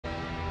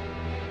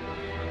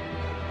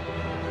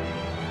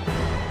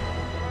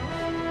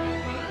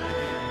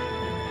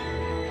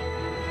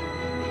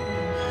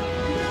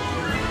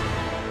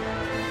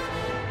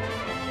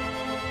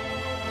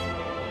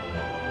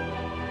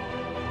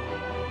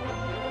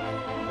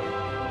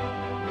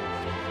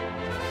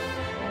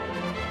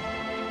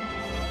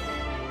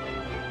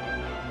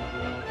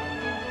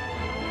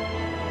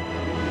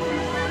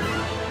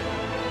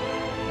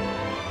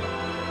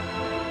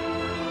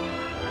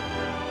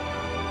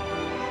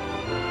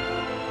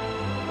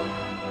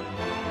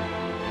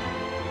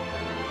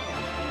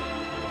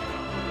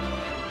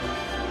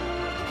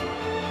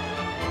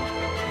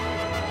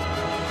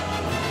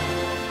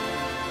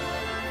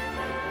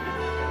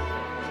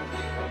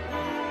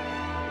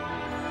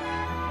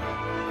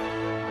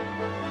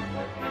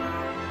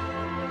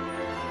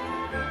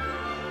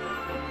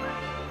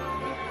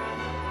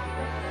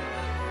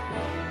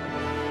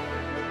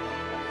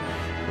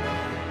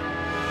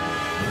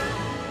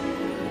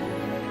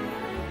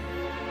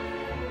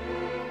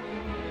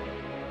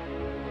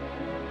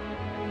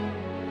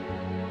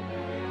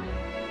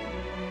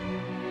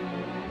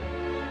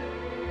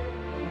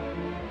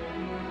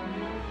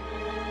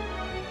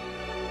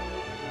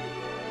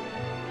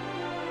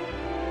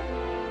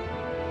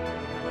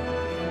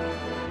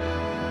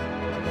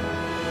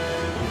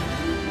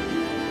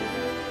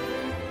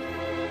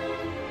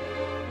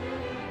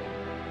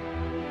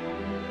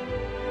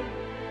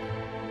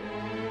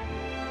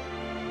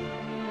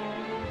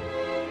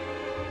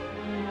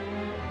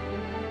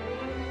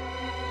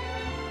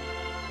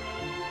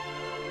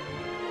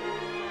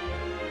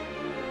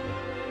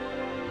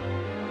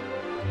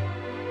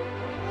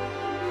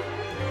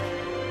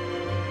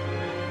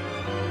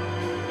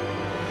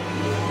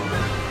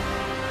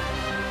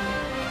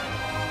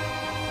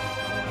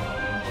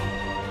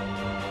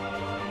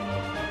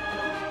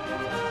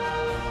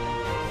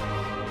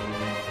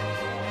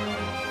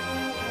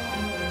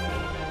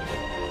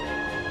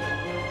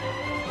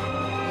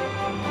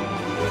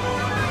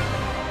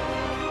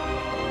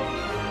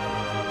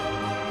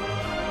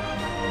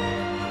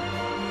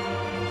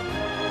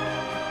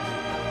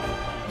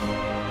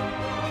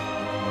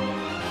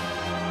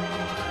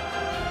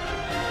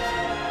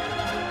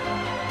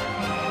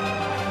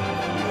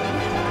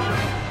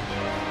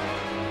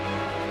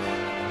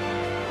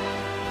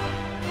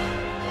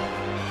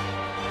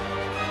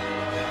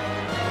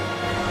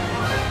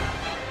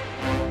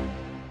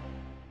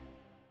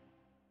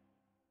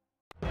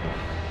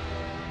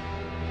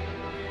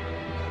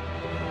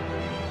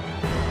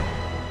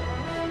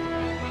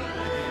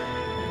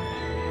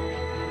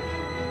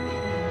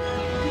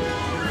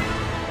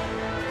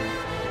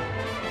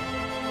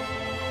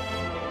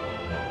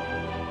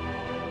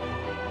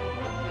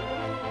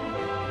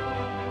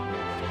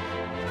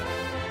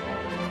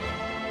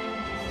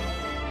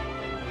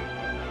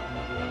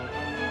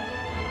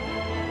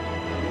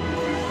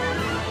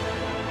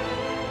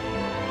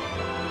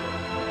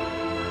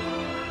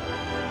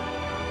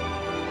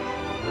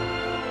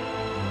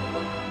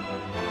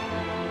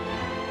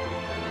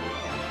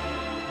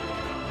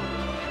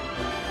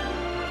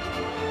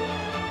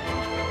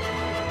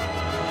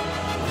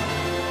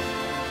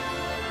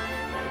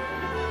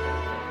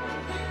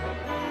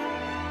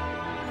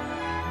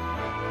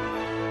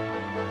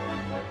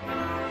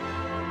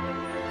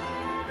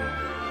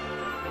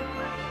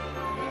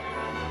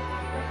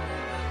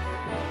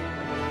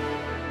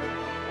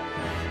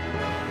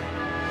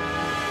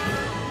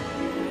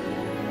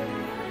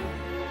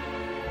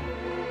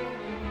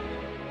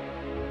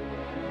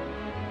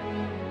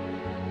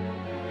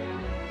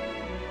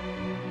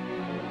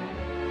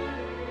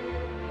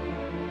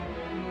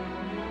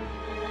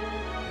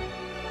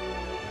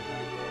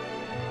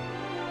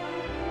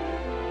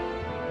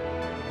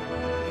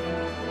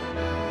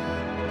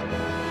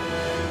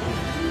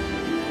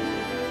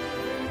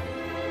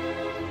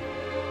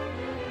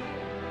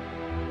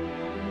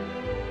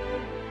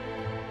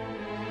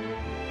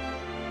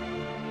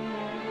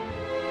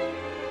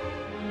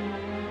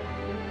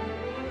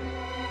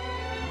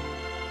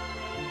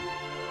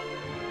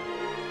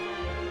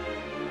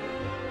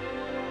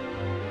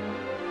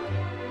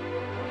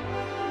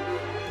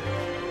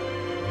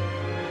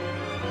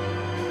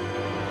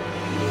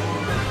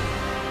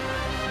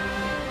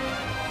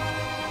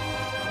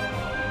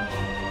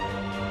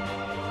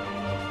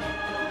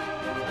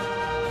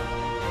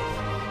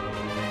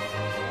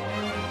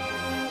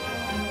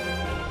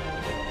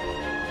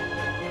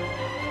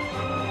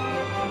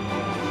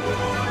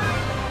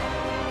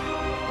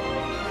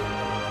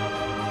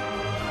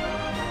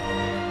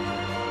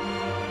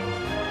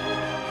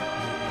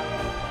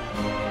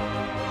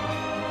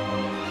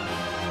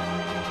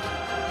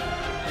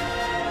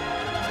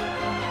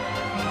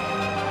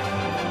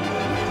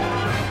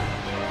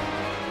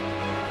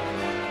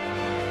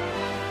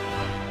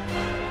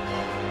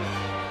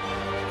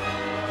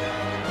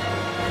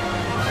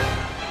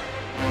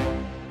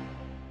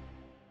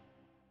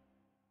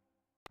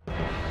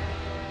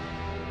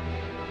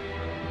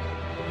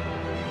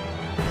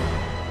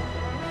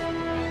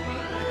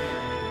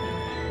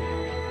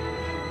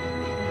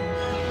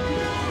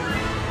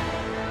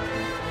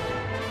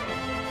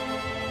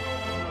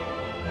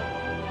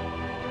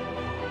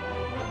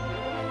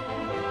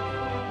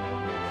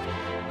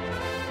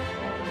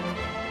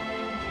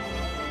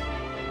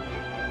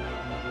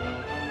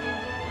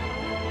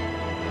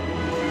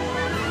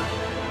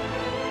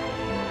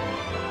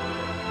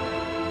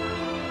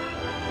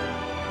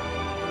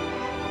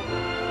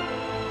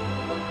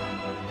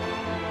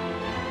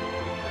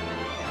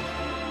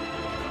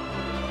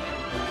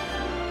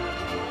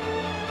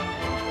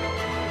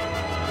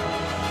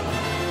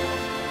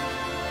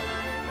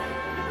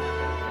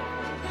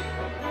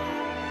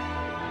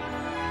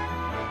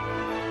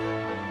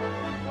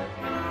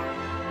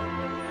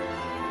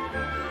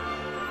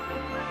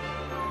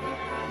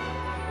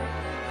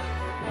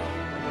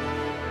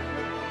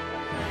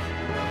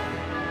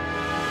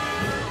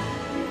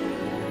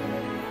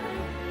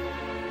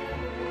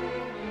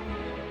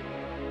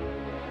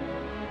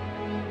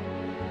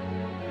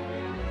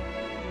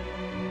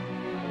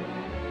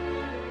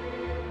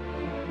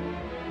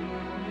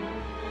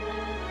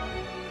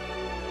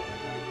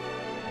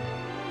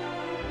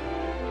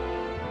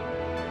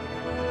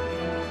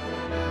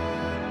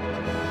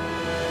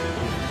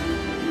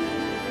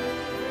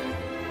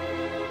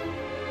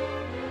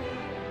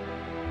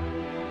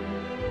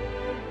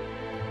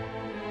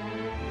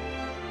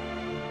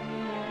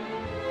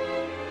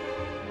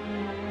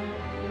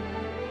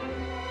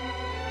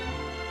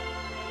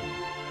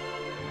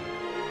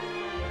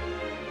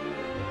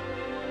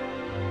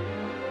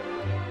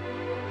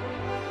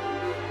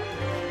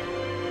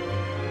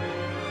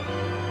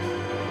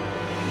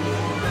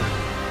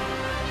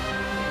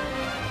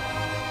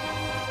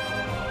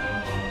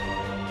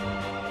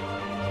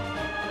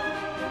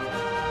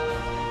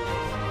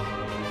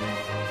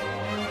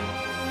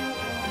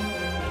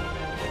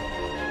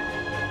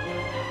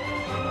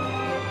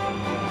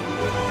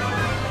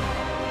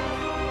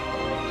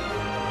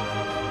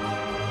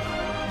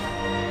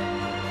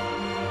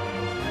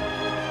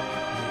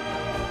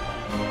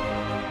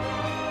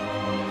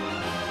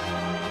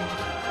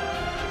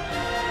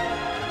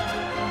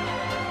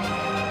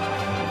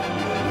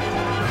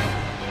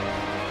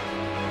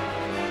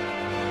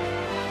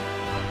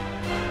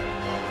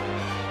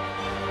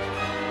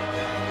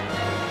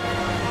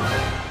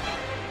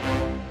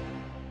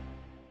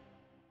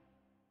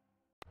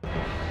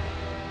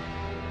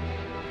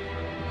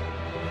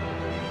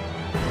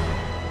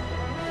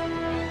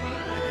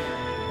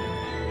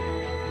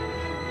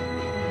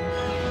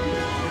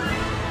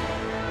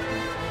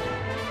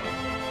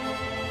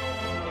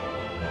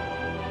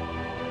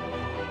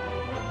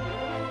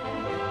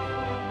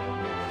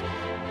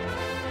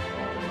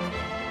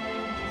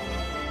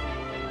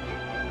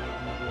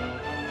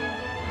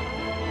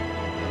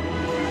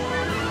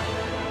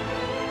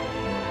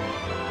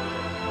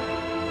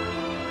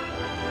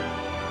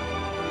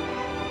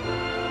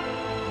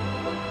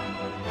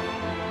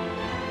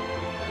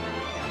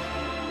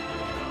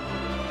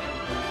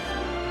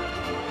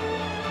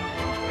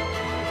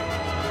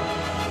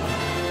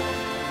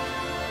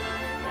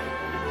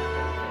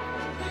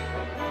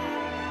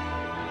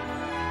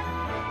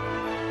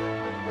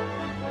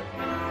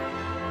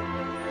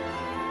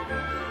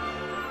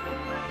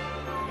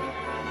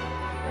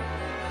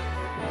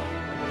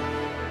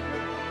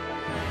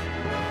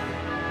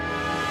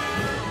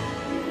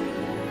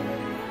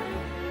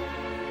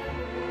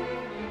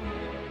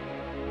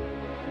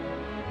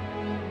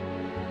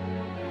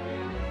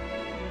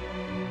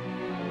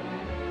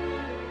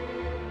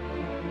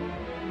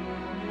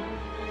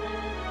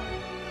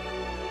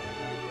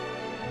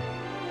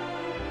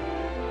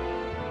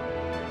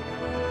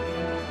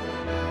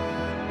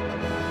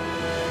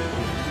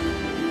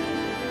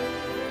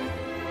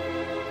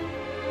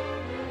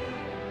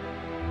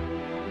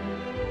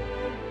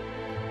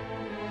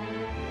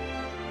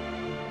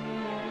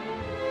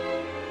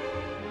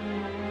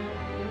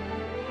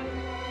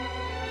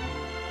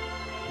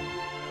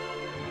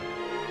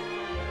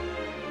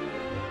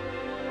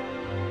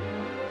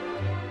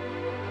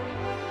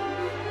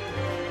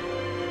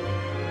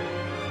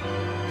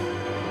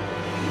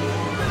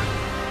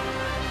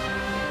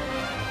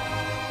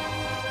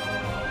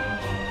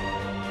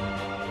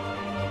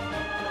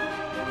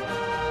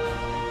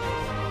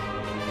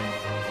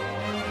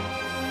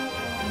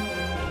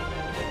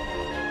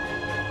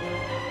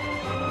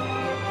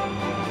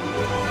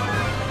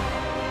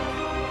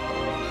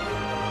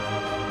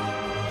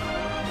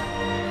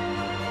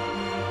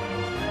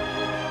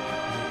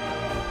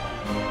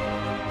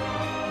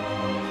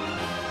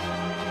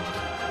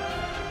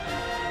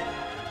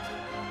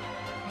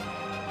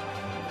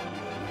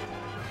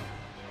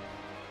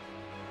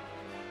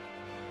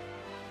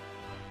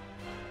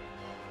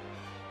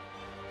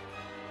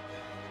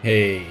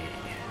Hey,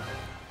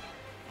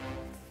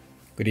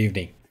 good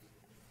evening.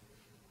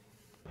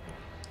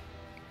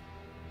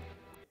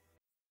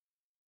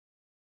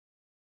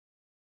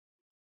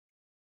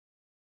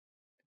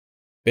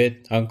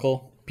 Bit,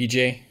 Uncle,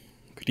 PJ,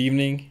 good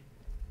evening.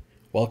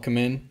 Welcome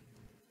in.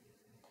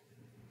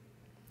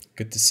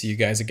 Good to see you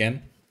guys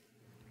again.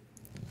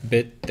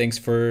 Bit, thanks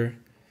for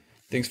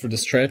the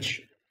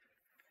stretch.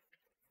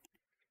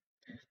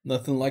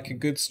 Nothing like a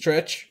good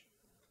stretch.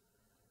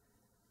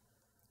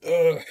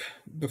 Ugh.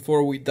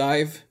 Before we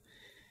dive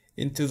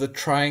into the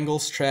triangle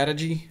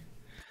strategy,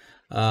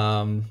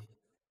 um,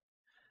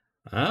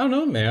 I don't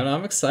know, man.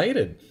 I'm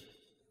excited.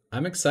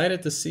 I'm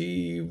excited to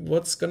see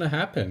what's gonna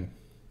happen.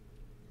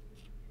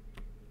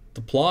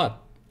 The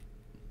plot.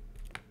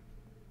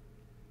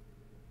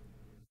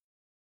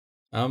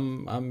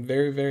 I'm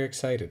very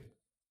excited.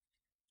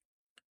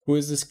 Who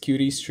is this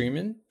cutie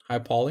streaming? Hi,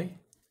 Paulie.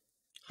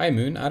 Hi,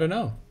 Moon. I don't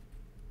know.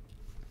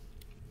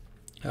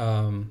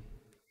 Um,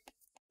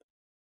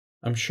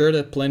 I'm sure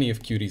that plenty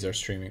of cuties are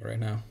streaming right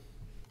now.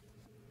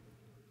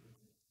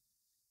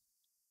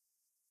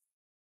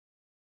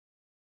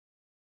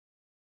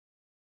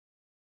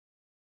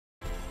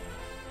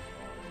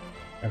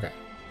 Okay.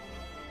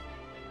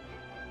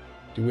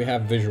 Do we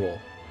have visual?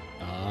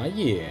 Ah,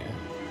 yeah.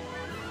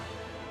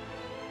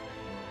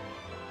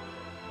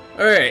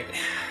 All right.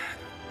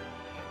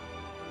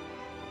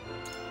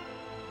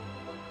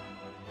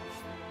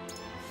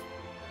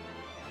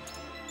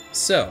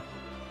 So,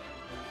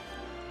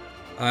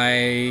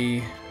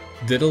 I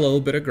did a little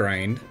bit of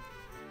grind.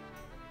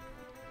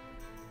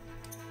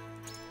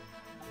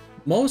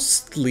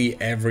 Mostly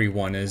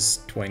everyone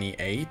is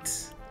 28.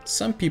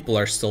 Some people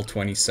are still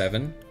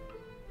 27.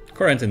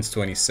 Corentin's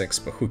 26,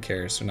 but who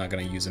cares? We're not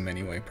going to use him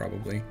anyway,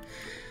 probably.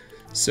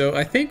 So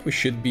I think we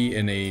should be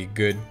in a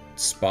good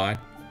spot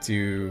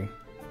to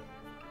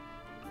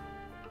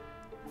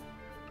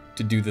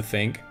do the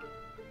thing,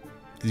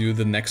 to do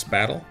the next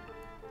battle.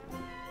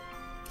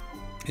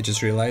 I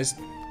just realized.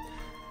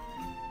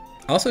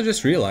 I also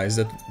just realized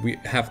that we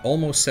have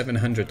almost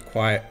 700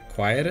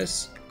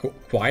 quietuses.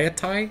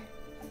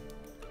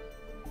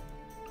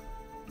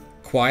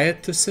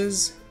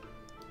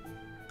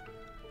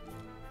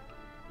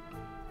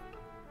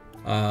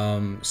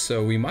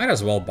 So we might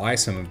as well buy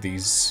some of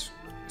these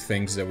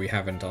things that we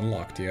haven't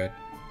unlocked yet.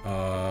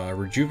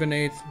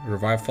 Rejuvenate,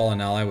 revive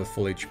fallen ally with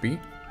full HP.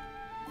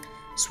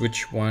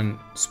 Switch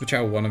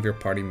out one of your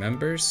party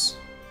members.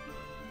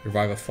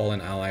 Revive a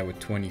fallen ally with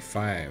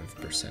 25%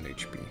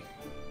 HP.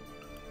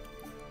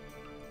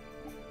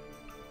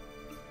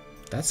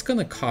 That's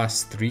gonna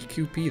cost 3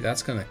 QP,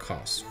 that's gonna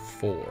cost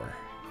 4.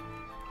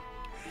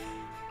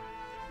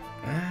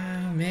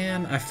 Ah,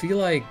 man, I feel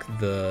like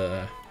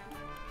the...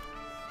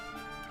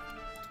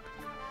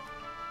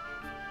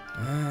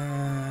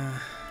 I'm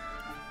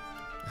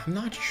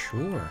not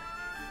sure.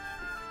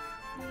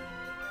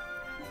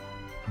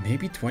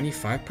 Maybe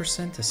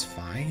 25% is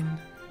fine?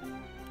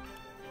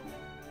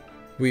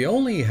 We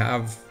only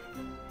have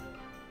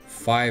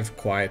 5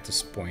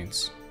 quietus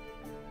points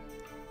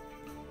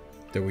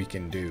that we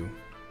can do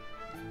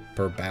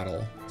per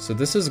battle. So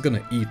this is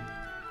gonna eat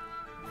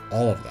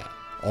all of that,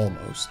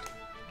 almost.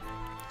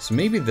 So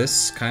maybe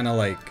this kind of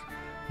like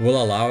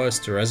will allow us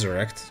to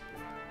resurrect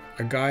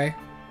a guy,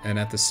 and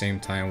at the same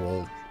time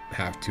we'll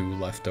have 2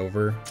 left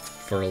over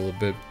for a little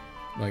bit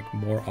like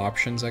more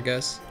options, I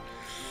guess.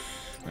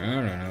 I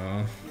don't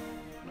know.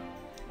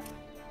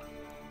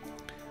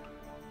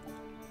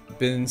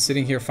 Been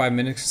sitting here 5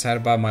 minutes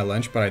excited about my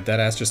lunch, but I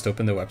deadass just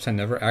opened the website,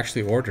 never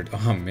actually ordered.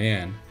 Oh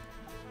man.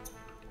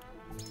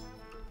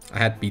 I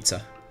had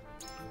pizza.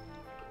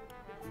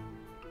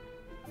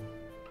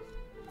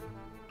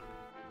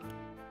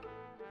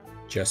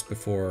 Just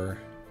before...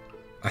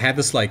 I had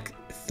this like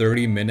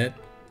 30-minute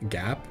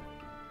gap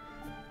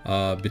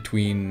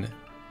between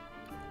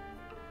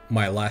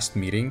my last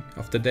meeting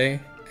of the day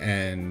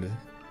and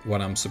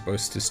when I'm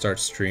supposed to start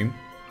stream.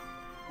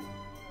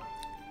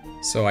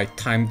 So I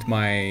timed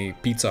my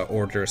pizza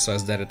order so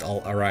as that it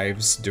all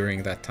arrives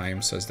during that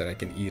time so as that I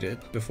can eat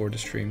it before the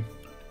stream.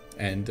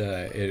 And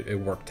it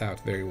worked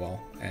out very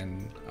well,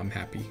 and I'm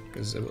happy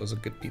because it was a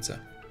good pizza.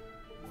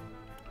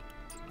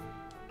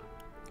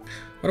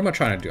 What am I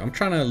trying to do? I'm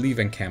trying to leave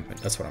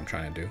encampment. That's what I'm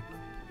trying to do.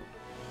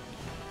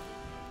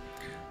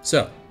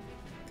 So,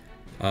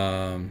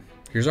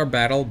 here's our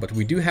battle, but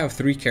we do have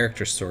 3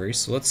 character stories,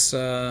 so let's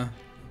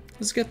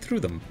get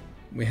through them.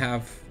 We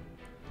have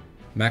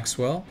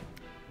Maxwell,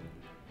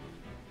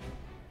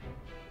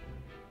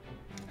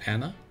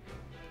 Anna,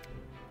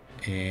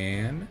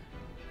 and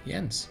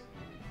Jens.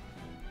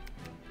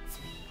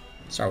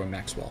 Start with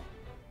Maxwell.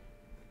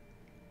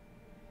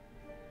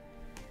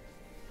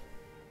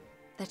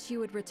 That you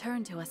would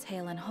return to us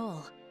hale and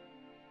whole.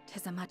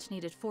 'Tis a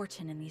much-needed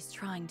fortune in these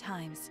trying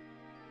times.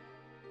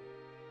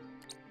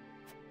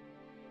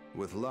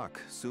 With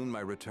luck, soon my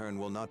return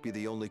will not be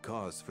the only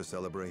cause for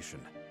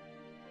celebration.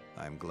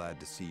 I am glad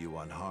to see you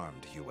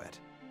unharmed, Huet.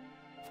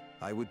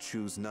 I would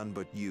choose none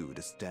but you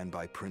to stand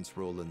by Prince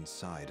Roland's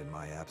side in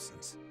my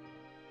absence.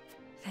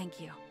 Thank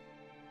you.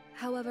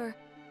 However,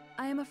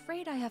 I am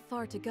afraid I have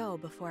far to go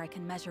before I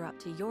can measure up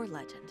to your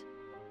legend.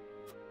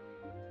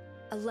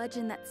 A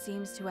legend that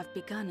seems to have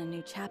begun a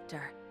new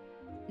chapter,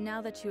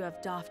 now that you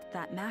have doffed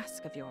that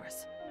mask of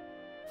yours.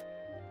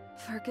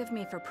 Forgive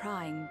me for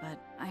prying, but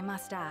I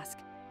must ask,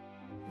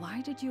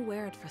 why did you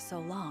wear it for so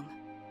long?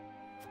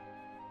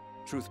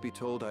 Truth be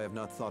told, I have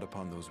not thought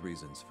upon those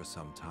reasons for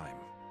some time.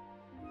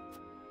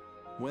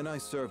 When I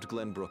served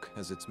Glenbrook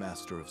as its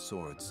Master of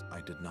Swords,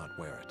 I did not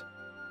wear it.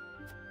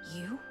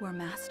 You were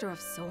Master of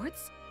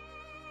Swords?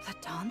 The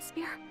Dawn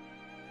Spear?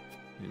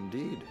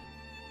 Indeed.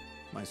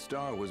 My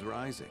star was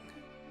rising,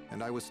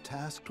 and I was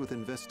tasked with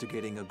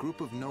investigating a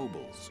group of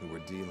nobles who were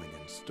dealing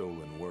in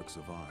stolen works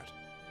of art.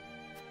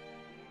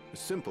 A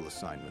simple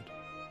assignment,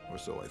 or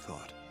so I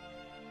thought.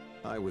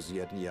 I was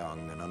yet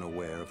young and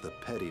unaware of the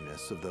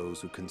pettiness of those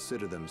who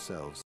consider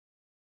themselves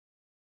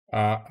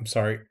I'm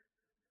sorry.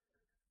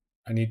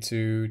 I need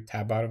to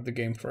tab out of the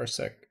game for a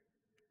sec.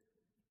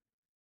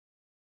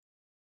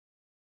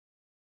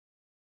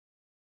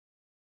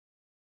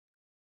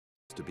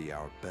 to be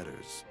our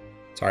betters.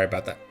 Sorry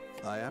about that.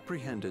 I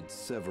apprehended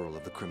several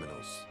of the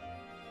criminals,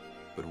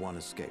 but one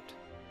escaped.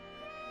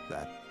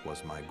 That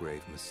was my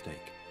grave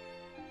mistake.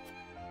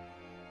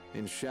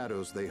 In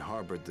shadows, they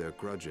harbored their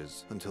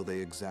grudges until they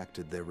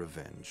exacted their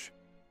revenge.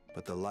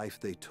 But the life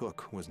they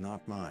took was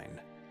not mine.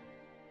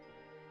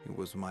 It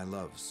was my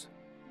love's,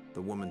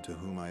 the woman to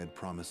whom I had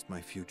promised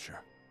my future.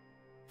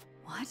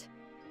 What?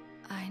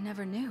 I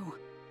never knew.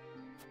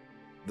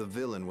 The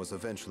villain was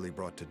eventually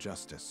brought to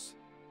justice,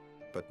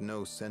 but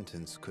no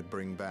sentence could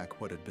bring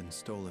back what had been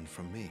stolen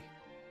from me.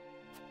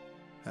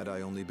 Had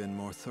I only been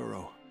more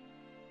thorough,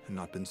 and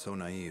not been so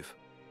naive,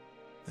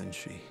 then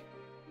she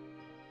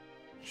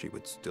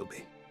would still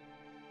be.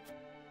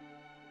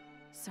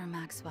 Sir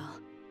Maxwell,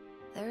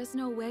 there is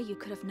no way you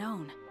could have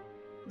known.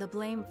 The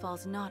blame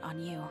falls not on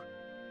you.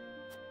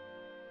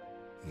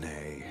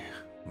 Nay,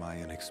 my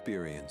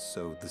inexperience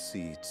sowed the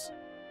seeds,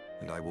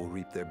 and I will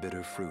reap their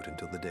bitter fruit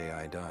until the day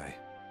I die.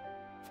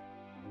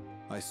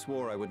 I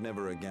swore I would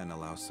never again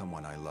allow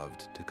someone I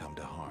loved to come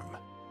to harm.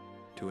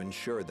 To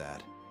ensure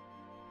that,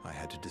 I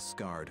had to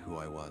discard who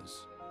I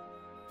was.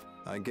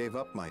 I gave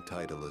up my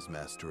title as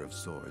Master of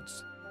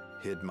Swords,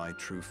 hid my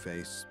true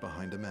face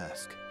behind a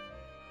mask.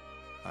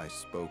 I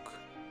spoke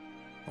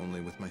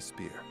only with my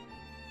spear.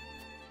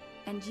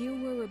 And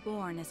you were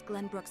reborn as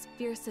Glenbrook's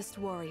fiercest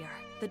warrior,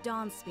 the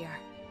Dawn Spear.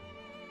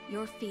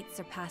 Your feat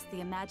surpassed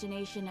the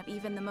imagination of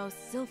even the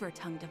most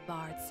silver-tongued of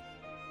bards.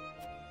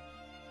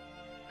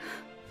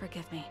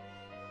 Forgive me.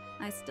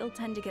 I still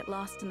tend to get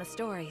lost in the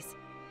stories,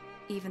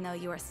 even though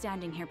you are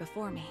standing here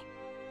before me.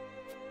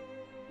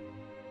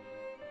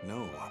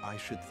 No, I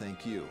should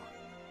thank you.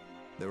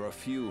 There are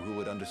few who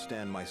would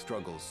understand my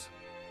struggles,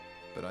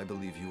 but I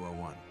believe you are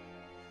one.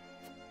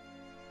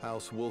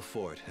 House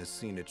Wolffort has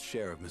seen its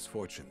share of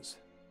misfortunes.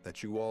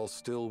 That you all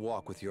still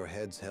walk with your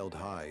heads held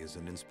high is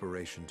an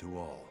inspiration to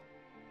all.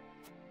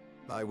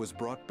 I was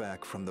brought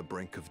back from the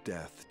brink of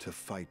death to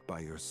fight by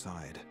your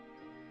side,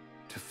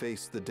 to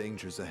face the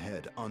dangers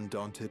ahead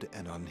undaunted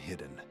and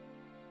unhidden.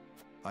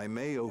 I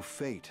may owe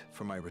fate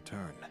for my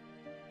return,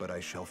 but I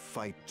shall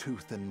fight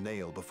tooth and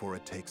nail before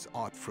it takes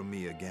aught from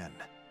me again.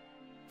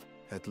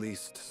 At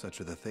least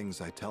such are the things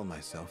I tell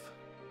myself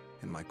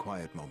in my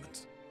quiet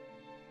moments.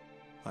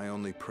 I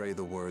only pray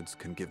the words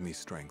can give me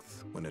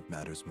strength when it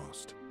matters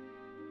most.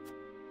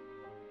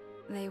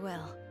 They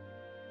will.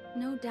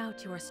 No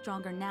doubt you are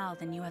stronger now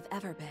than you have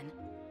ever been.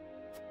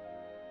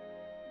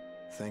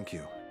 Thank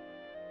you.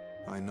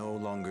 I no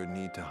longer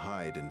need to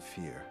hide in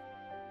fear.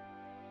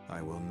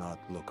 I will not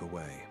look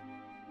away.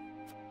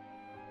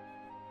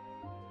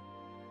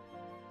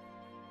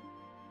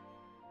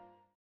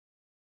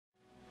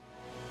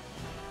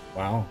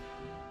 Wow.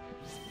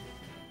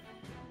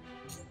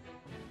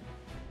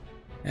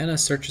 Anna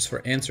searches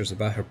for answers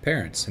about her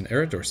parents, and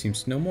Eridor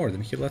seems to know more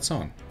than he lets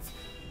on.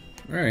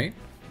 Alright.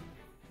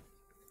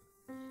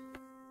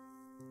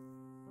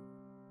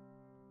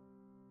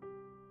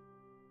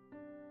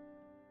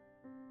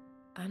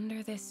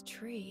 Under this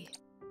tree.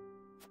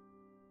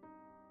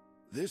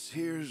 This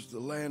here's the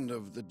land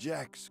of the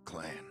Jax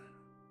clan,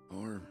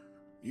 or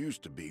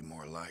used to be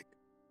more like.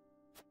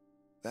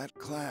 That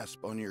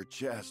clasp on your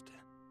chest,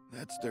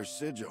 that's their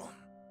sigil,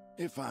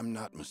 if I'm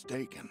not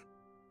mistaken.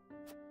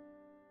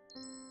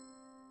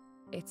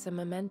 It's a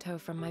memento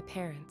from my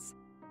parents.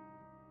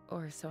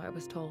 Or so I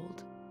was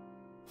told.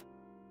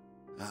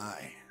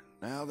 Aye,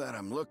 now that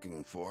I'm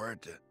looking for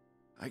it,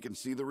 I can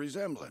see the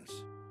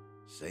resemblance.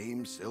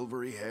 Same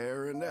silvery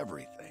hair and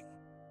everything.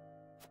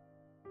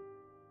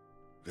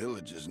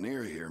 Villages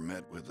near here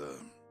met with a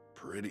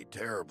pretty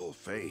terrible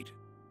fate.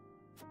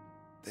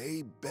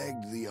 They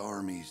begged the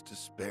armies to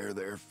spare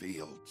their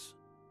fields.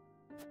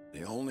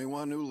 The only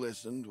one who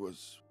listened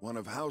was one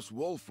of House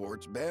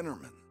Wolffort's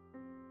bannermen.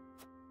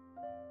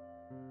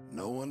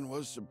 No one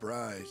was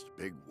surprised,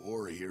 big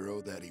war hero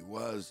that he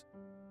was.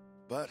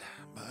 But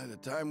by the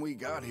time we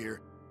got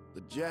here,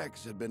 the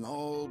Jax had been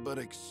all but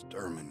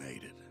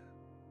exterminated.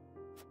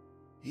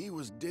 He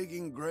was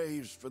digging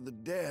graves for the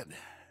dead,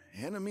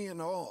 enemy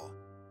and all.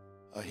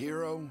 A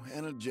hero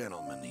and a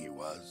gentleman he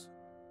was.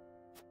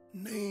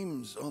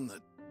 Names on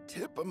the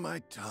tip of my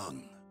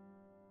tongue.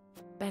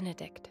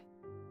 Benedict.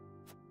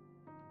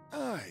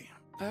 Aye,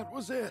 that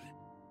was it.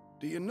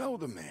 Do you know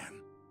the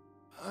man?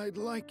 I'd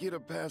like you to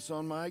pass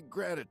on my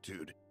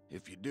gratitude,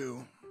 if you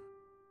do.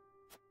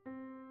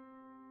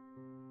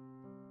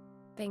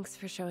 Thanks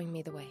for showing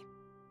me the way.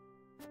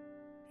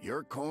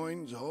 Your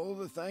coin's all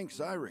the thanks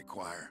I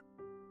require.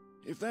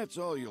 If that's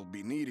all you'll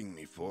be needing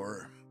me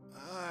for,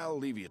 I'll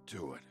leave you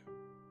to it.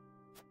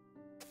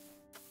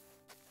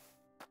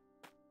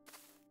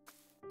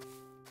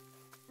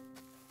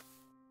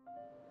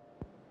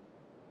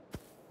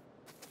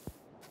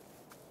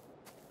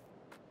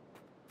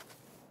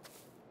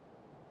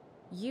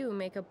 You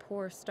make a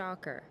poor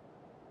stalker.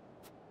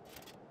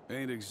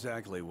 Ain't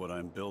exactly what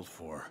I'm built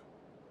for.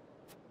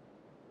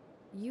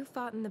 You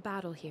fought in the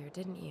battle here,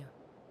 didn't you?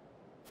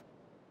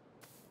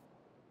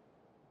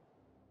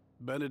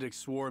 Benedict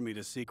swore me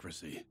to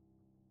secrecy.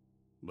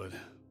 But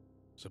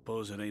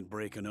suppose it ain't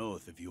break an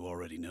oath if you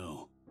already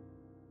know.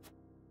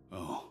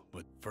 Oh,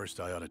 but first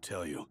I ought to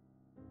tell you.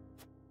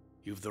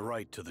 You've the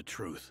right to the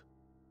truth.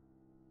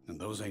 And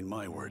those ain't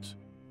my words.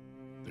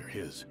 They're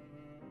his.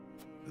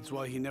 That's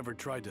why he never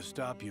tried to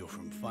stop you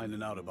from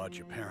finding out about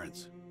your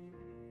parents.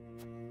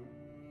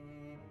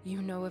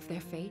 You know of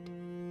their fate?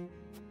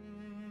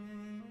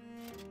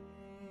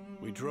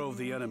 We drove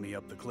the enemy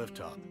up the cliff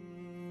top.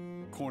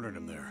 Cornered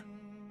him there.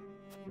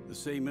 The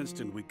same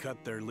instant we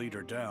cut their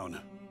leader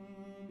down,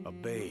 a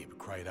babe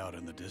cried out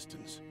in the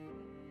distance.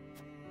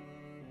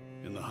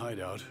 In the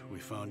hideout, we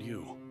found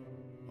you,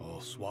 all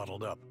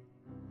swaddled up.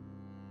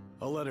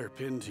 A letter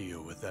pinned to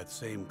you with that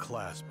same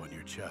clasp on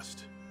your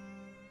chest.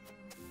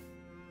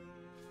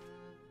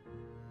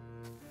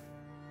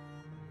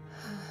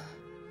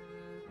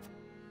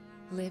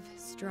 Live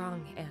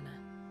strong, Anna.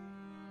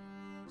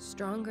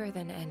 Stronger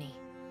than any.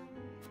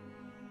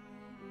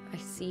 I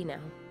see now.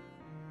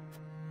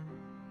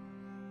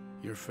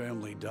 Your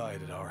family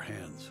died at our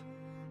hands.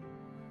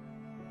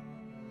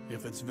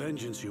 If it's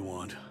vengeance you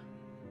want,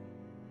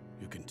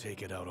 you can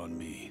take it out on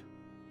me.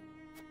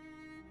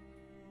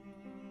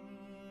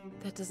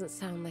 That doesn't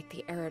sound like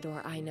the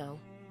Eredor I know.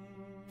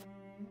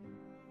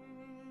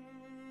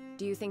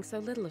 Do you think so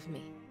little of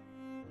me?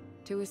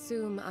 To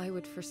assume I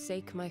would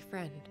forsake my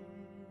friend,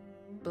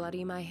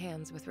 bloody my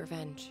hands with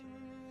revenge.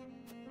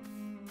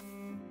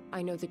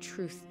 I know the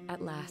truth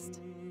at last.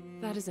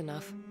 That is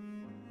enough.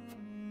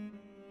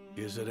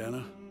 Is it,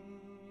 Anna?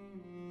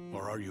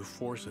 Or are you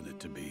forcing it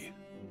to be?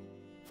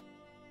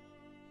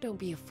 Don't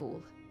be a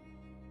fool.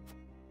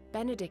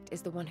 Benedict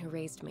is the one who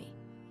raised me.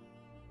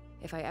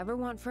 If I ever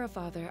want for a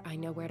father, I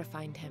know where to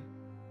find him.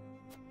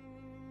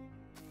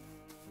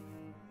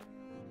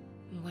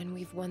 When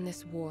we've won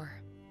this war,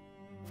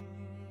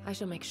 I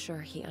shall make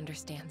sure he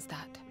understands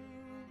that.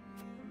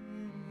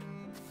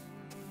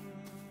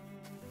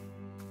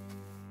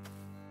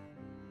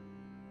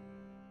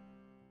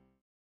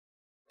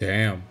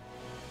 Damn.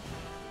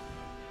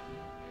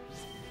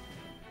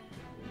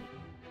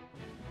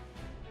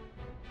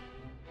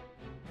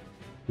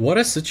 What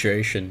a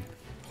situation.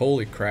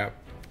 Holy crap.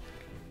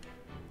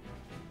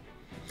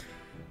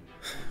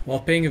 While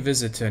paying a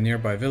visit to a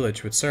nearby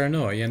village with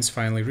Saranoa, Jens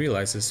finally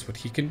realizes what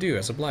he can do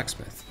as a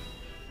blacksmith.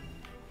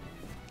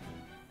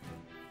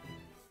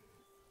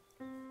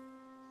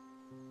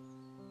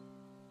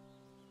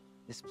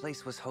 This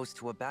place was host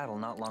to a battle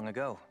not long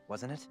ago,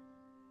 wasn't it?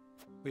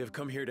 We have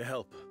come here to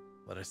help.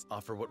 Let us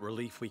offer what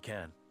relief we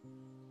can.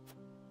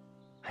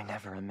 I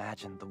never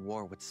imagined the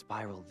war would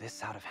spiral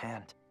this out of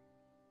hand.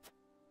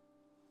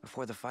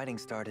 Before the fighting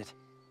started,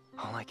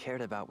 all I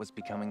cared about was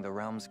becoming the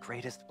realm's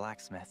greatest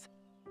blacksmith.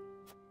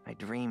 I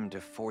dreamed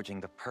of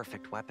forging the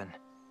perfect weapon,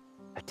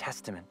 a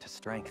testament to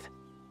strength.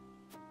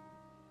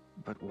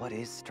 But what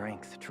is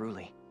strength,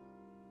 truly?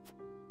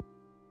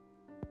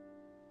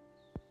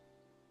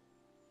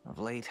 Of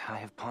late, I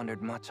have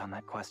pondered much on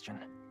that question.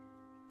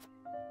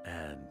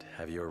 And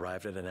have you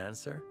arrived at an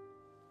answer?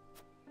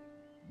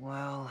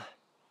 Well...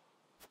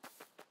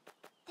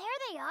 There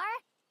they are!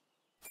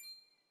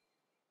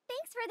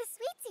 Thanks for the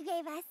sweets you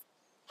gave us.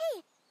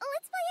 Hey,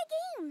 let's play a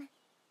game!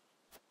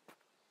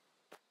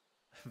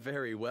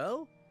 Very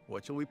well.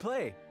 What shall we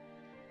play?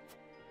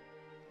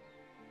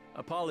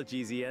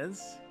 Apologies,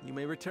 Jens. You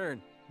may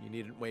return. You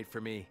needn't wait for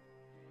me.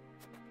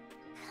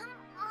 Come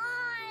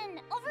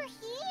on! Over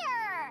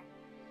here!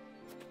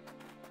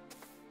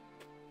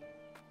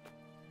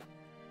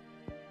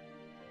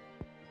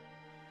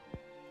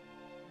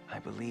 I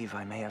believe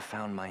I may have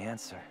found my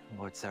answer,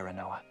 Lord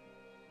Saranoa.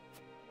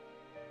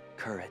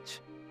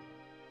 Courage,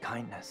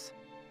 kindness,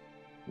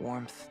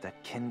 warmth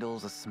that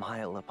kindles a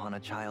smile upon a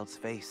child's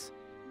face.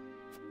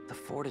 The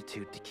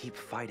fortitude to keep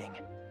fighting,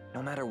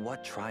 no matter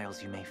what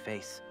trials you may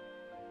face.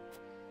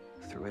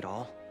 Through it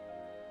all,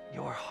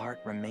 your heart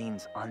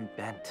remains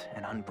unbent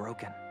and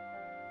unbroken.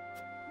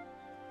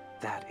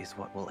 That is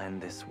what will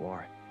end this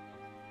war.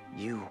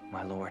 You,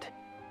 my lord,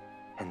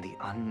 and the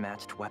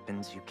unmatched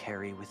weapons you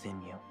carry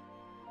within you.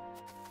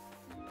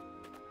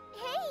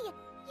 Hey!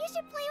 You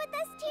should play with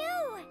us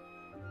too.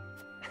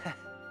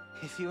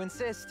 If you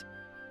insist,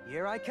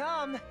 here I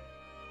come.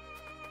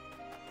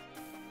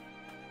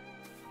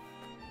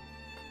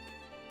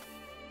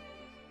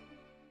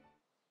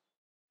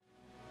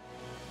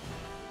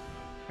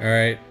 All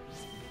right.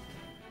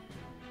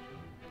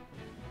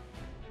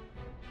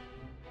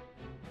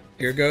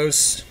 Here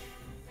goes.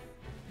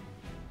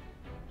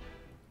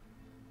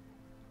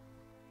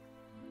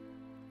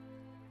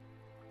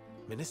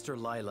 Minister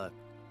Lila,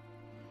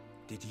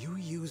 did you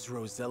use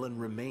Rosellan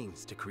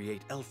remains to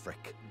create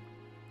Elfric?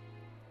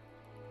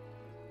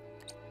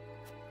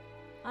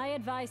 I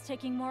advise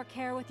taking more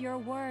care with your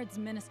words,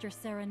 Minister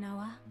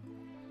Serenoa.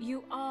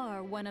 You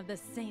are one of the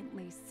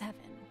Saintly Seven.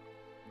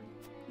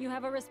 You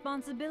have a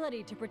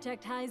responsibility to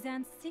protect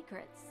Hyzan's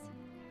secrets.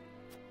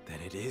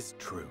 Then it is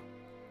true.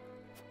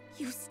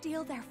 You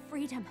steal their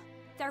freedom,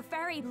 their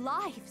very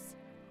lives.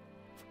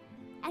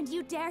 And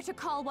you dare to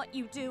call what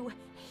you do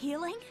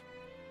healing?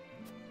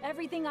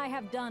 Everything I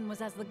have done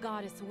was as the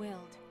goddess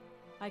willed.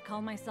 I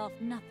call myself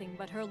nothing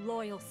but her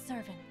loyal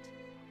servant.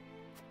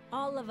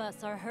 All of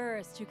us are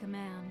hers to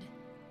command.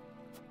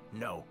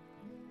 No,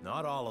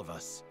 not all of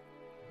us.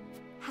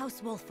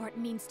 House Wolfort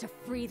means to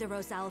free the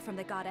Roselle from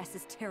the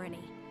goddess's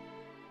tyranny.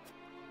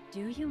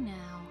 Do you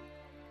now?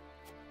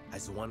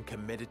 As one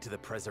committed to the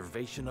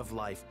preservation of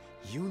life,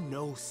 you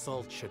know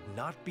salt should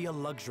not be a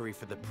luxury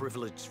for the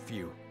privileged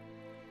few.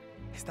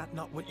 Is that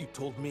not what you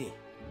told me?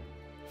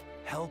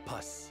 Help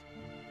us.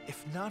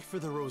 If not for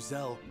the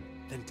Roselle,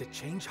 then to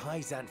change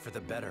Hyzan for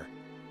the better.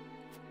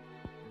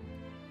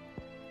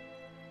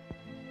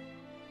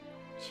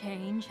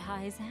 Change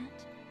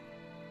Hyzant?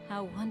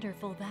 How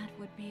wonderful that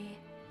would be.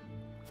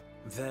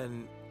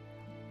 Then...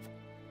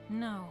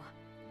 No,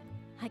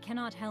 I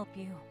cannot help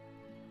you.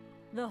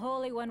 The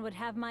Holy One would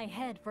have my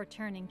head for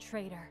turning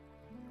traitor.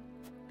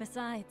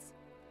 Besides,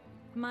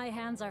 my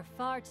hands are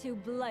far too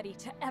bloody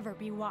to ever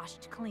be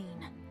washed clean.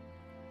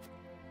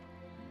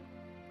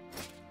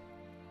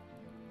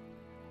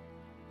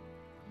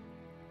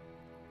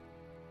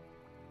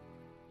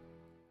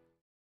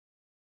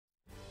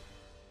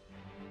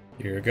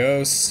 Here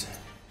goes.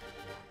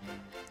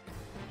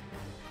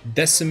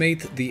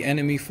 Decimate the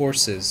enemy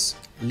forces.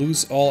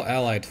 Lose all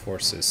allied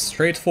forces.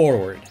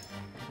 Straightforward.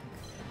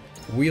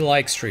 We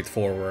like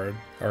straightforward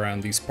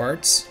around these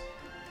parts.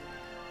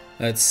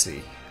 Let's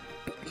see.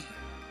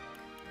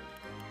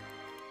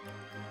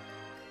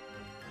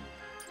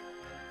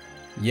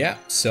 Yeah,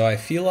 so I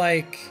feel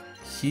like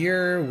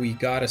here we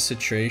got a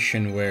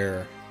situation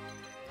where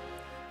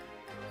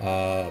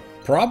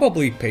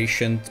probably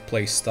patient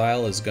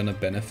playstyle is gonna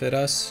benefit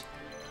us.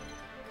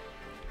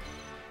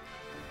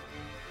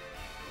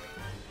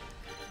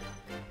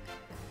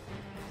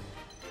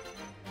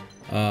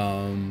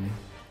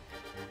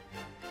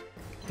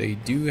 They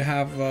do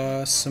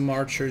have some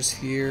archers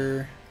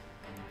here.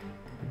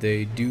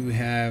 They do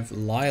have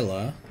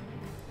Lila.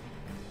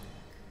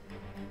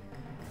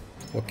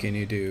 What can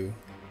you do?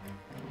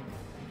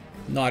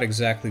 Not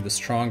exactly the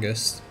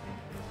strongest.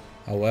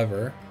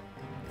 However,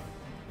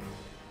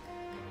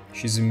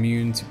 she's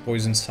immune to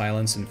poison,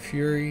 silence, and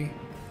fury,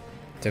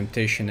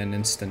 temptation, and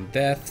instant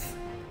death.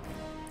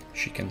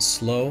 She can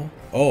slow.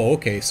 Oh,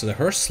 okay, so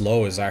her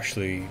slow is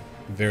actually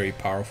very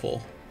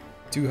powerful.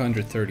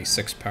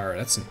 236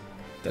 power.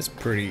 That's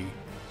pretty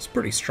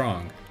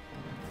strong.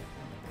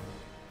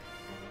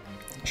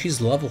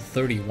 She's level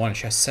 31.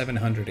 She has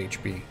 700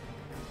 HP.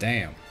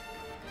 Damn.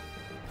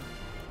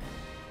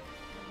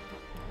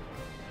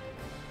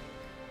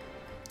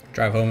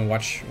 Drive home and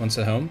watch once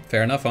at home.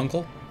 Fair enough,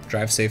 uncle.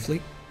 Drive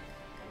safely.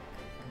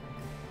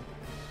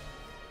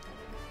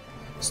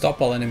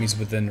 Stop all enemies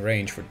within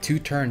range for 2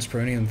 turns,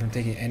 preventing them from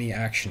taking any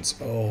actions.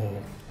 Oh,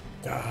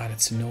 God,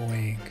 it's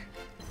annoying.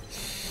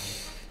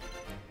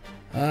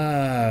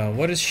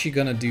 What is she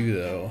gonna do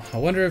though? I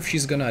wonder if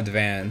she's gonna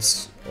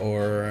advance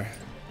or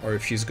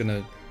if she's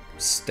gonna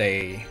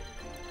stay.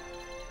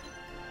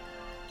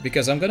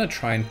 Because I'm gonna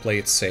try and play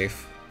it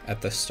safe at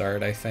the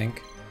start, I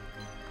think.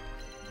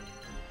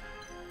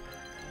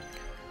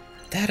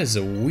 That is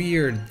a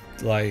weird,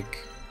 like,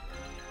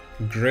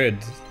 grid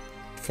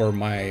for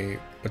my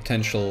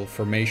potential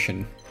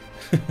formation.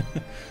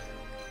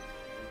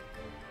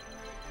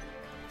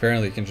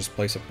 Apparently you can just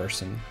place a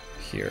person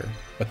here,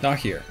 but not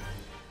here.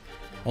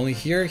 Only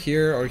here,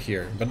 here, or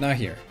here, but not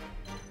here.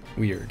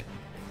 Weird.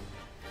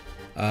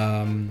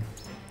 Alright.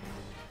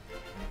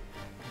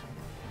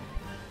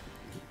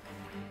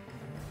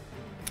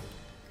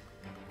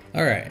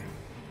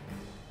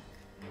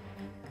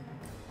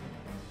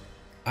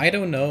 I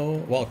don't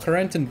know. Well,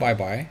 Corentin,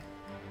 bye-bye.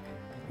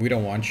 We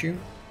don't want you.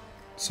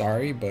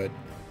 Sorry, but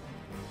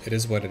it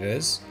is what it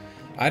is.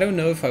 I don't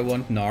know if I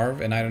want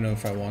Narv, and I don't know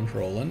if I want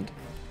Roland.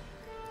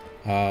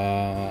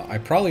 I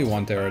probably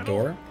want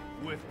Erador.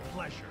 With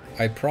pleasure.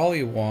 I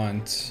probably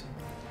want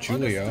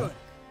Julio.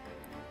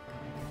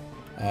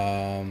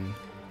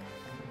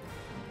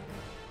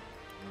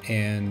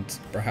 And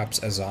perhaps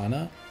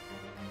Azana.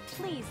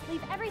 Please,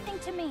 leave everything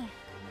to me.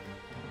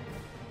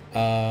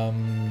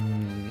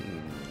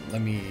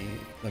 Let me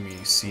let me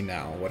see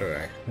now. What do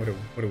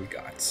we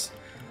got?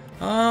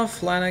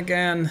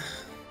 Flanagan.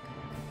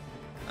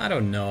 I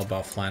don't know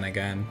about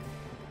Flanagan.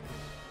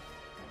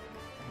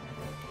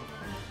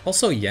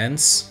 Also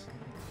Jens.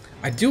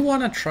 I do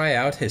want to try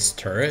out his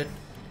turret.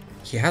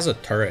 He has a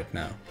turret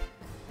now.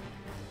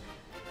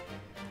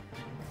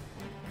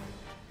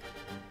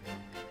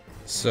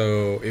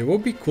 So it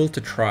would be cool to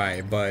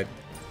try, but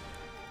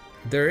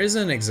there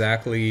isn't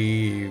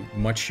exactly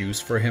much use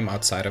for him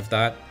outside of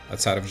that,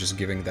 outside of just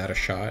giving that a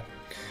shot.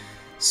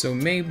 So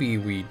maybe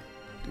we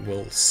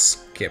will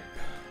skip.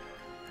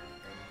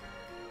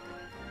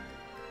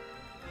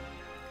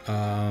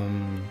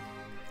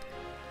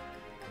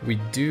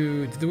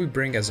 Did we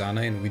bring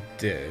Azana in? We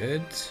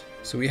did.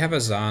 So we have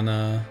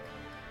Azana.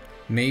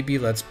 Maybe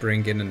let's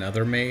bring in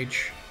another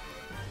mage.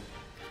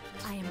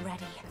 I am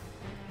ready.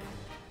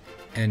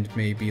 And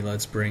maybe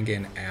let's bring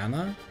in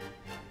Anna.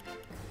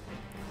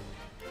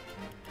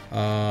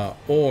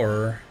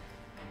 Or...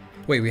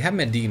 Wait, we have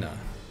Medina.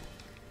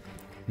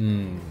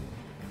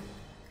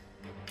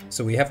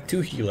 So we have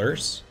 2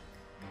 healers.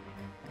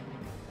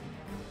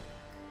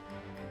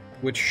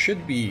 Which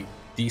should be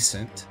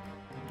decent.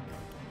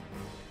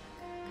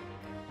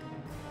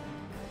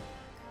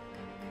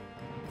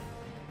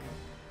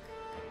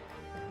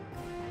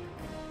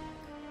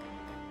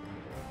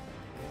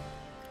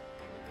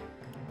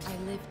 I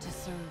live to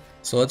serve.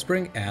 So let's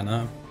bring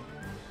Anna.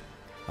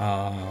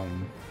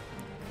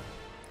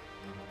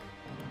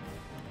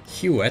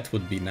 Huette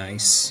would be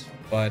nice,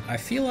 but I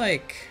feel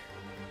like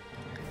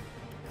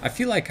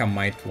I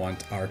might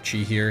want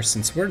Archie here,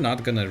 since we're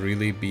not gonna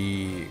really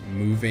be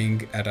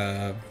moving at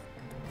a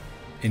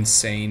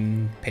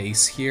insane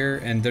pace here,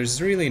 and there's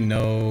really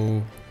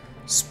no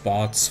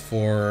spots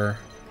for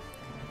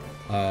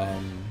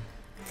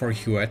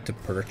Huette to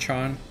perch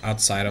on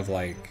outside of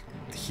like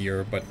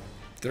here, but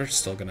they're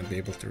still gonna be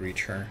able to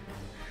reach her.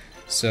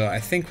 So I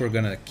think we're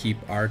gonna keep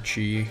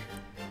Archie.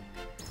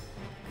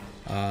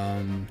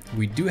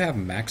 We do have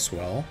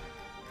Maxwell,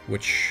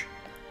 which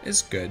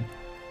is good.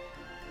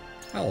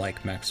 I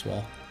like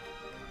Maxwell.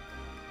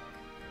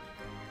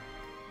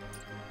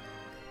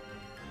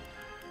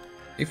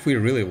 If we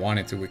really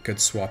wanted to, we could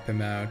swap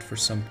him out for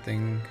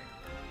something.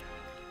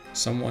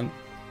 Someone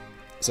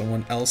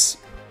else.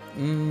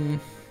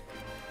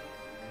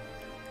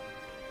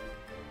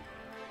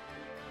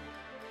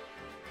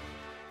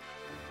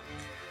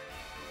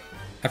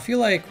 I feel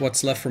like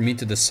what's left for me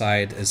to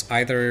decide is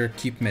either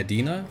keep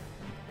Medina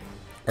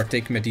or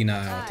take Medina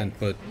out and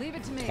put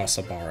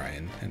Tasabara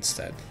in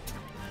instead.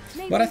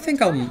 But I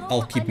think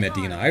I'll keep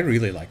Medina. I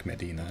really like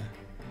Medina.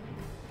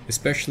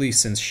 Especially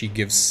since she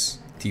gives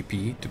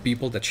TP to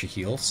people that she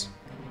heals.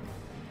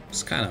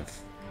 It's kind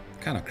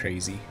of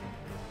crazy.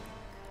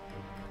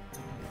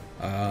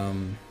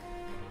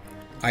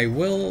 I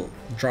will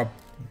drop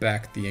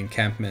back the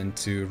encampment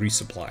to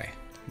resupply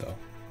though.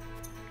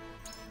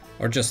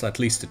 Or just at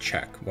least to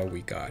check what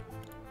we got.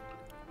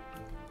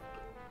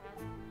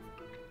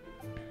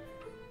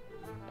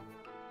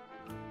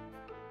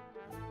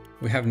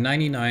 We have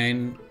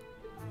 99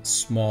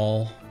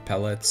 small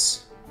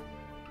pellets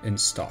in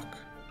stock.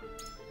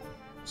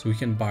 So we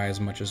can buy as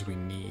much as we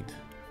need.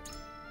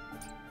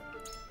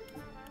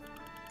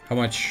 How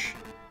much?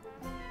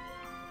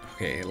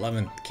 Okay,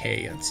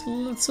 11k.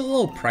 It's a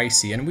little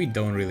pricey and we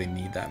don't really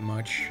need that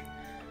much.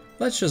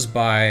 Let's just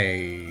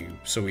buy,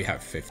 so we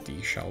have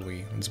 50, shall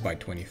we? Let's buy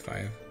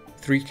 25.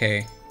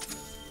 3k.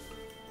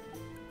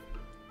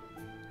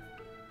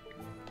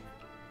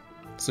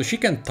 So she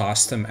can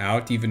toss them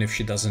out even if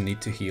she doesn't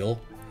need to heal,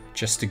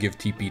 just to give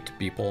TP to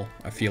people.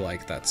 I feel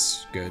like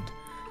that's good.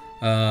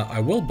 I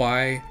will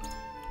buy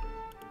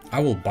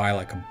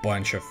like a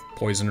bunch of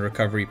poison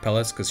recovery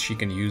pellets because she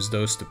can use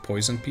those to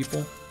poison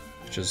people,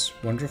 which is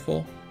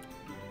wonderful.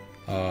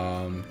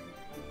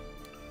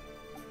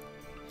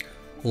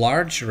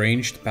 Large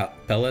ranged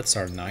pellets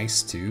are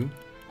nice too.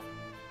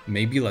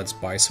 Maybe let's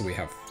buy so we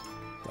have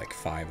like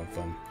 5 of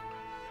them.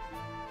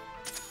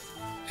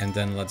 And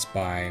then let's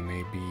buy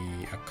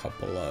maybe a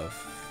couple of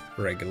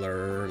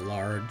regular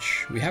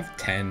large. We have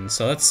 10,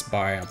 so let's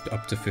buy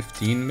up to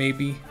 15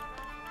 maybe.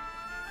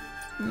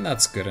 And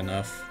that's good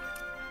enough.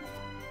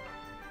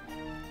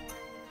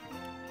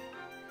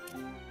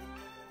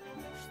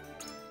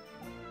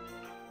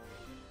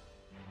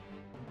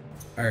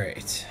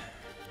 Alright.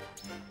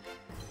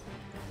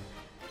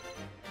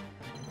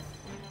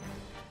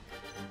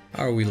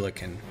 How are we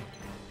looking?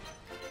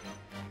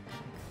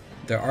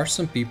 There are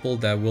some people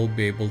that will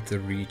be able to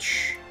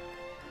reach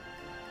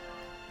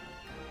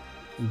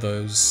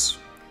those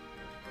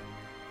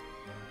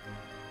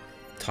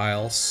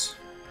tiles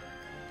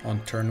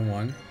on turn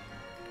 1.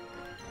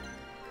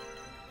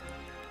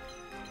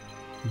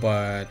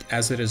 But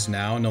as it is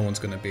now, no one's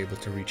gonna be able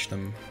to reach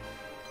them.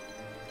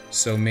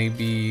 So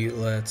maybe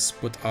let's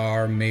put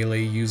our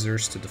melee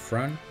users to the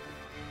front.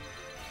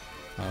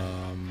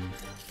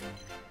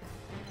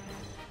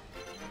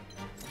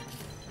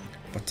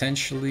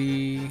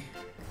 Potentially...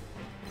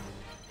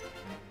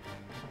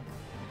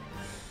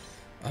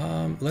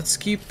 let's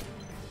keep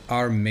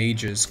our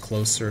mages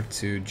closer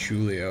to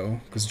Julio,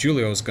 because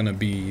Julio is gonna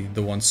be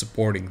the one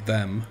supporting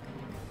them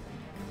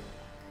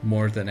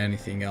more than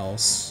anything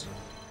else.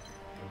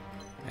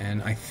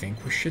 And I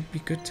think we should be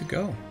good to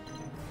go.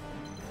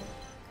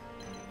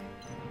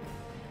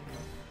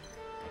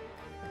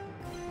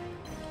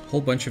 A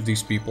whole bunch of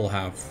these people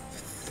have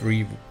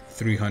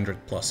 300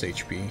 plus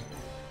HP.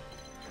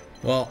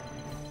 Well,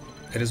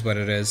 it is what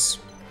it is.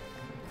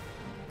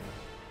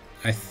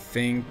 I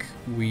think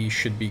we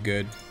should be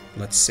good.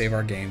 Let's save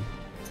our game.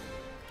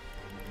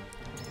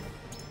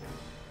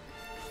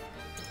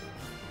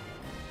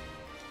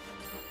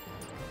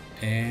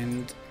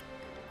 And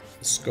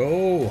let's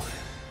go.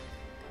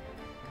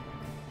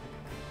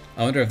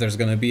 I wonder if there's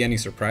gonna be any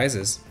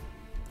surprises.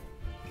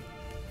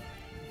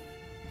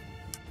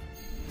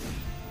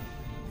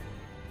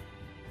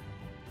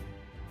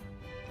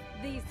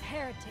 These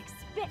heretics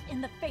spit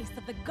in the face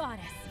of the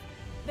goddess.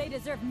 They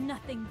deserve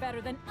nothing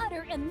better than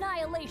utter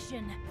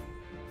annihilation.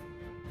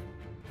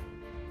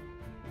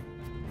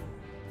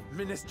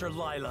 Minister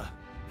Lila,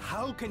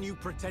 how can you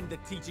pretend the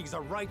teachings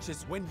are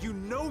righteous when you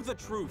know the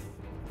truth?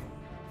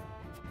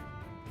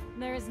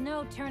 There is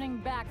no turning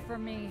back for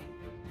me.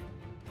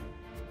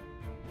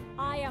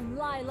 I am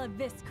Lila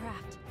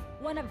Viscraft,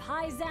 one of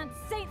Hyzant's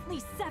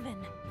saintly 7.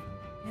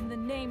 In the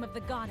name of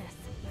the goddess,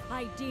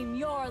 I deem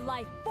your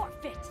life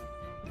forfeit.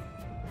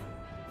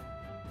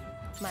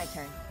 My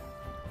turn.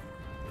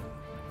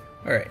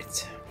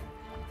 Alright.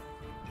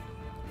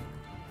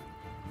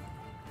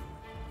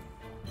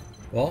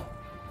 Well,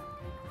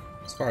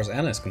 as far as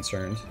Anna is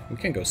concerned, we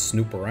can go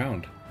snoop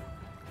around.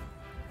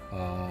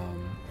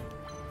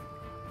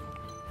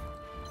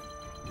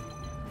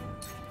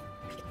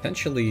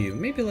 Potentially,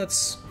 maybe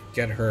let's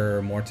get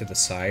her more to the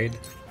side.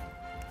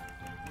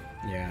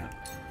 Yeah.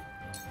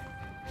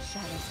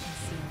 Shadows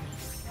conceal me.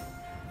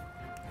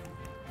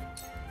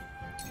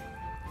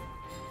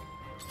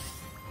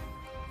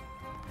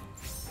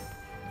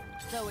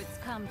 So it's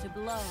come to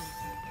blows.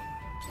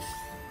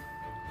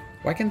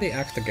 Why can't they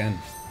act again?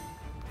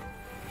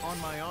 On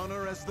my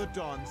honor as the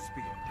Dawn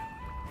Spear.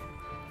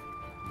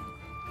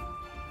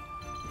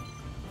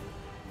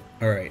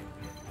 Alright,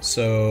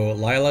 so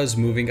Lila's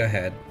moving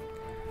ahead.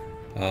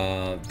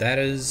 That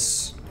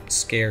is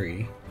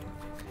scary.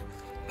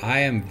 I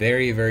am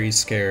very, very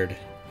scared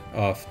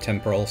of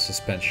temporal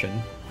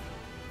suspension.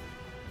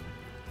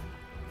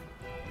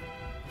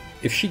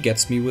 If she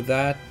gets me with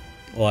that,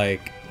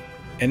 like,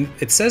 and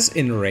it says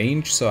in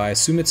range, so I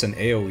assume it's an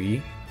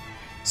AoE.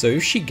 So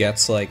if she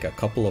gets like a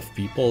couple of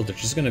people, they're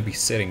just gonna be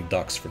sitting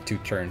ducks for 2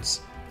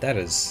 turns. That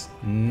is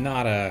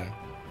not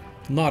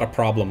a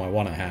problem I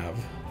want to have.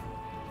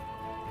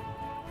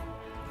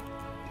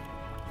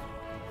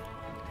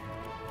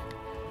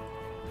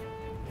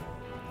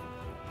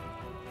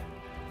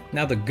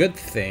 Now the good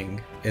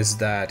thing is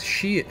that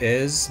she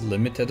is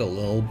limited a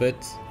little bit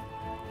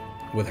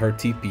with her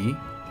TP.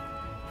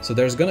 So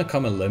there's gonna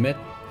come a limit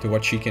to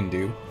what she can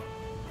do.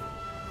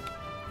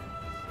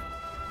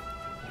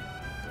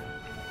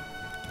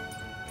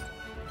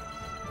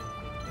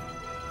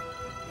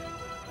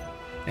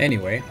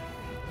 Anyway.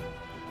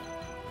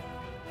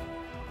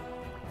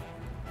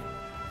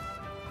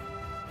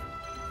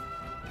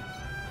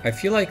 I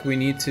feel like we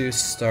need to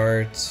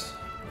start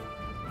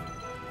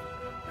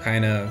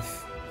kind of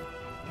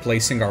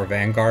placing our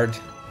vanguard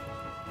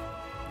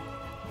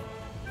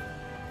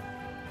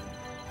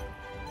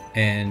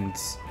and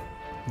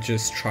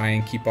just try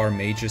and keep our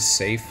mages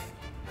safe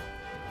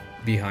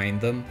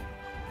behind them.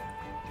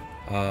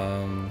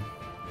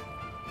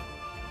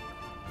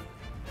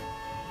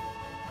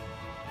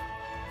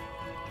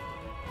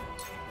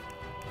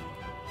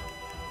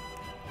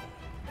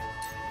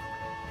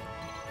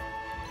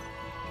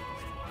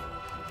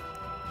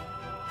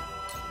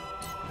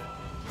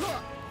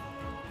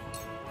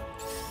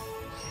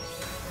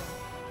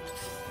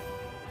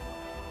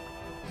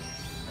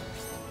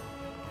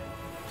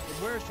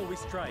 Where shall we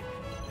strike?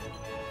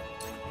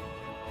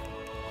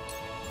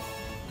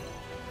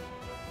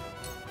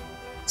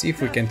 See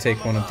if we can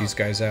take one of these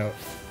guys out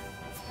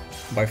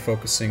by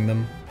focusing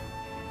them.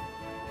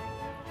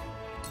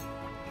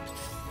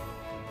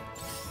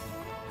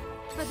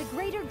 For the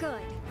greater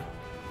good.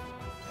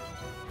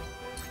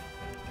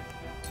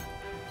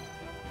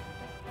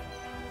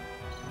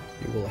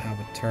 You will have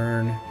a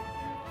turn.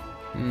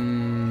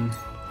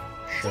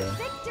 Sure.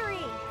 Victory!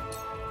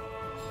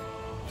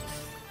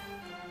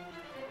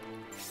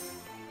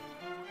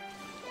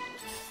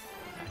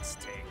 That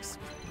stinks.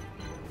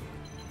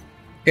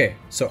 Okay,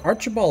 so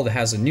Archibald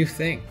has a new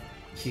thing.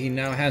 He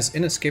now has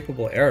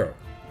Inescapable Arrow,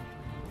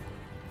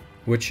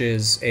 which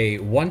is a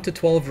 1 to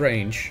 12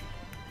 range,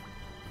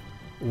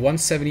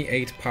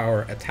 178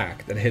 power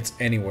attack that hits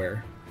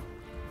anywhere,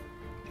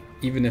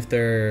 even if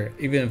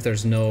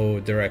there's no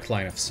direct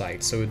line of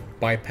sight. So it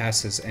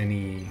bypasses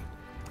any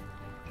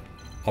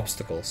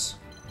obstacles,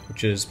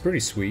 which is pretty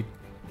sweet.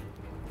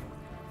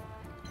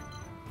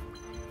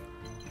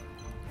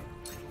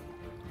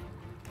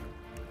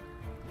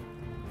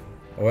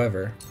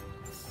 However,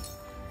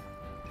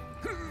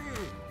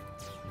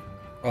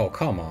 oh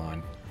come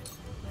on.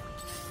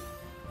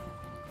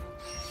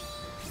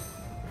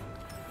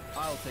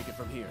 I'll take it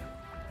from here.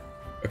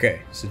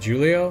 Okay, so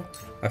Julio,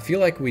 I feel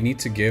like we need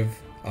to give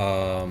 2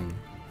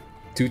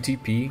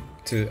 TP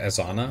to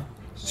Azana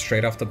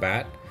straight off the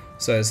bat,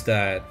 so as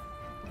that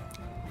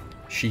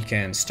she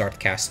can start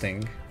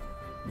casting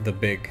the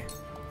big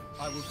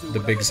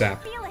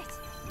zap.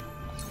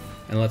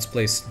 And let's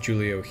place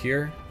Julio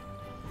here.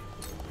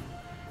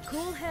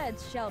 Cool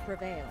heads shall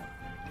prevail.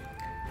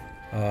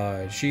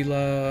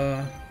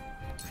 Sheila,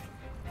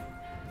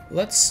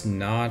 let's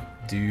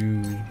not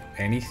do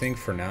anything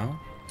for now,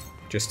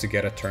 just to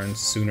get a turn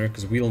sooner,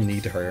 because we'll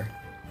need her.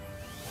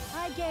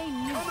 I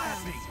gain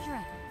newfound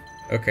strength.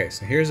 Okay,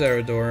 so here's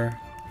Eridor.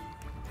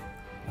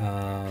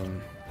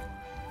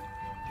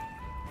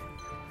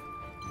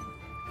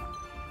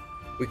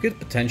 We could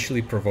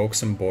potentially provoke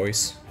some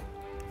boys.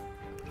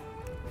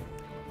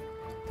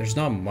 There's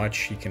not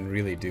much he can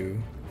really do.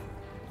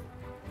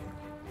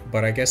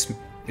 But I guess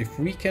if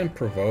we can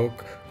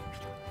provoke...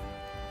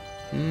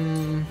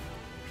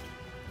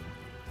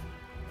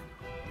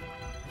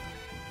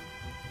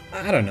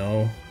 I don't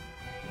know.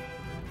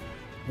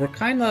 We're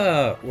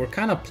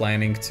kinda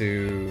planning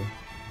to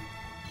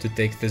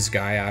take this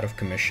guy out of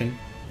commission.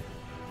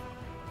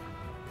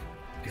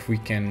 If we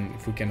can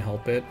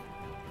help it.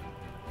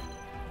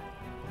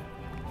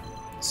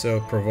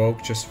 So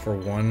provoke just for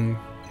one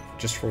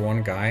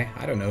guy.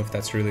 I don't know if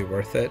that's really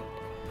worth it.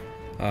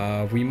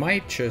 We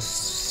might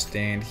just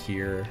stand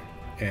here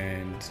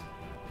and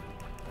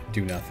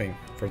do nothing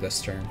for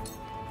this turn.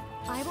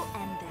 I will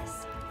end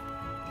this.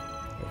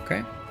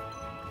 Okay.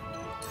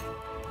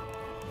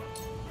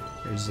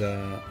 There's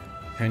a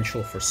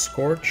potential for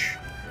Scorch.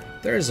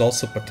 There is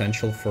also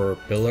potential for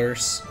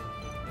Pillars.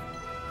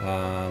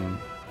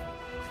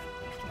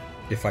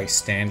 If I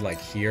stand like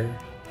here,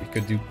 we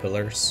could do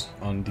Pillars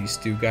on these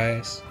two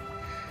guys.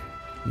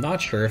 Not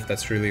sure if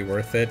that's really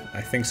worth it.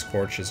 I think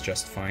Scorch is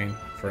just fine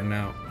for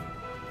now.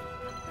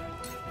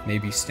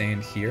 Maybe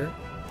stand here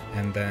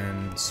and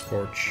then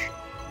Scorch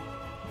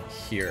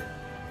here.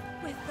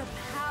 With the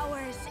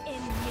powers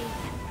in me.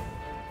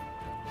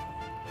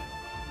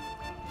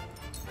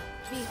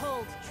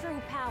 Behold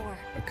true power.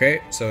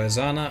 Okay, so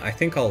Azana, I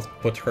think I'll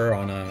put her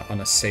on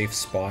a safe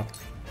spot.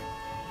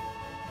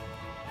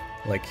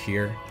 Like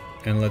here.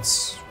 And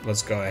let's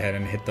go ahead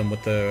and hit them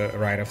with the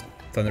Rite of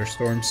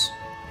Thunderstorms.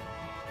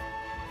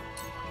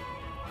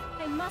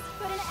 I must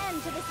put an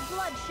end to this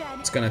bloodshed.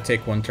 It's gonna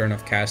take one turn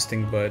of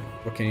casting, but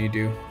what can you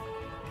do?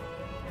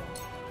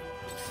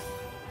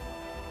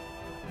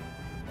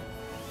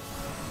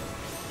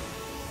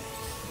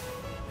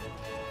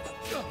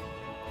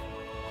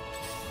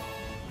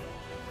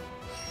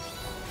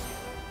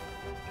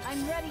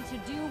 I'm ready to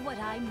do what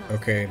I must.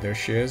 Okay, there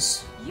she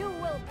is. You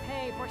will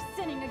pay for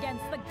sinning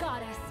against the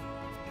goddess.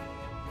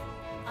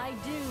 I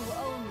do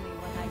only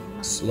what I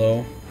must.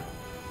 Slow.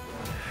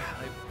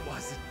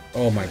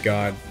 Oh my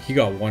god, he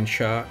got one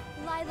shot.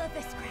 Lila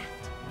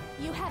Viscraft,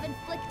 you have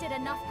inflicted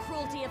enough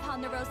cruelty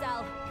upon the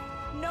Roselle.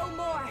 No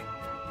more.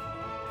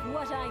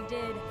 What I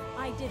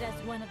did as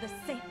one of the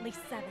saintly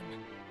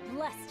seven,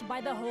 blessed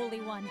by the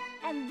Holy One,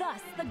 and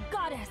thus the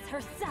goddess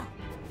herself.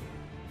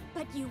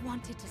 But you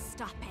wanted to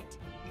stop it.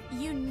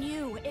 You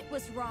knew it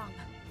was wrong.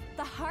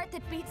 The heart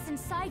that beats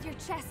inside your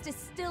chest is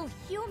still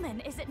human,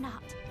 is it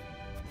not?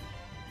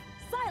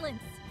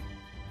 Silence!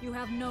 You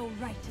have no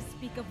right to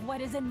speak of what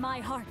is in my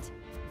heart.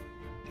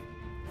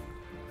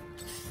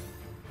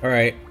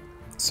 Alright,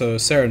 so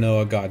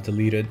Serenoa got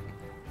deleted.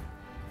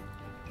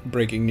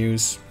 Breaking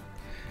news.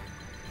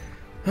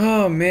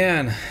 Oh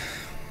man,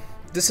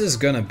 this is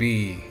gonna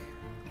be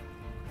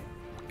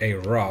a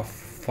rough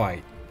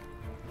fight.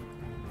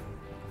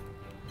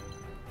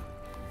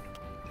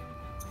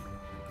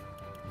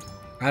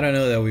 I don't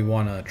know that we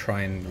want to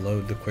try and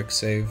load the quick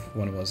save.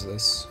 When was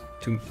this?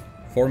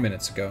 4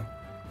 minutes ago.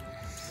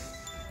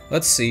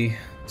 Let's see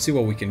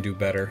what we can do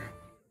better.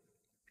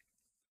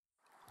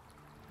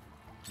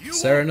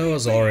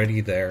 Serenoa's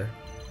already there.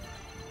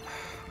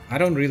 I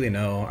don't really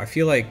know. I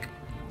feel like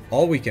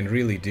all we can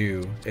really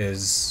do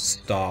is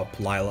stop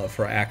Lila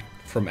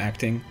from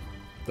acting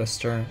this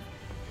turn.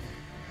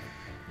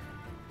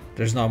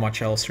 There's not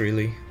much else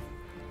really.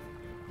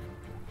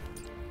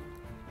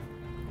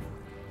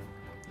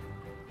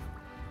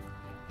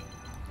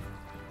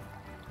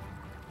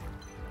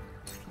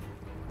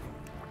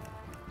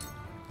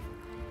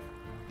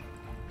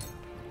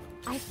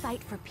 I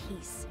fight for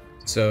peace.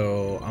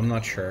 So I'm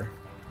not sure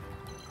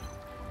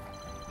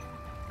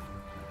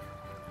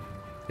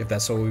if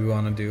that's what we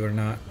want to do or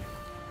not.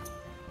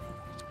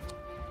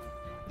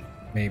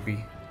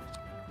 Maybe.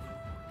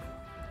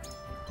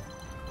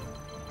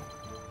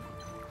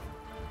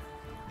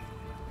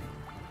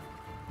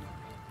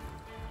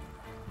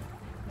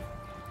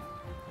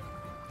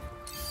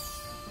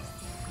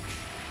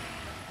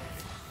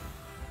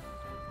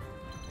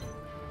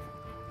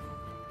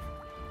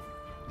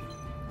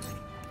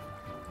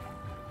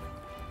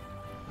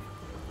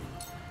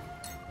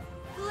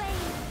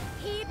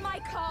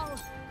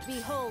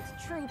 Behold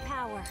true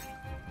power.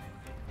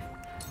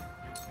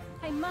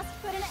 I must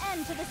put an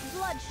end to this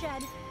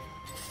bloodshed.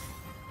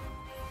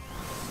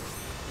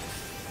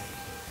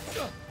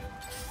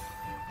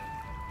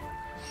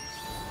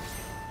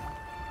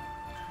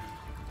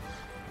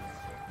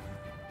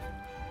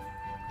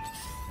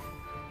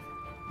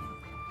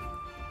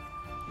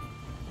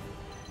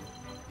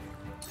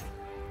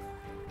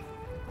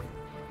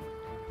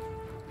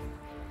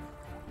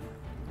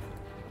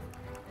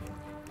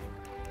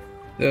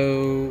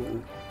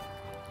 So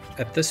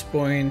at this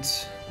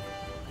point,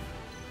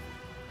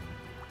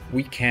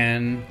 we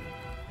can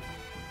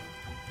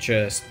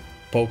just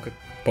poke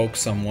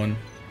someone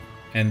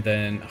and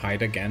then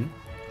hide again.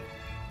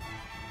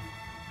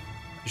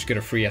 Just get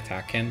a free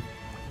attack in.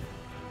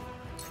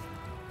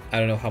 I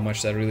don't know how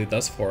much that really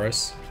does for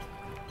us.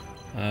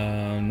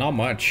 Not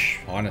much,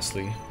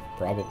 honestly,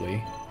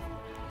 probably.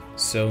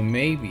 So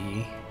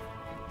maybe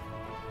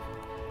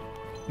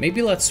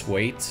let's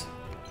wait.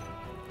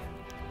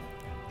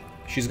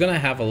 She's gonna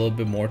have a little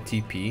bit more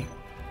TP.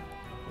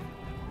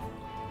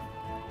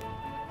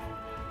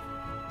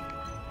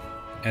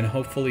 And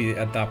hopefully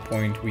at that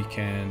point we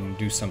can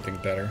do something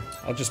better.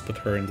 I'll just put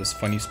her in this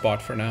funny spot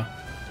for now.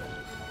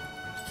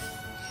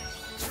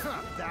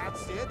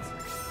 That's it.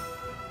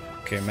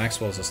 Okay,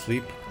 Maxwell's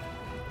asleep.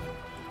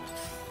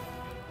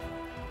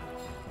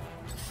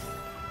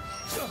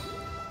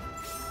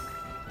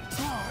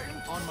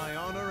 On my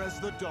honor as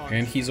the dawn.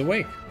 And he's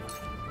awake.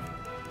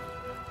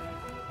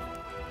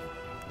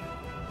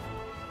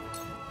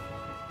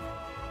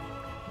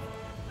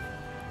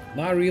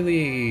 Not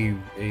really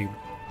a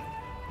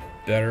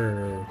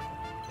better...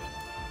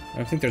 I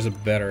don't think there's a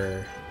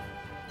better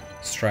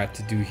strat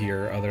to do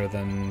here other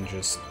than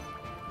just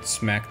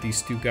smack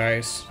these two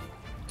guys.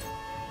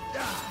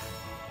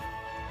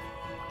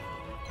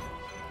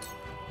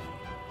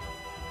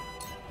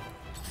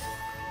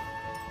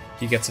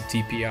 He gets a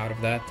TP out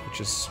of that, which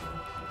is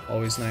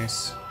always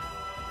nice.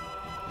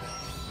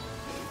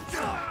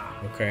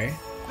 Okay.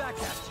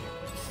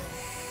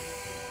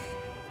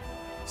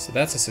 So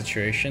that's a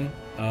situation.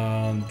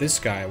 This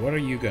guy, what are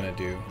you gonna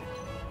do?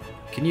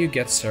 Can you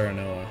get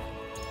Serenoa?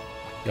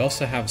 You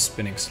also have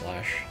Spinning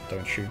Slash,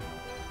 don't you?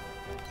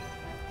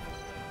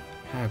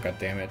 Oh, god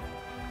damn it.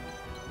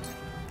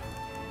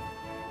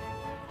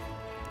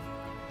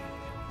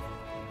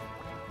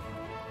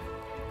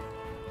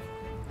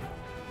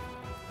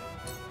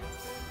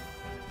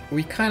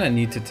 We kind of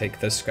need to take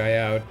this guy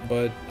out,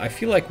 but I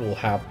feel like we'll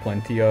have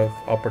plenty of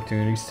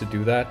opportunities to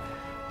do that.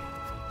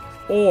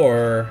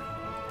 Or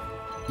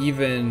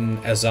even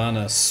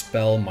Azana's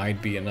spell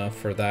might be enough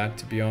for that,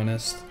 to be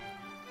honest.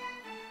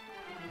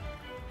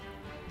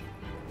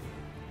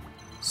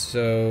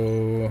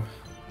 So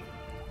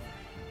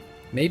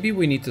maybe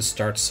we need to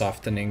start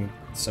softening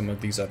some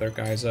of these other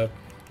guys up.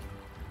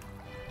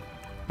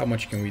 How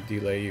much can we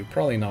delay you?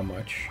 Probably not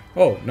much.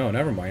 Oh, no,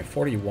 never mind.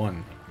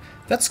 41.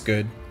 That's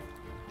good.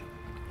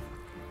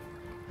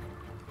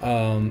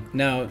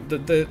 Now,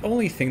 the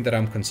only thing that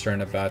I'm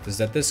concerned about is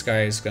that this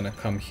guy is gonna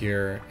come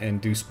here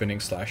and do Spinning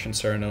Slash and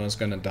Serenoa is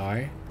gonna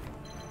die.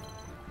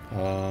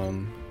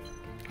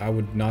 I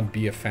would not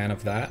be a fan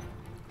of that.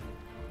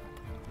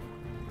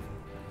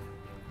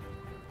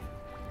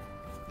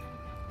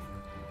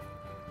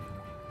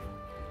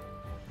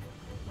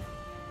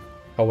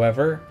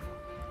 However,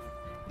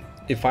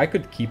 if I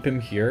could keep him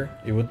here,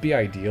 it would be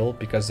ideal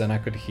because then I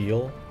could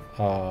heal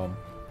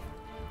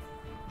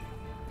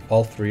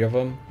all three of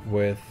them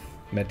with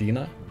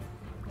Medina.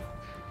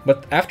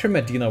 But after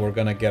Medina, we're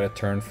gonna get a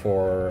turn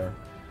for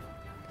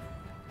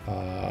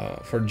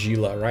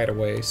Gila right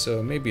away,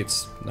 so maybe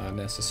it's not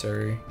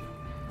necessary.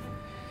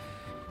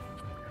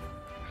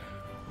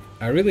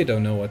 I really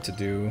don't know what to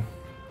do.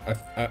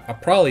 I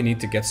probably need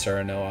to get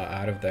Serenoa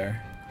out of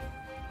there.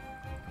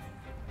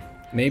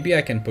 Maybe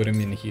I can put him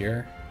in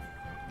here.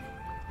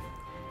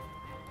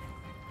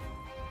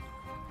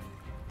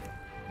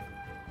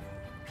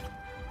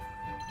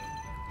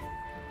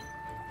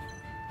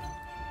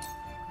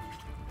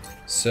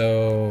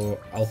 So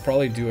I'll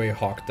probably do a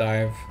Hawk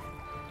Dive.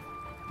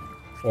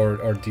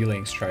 Or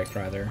Delaying Strike,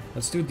 rather.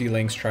 Let's do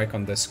Delaying Strike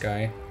on this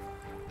guy.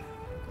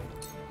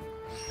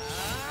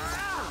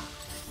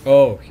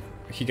 Oh,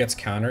 he gets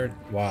countered?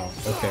 Wow,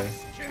 okay.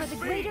 For the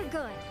greater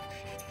good.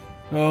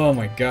 Oh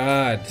my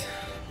god.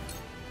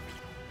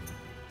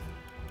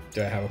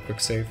 Do I have a quick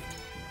save?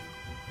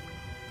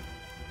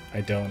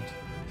 I don't.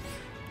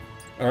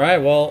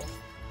 Alright, well...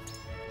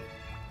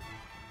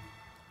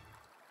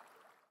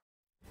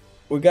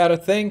 we gotta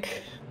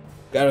think.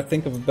 Gotta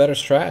think of a better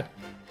strat.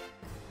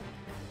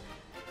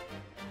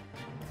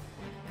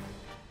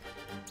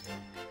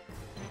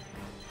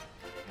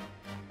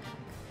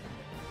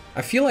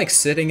 I feel like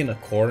sitting in a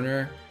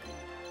corner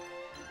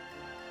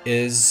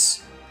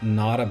is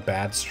not a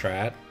bad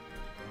strat.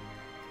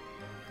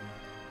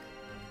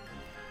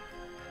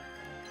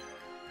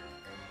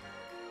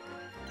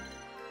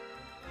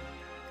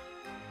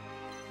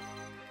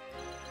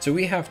 So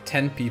we have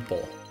 10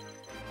 people.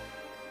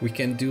 We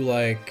can do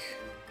like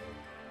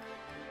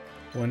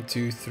 1,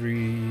 2,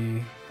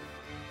 3,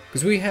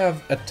 because we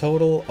have a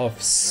total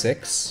of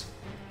 6.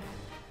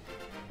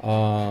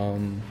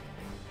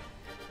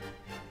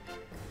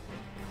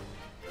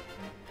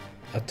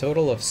 a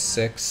total of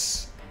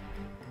 6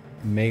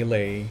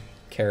 melee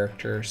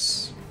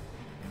characters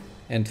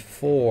and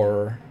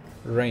 4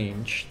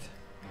 ranged.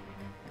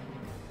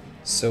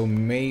 So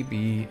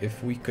maybe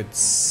if we could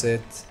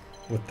sit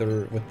with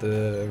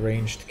the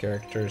ranged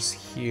characters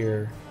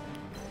here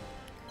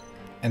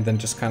and then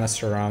just kind of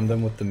surround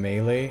them with the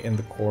melee in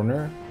the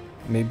corner,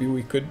 maybe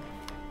we could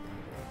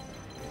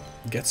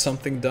get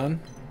something done.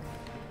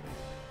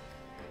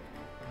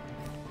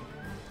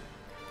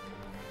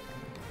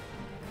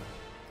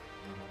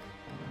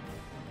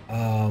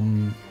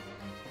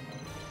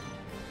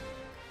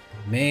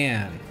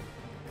 Man,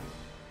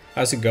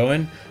 how's it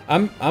going?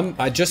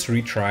 I just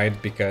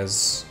retried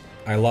because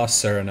I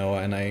lost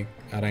Serenoa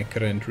and I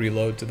couldn't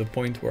reload to the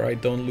point where I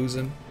don't lose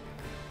him.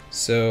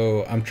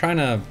 So I'm trying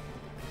to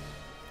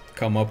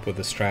come up with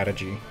a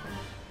strategy.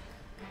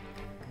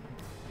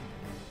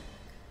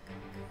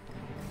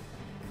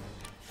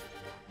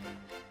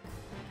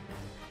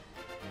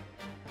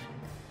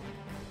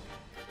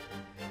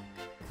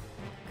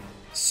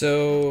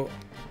 So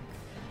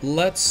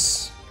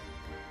let's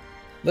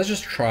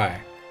just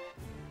try.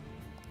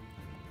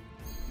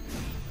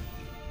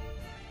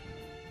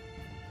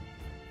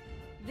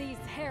 These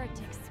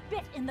heretics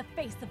spit in the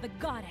face of the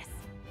goddess.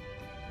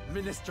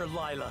 Minister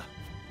Lila.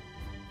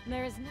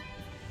 There is no...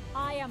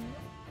 I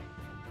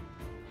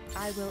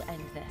will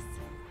end this.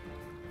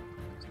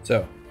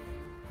 So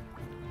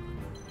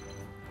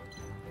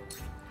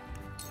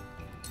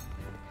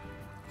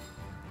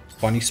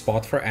funny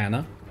spot for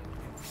Anna.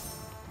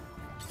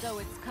 So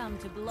it's come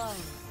to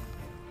blows.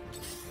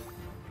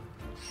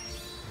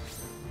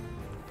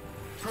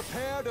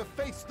 Prepare to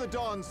face the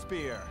Dawn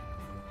Spear.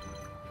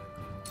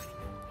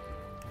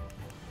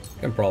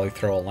 Can probably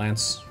throw a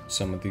lance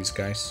some of these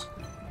guys.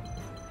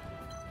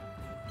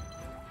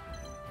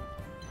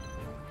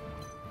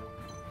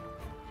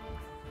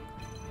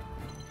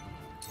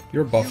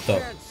 You're buffed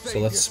up, so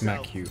let's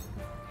smack you.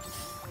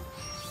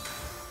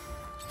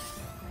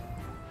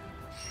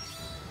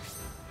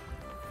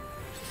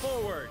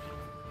 Forward.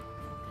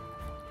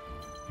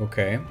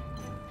 Okay.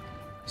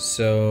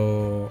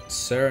 So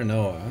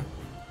Serenoa,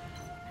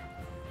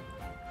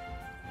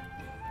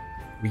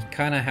 we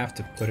kind of have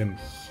to put him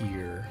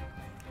here.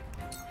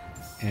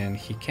 And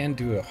he can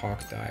do a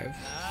hawk dive.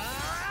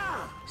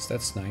 So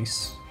that's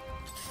nice.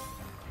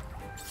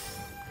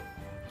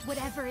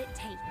 Whatever it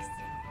takes.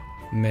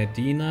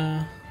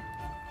 Medina,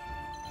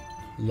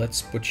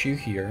 let's put you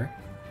here.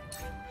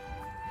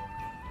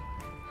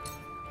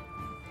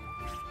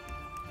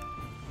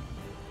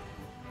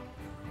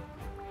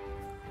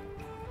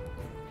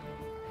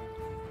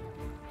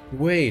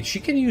 Wait, she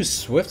can use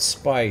Swift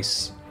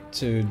Spice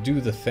to do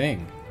the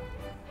thing.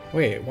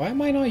 Wait, why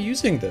am I not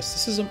using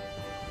this?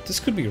 This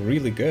could be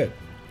really good.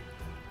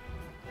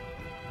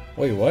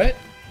 Wait, what?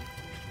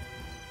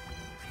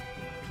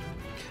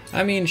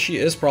 I mean, she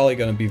is probably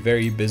gonna be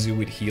very busy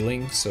with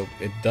healing, so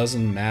it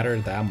doesn't matter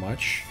that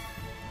much,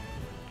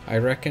 I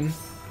reckon.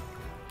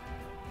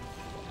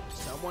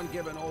 Someone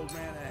give an old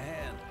man a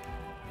hand.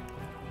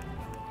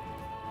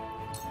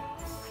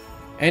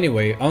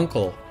 Anyway,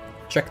 Uncle,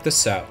 check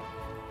this out.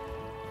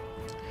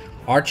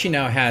 Archie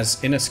now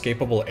has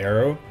Inescapable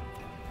Arrow,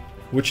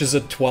 which is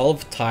a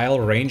 12 tile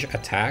range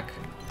attack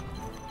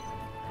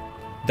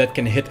that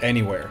can hit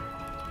anywhere.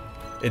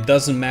 It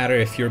doesn't matter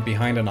if you're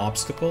behind an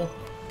obstacle.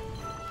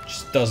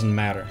 Just doesn't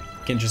matter.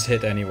 It can just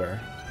hit anywhere.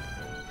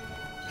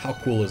 How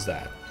cool is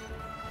that?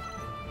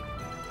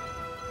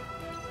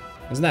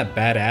 Isn't that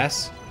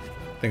badass?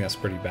 I think that's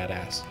pretty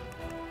badass.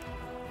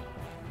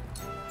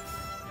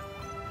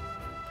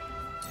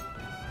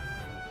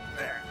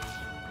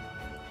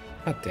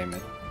 God damn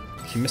it.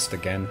 He missed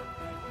again.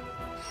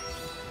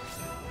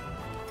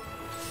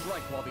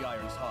 Strike while the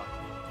iron's hot.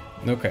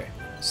 Okay,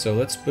 so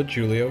let's put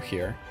Julio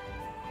here.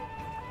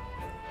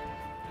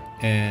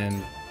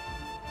 And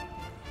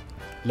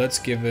let's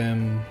give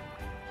him...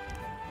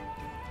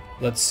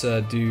 Let's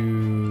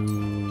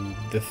do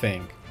the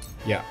thing.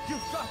 Yeah.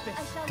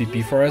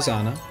 TP for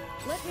Azana.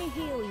 Let me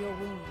heal your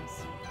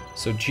wounds.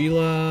 So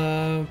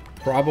Gila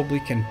probably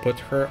can put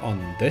her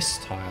on this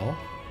tile.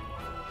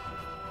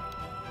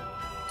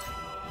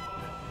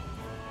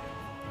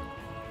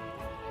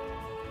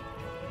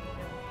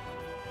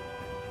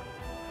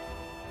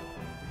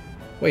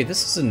 Wait,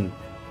 this isn't...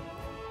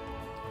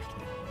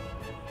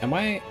 Am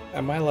I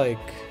like...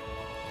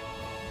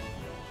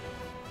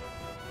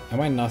 Am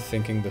I not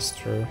thinking this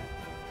through?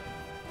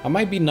 I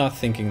might be not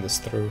thinking this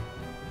through.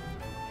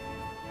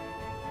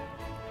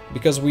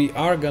 Because we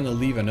are gonna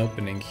leave an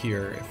opening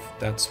here if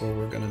that's what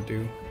we're gonna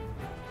do.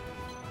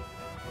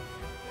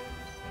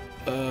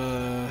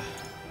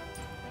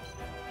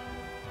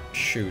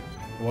 Shoot.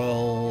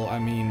 Well, I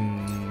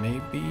mean,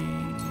 maybe...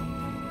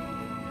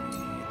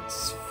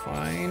 It's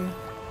fine.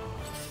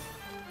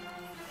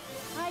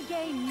 I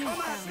gain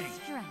newfound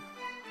strength.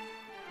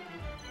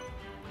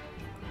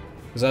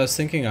 Because I was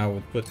thinking I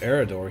would put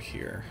Eridor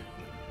here.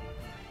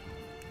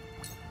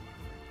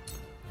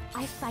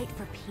 I fight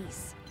for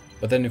peace.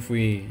 But then if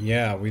we,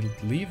 yeah, we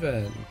leave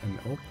an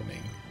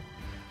opening.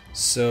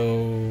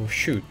 So,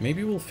 shoot,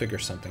 maybe we'll figure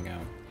something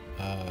out.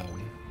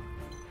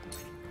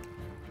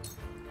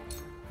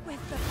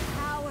 With the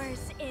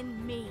powers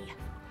in me.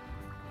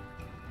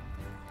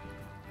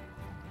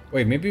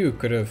 Wait, maybe we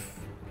could have...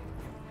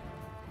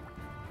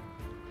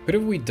 Could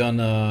have we done,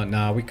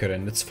 nah, we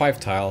couldn't. It's 5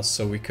 tiles,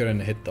 so we couldn't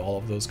hit all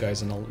of those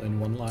guys in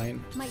one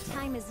line. My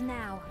time is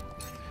now.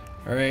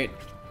 Alright,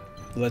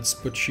 let's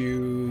put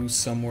you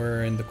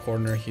somewhere in the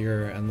corner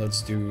here, and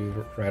let's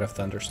do Rite of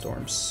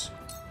Thunderstorms.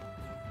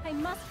 I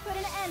must put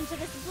an end to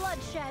this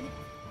bloodshed.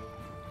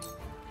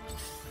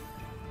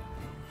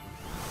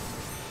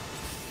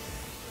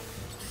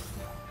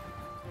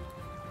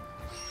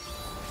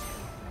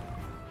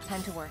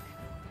 Time to work.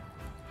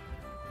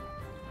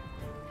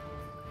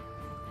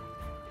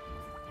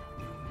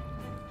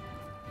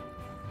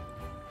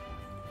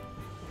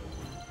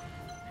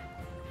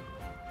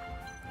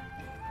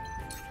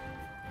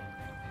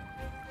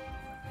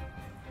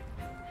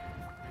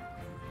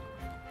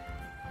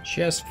 She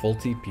has full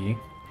TP.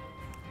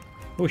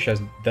 Oh, she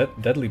has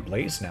Deadly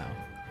Blaze now.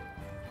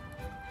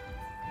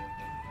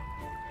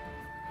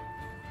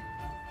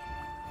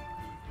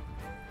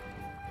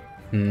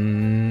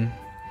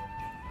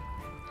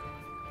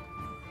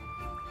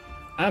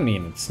 I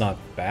mean, it's not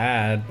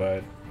bad,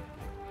 but...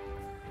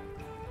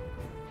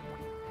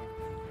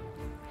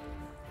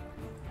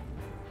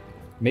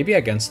 Maybe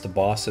against the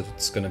boss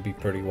it's gonna be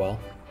pretty well.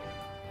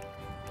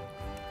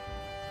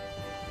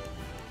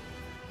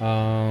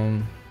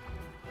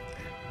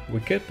 We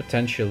could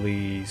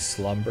potentially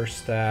Slumber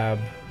Stab.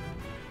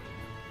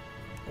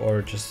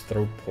 Or just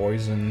throw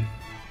poison.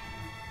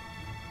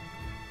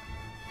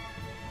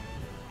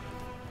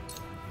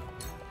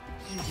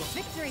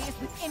 Victory is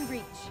within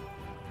reach.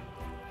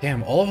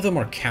 Damn, all of them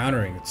are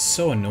countering. It's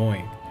so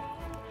annoying.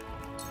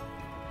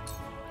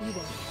 You won't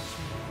catch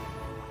me.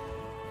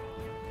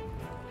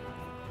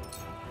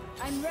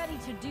 I'm ready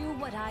to do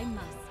what I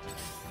must.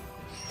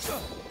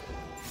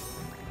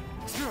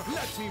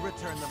 Let me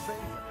return the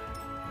favor.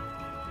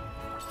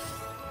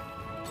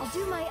 I'll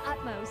do my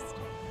utmost.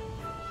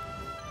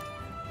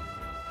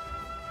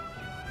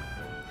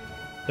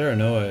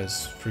 Terranoa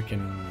is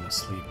freaking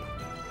asleep.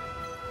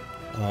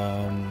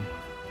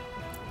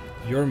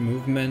 Your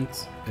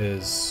movement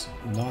is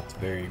not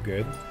very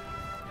good.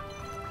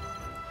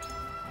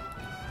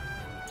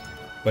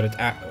 But it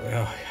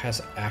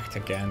has act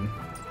again.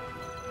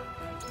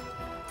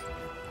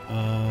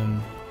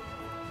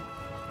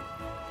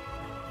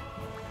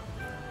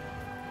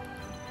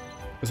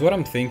 Because what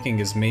I'm thinking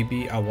is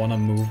maybe I want to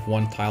move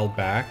 1 tile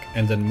back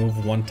and then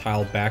move 1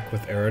 tile back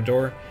with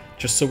Eridor,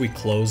 just so we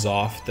close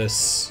off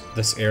this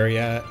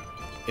area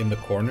in the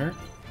corner.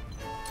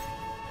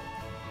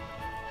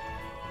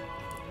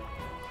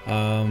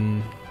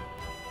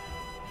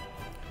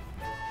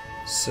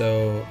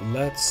 So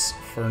let's,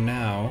 for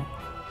now,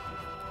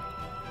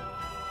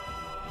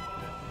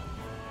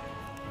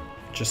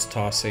 just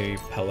toss a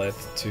pellet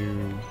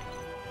to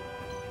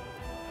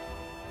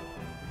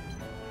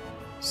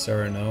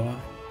Serenoa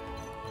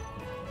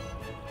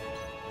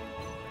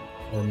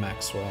or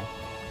Maxwell.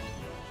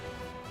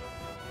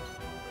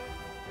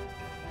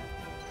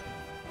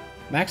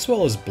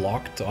 Maxwell is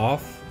blocked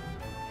off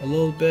a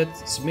little bit,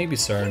 so maybe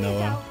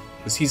Serenoa,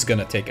 because he's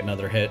gonna take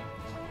another hit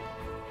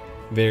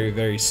very,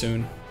 very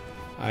soon,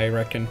 I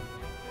reckon.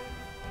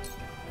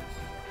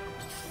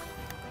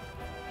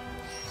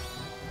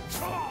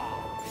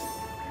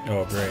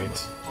 Oh,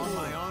 great. On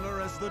my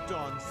honor as the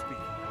dawn speak.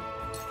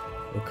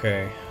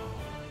 Okay.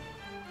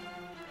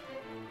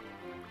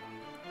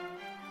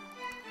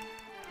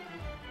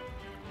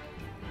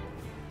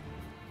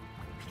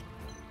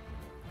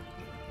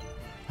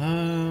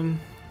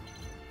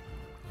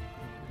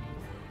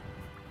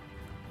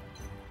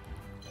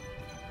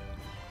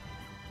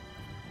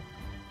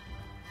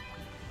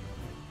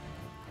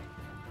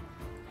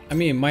 I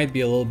mean, it might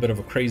be a little bit of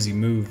a crazy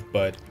move,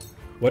 but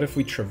what if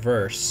we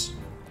traverse?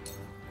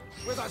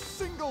 With a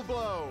single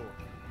blow.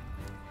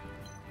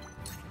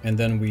 And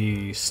then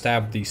we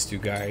stab these 2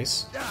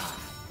 guys.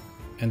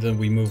 And then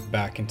we move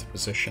back into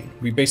position.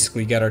 We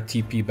basically get our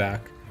TP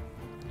back.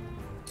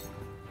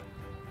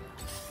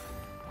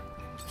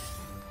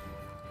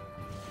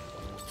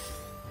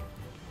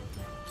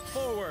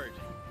 Forward.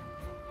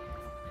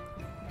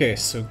 Okay,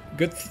 so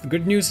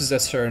good news is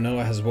that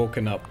Serenoa has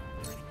woken up.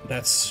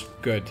 That's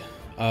good.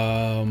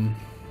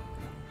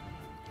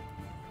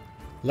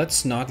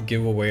 Let's not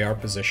give away our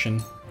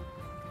position.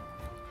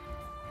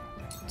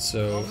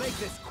 So I'll make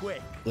this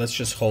quick. Let's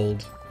just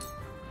hold.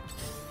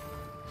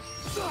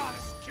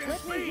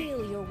 Let me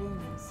heal your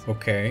wounds.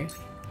 Okay.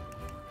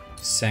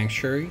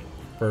 Sanctuary.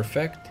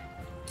 Perfect.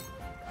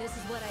 This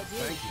is what I do.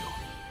 Thank you.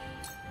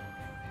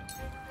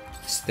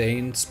 Stay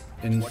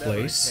in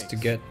place to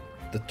get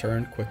the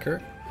turn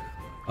quicker.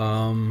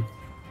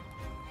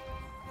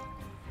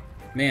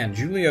 Man,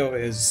 Julio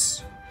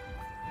is...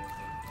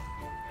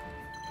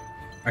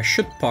 I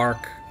should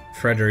park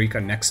Frederica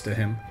next to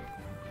him,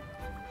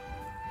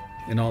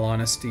 in all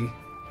honesty.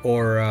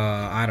 Or,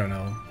 I don't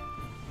know.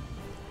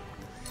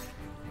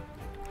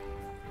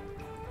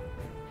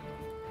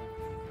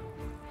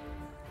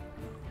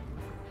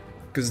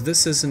 Because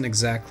this isn't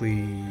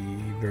exactly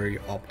very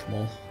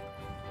optimal.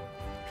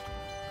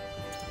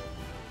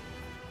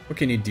 What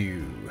can you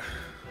do,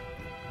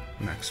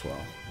 Maxwell?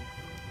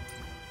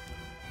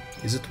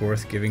 Is it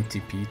worth giving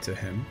TP to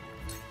him?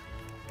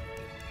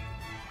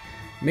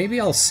 Maybe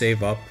I'll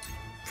save up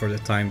for the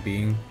time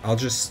being. I'll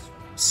just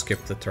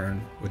skip the turn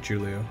with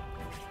Julio.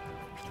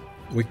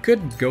 We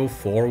could go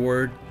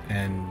forward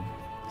and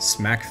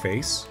smack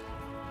face,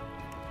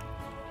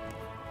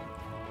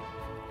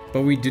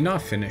 but we do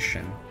not finish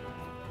him.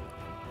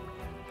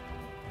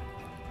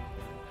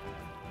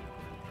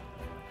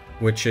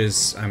 Which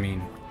is, I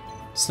mean,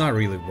 it's not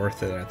really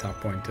worth it at that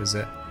point, is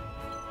it?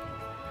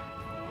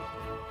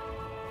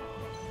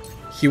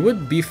 He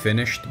would be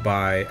finished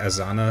by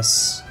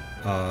Azana's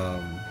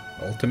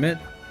ultimate.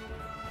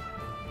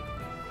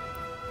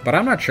 But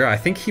I'm not sure. I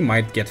think he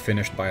might get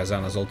finished by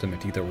Azana's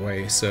ultimate either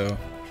way, so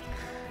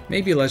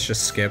maybe let's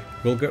just skip.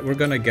 We're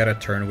gonna get a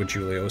turn with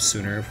Julio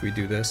sooner if we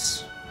do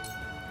this.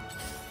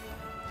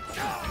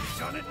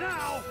 Done it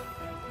now.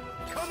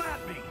 Come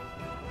at me.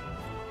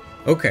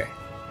 Okay.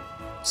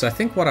 So I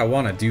think what I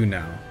want to do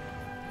now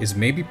is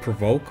maybe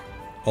provoke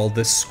all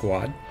this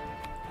squad.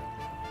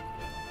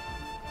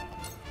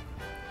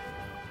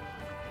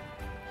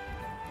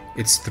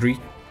 It's 3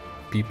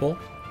 people.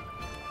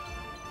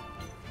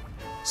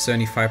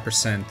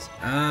 75%.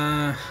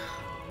 I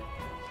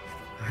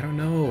don't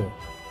know.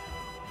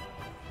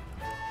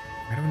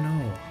 I don't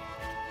know.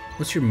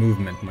 What's your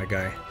movement, my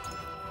guy?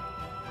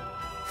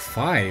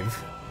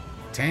 5?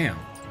 Damn.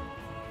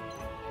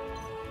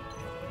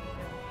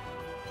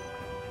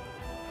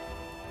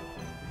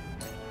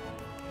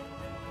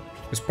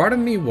 Because part of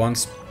me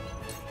wants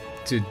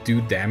to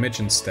do damage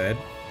instead.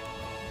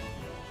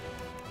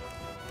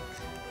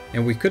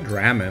 And we could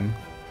ram him.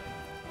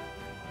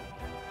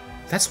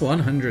 That's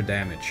 100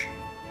 damage.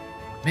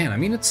 Man, I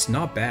mean, it's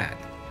not bad.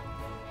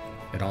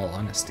 In all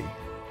honesty.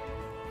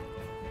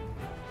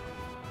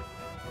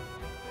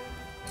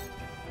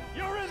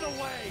 You're in the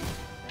way.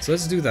 So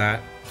let's do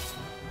that.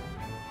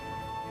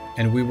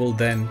 And we will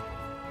then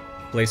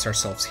place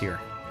ourselves here.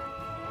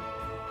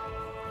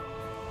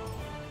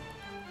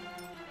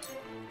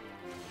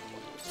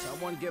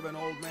 Someone give an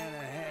old man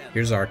a hand.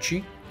 Here's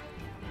Archie.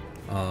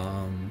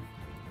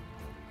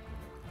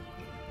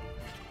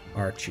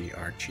 Archie.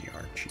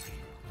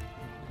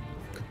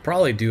 Could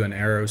probably do an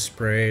arrow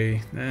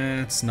spray.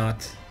 It's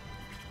not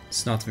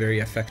very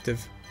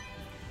effective.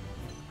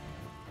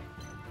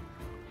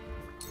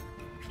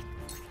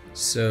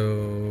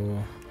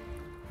 So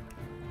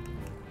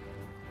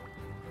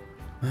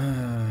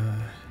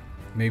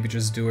maybe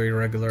just do a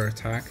regular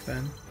attack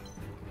then.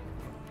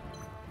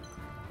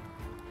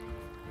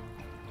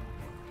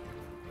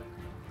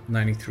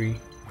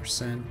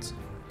 %.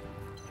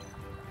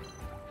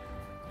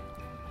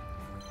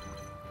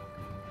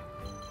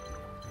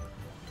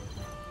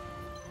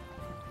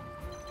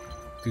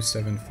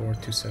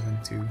 $274,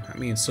 $272. I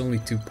mean, it's only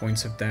 2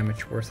 points of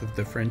damage worth of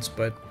difference,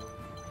 but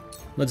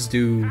let's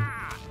do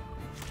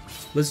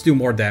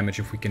more damage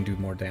if we can do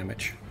more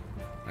damage,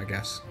 I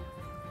guess.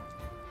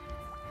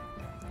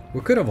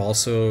 We could have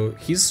also,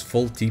 he's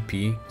full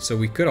TP, so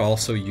we could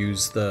also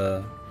use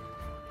the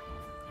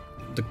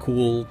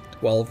cool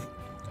 12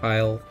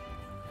 tile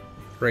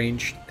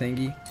range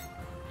thingy.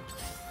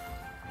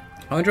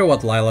 I wonder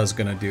what Lila's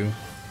gonna do.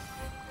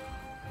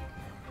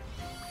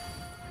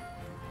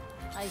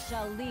 I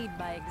shall lead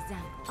by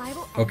example. I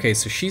will. Okay,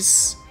 so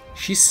she's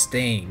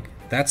staying.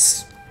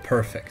 That's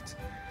perfect.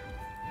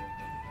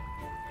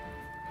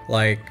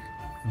 Like,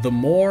 the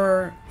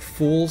more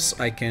fools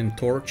I can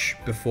torch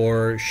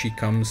before she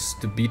comes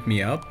to beat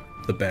me up,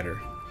 the better.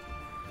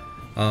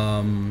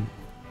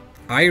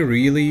 I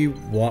really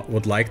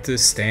would like to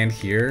stand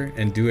here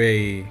and do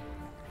a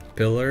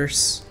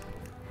pillars,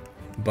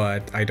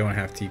 but I don't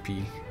have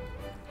TP.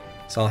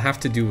 So I'll have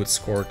to do with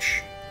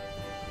Scorch.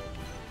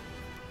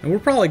 And we're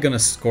probably gonna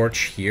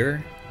Scorch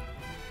here,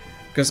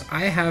 because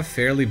I have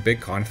fairly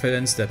big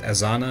confidence that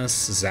Azana's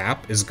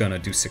Zap is gonna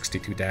do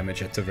 62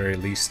 damage at the very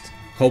least.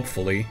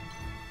 Hopefully.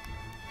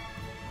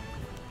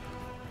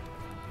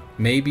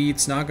 Maybe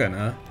it's not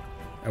gonna,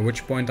 at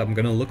which point I'm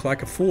gonna look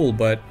like a fool,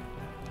 but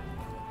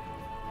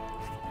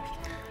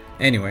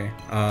anyway,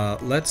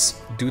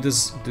 let's do the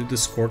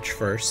Scorch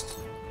first,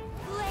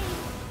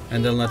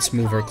 and then let's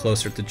move her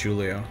closer to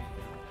Julio.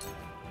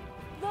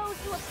 Those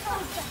who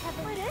oppose the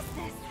heaven. What is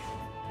this?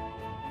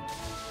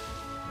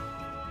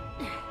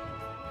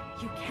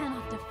 You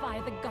cannot defy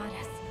the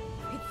goddess.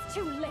 It's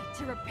too late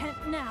to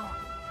repent now.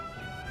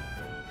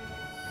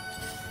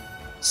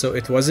 So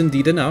it was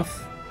indeed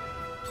enough.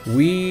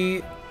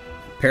 We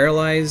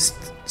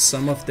paralyzed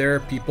some of their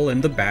people in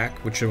the back,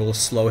 which will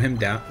slow them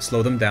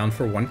down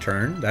for 1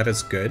 turn. That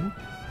is good.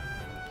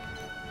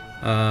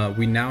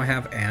 We now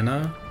have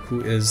Anna,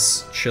 who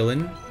is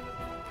chillin'.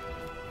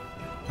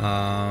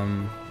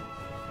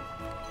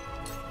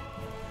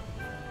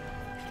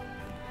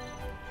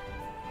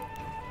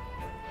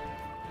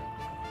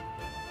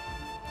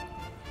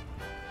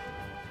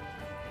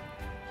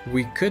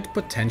 We could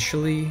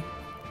potentially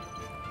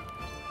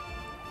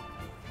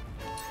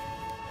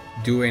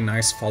do a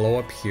nice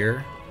follow-up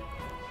here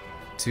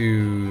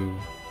to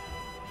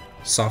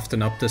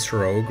soften up this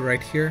rogue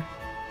right here,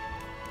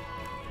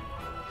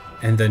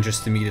 and then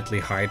just immediately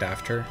hide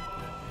after.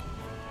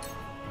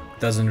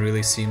 Doesn't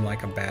really seem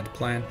like a bad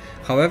plan.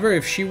 However,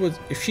 if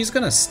she's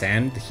gonna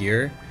stand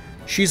here,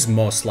 she's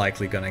most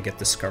likely gonna get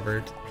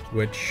discovered,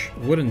 which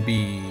wouldn't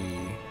be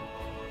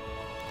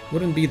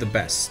the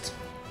best.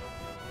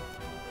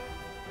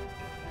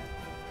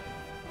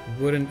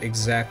 Wouldn't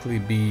exactly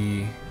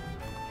be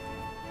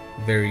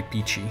very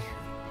peachy.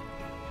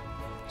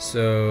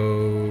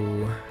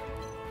 So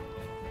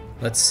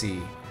let's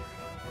see.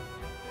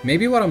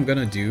 Maybe what I'm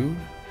gonna do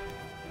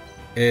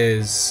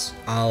is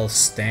I'll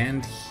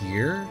stand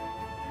here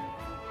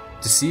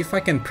to see if I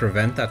can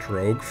prevent that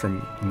rogue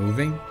from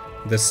moving,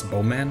 this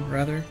bowman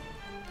rather,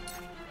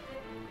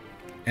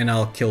 and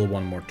I'll kill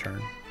one more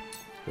turn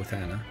with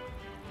Anna.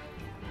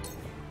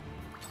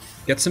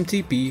 Get some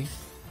TP.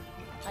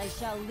 I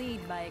shall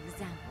lead by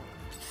example.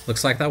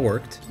 Looks like that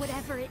worked.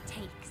 Whatever it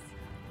takes.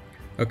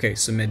 Okay,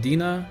 so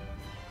Medina,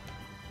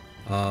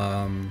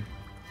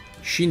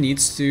 she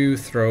needs to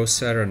throw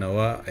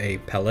Serenoa a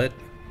pellet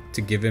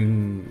to give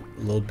him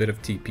a little bit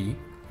of TP.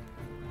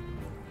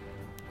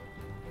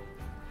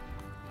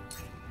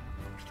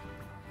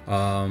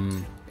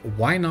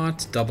 Why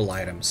not double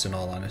items, in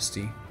all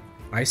honesty?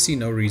 I see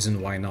no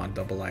reason why not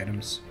double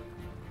items.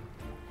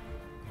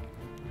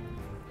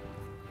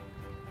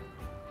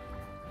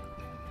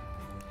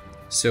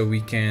 So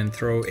we can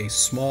throw a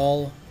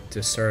small to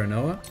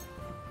Serenoa.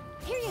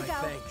 Here you go.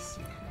 Thanks.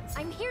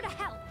 I'm here to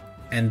help.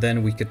 And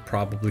then we could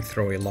probably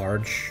throw a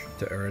large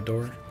to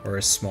Eridor, or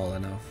a small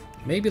enough.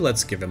 Maybe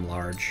let's give him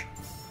large.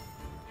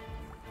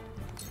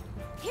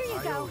 Here you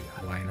go.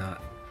 Why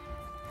not?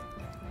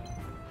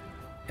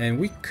 And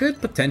we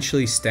could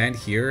potentially stand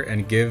here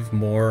and give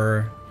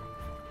more...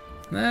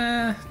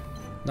 Nah,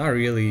 not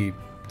really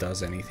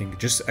does anything.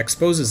 Just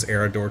exposes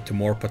Eridor to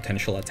more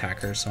potential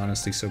attackers,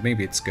 honestly, so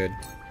maybe it's good.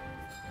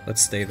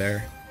 Let's stay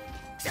there.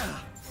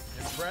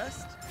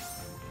 Impressed?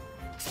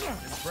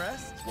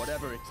 Impressed?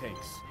 Whatever it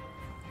takes.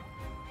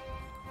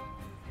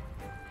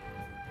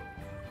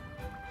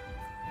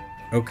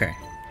 Okay.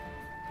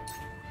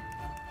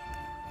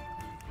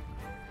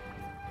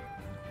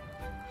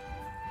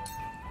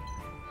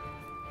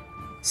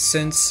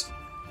 Since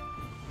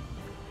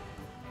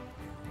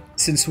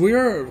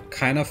we're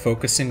kind of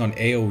focusing on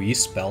AoE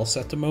spells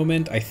at the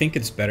moment, I think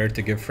it's better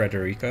to give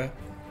Frederica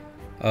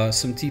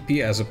some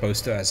TP as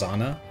opposed to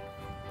Azana.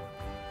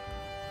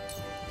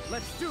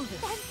 Let's do this.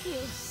 Thank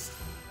you.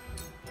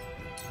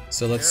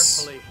 So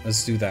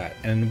let's do that,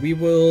 and we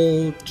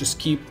will just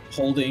keep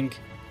holding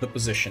the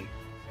position.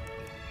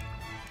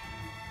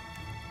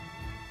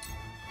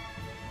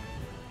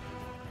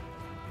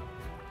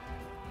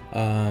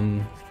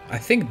 I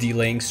think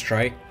delaying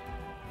strike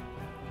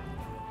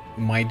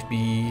might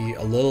be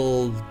a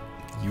little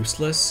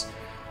useless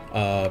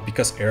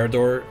because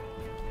Eridor,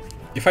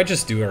 if I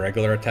just do a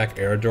regular attack,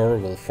 Eridor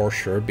will for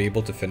sure be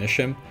able to finish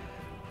him.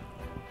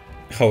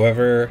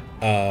 However,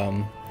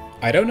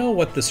 I don't know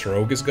what this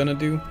rogue is gonna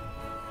do.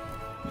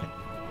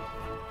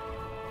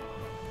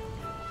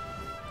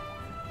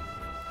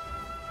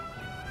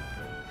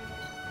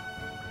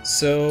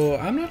 So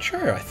I'm not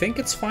sure. I think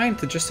it's fine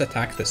to just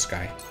attack this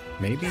guy.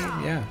 Maybe,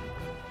 yeah.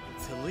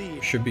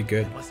 Should be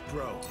good.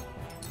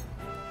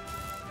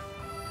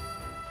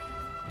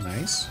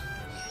 Nice.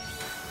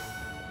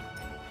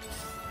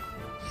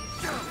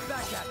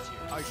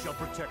 I shall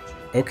protect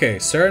you. Okay,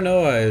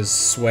 Serenoa is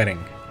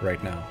sweating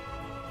right now.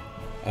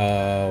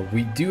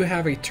 We do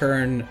have a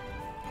turn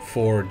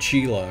for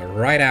Gila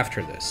right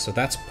after this, so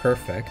that's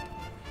perfect.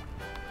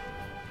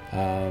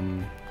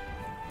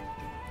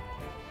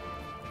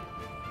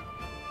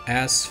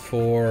 As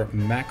for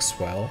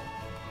Maxwell,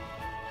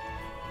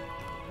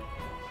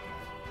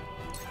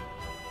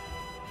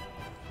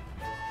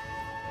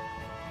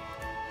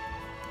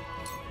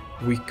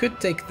 we could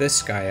take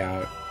this guy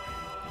out.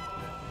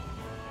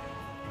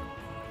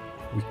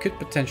 We could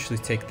potentially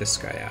take this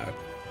guy out.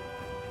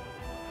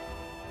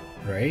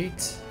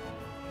 Right?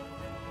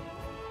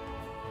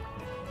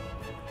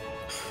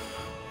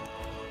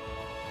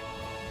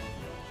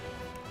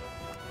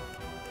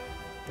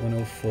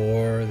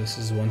 $104, this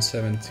is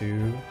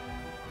 172.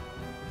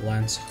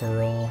 Lance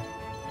Hurl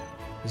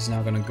is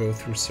now gonna go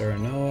through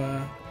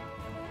Serenoa.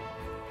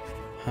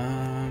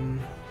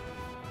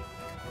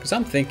 Because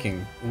I'm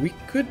thinking we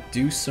could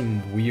do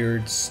some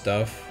weird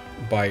stuff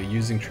by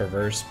using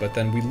Traverse, but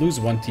then we lose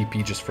 1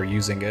 TP just for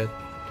using it.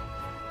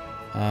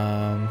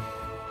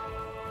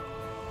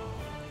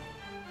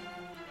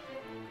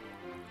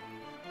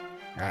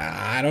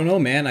 I don't know,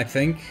 man. I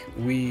think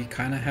we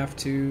kind of have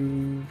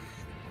to...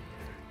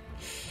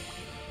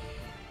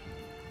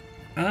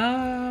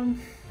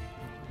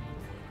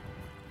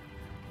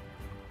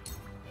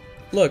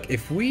 Look,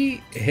 if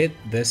we hit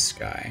this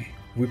guy,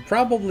 we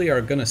probably are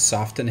gonna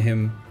soften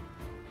him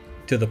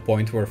to the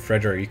point where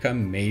Frederica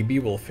maybe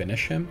will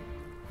finish him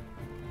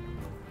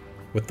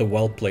with the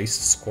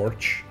well-placed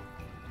Scorch.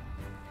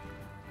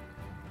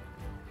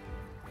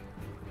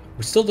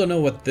 We still don't know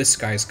what this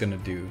guy's gonna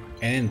do,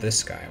 and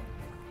this guy.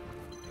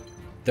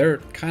 They're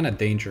kind of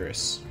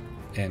dangerous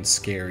and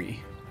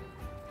scary.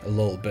 A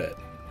little bit.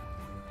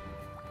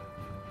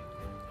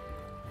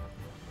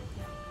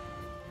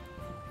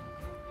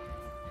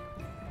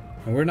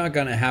 And we're not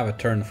gonna have a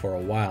turn for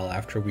a while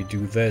after we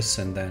do this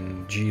and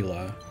then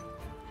Gila.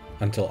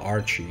 Until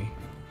Archie.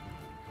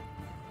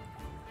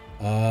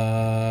 Oh,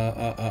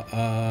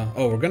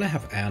 we're gonna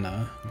have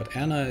Anna. But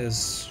Anna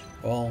is...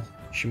 well,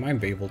 she might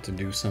be able to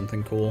do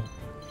something cool.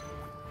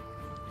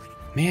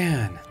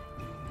 Man.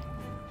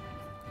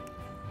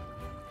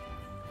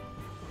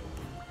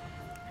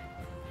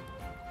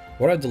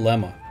 What a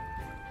dilemma.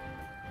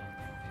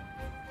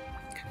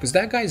 Because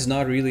that guy's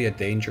not really a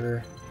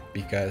danger.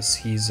 Because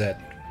he's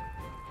at...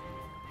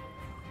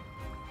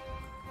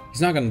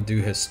 he's not gonna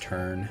do his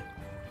turn.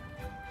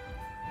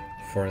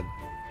 For a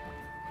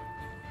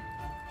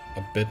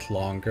bit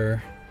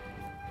longer.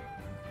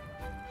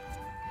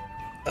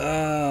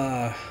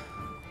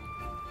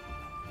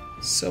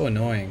 So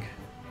annoying.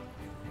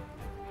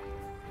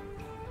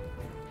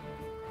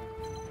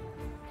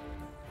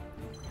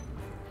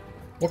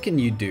 What can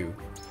you do?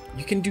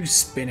 You can do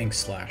spinning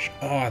slash.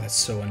 Oh, that's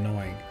so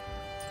annoying.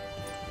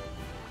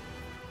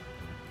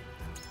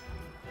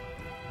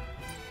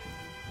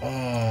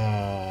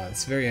 Oh,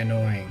 it's very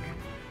annoying.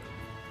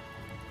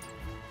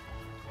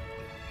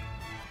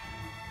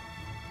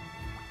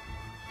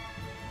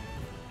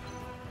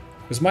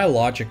 Because my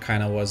logic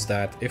kind of was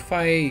that if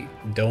I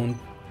don't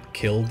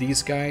kill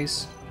these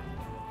guys,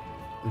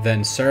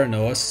 then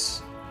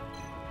Serenoa's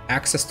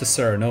access to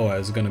Serenoa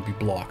is going to be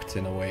blocked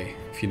in a way,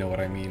 if you know what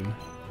I mean.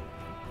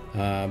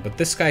 But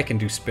this guy can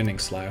do spinning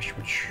slash,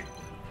 which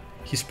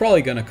he's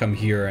probably going to come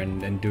here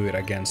and do it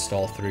against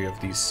all three of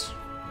these.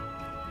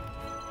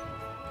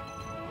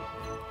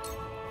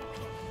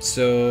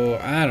 So,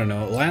 I don't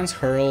know. Lance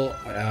Hurl,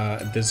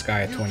 this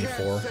guy at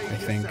 24, I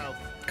think.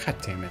 God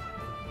damn it.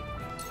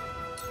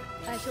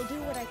 I shall do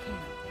what I can.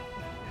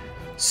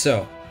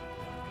 So,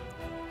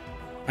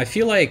 I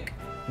feel like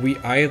we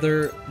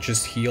either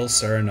just heal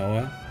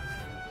Serenoa,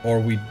 or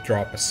we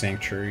drop a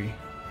Sanctuary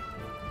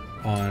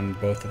on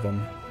both of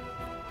them.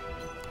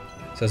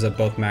 It says that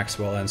both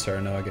Maxwell and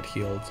Serenoa get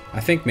healed.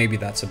 I think maybe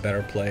that's a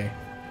better play.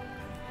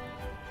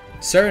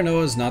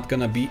 Serenoa is not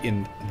gonna be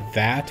in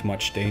that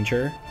much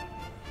danger.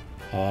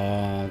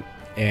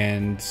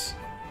 And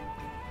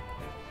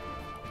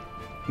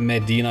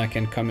Medina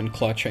can come in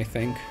clutch, I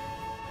think,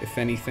 if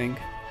anything.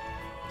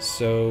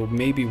 So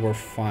maybe we're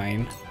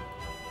fine.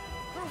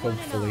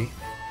 Hopefully.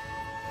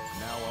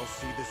 Now I'll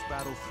see this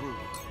battle through.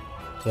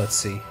 Let's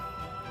see.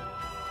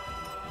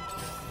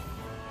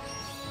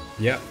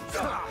 Yep.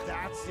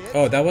 That's it.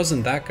 Oh, that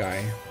wasn't that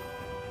guy.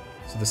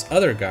 So this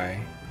other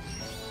guy.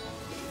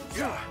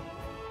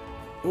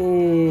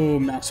 Ooh,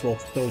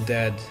 Maxwell's so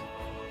dead.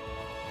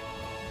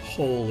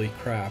 Holy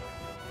crap.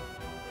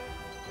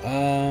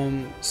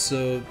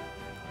 So...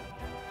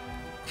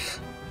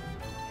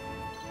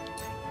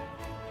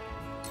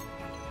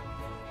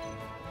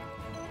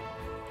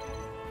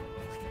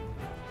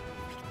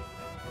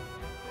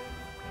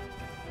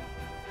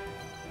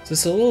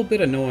 This is a little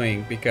bit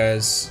annoying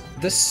because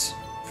this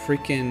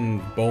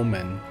freaking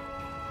Bowman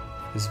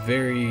is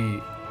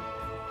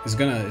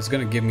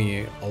gonna give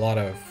me a lot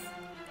of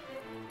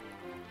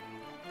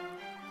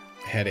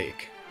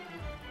headache.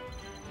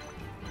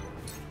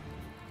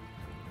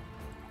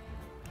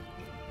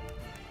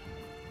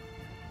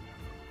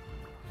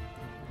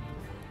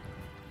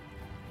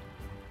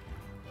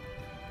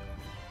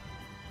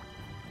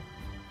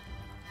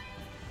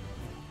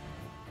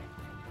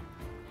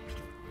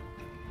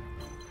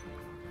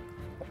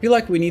 I feel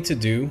like we need to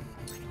do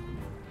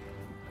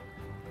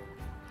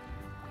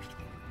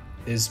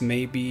is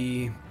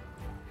maybe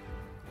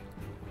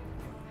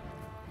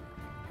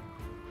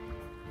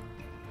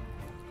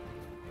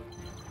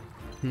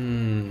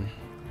there's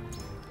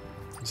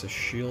a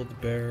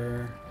shield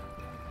bearer.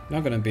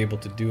 Not gonna be able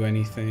to do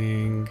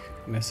anything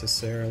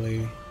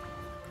necessarily.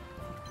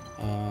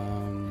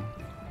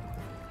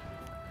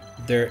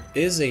 There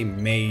is a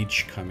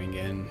mage coming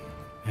in,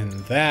 and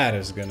that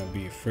is gonna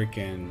be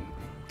freaking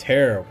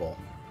terrible.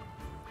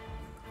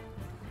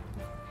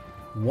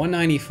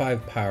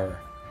 195 power.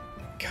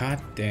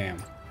 God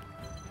damn.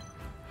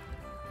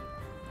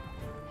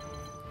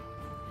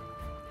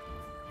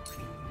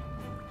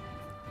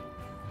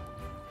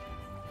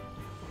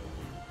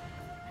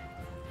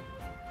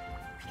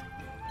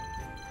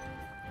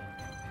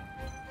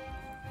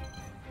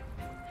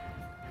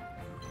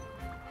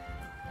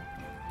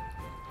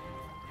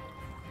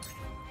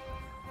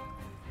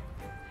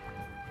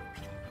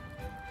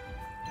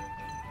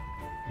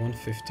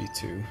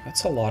 $152.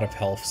 That's a lot of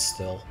health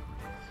still.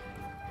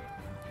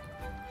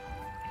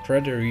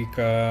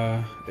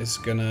 Frederica is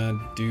gonna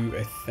do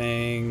a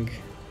thing.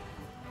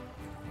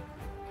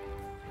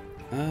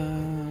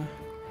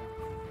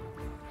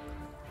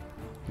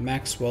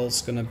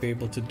 Maxwell's gonna be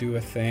able to do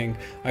a thing.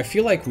 I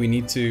feel like we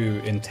need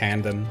to in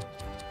tandem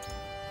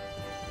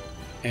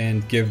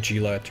and give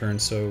Gila a turn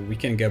so we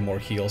can get more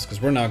heals,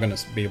 because we're not gonna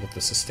be able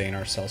to sustain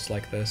ourselves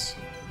like this.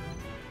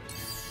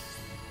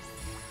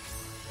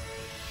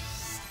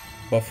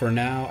 But for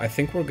now, I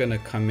think we're gonna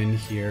come in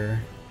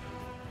here.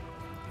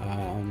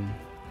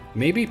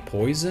 Maybe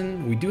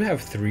poison. We do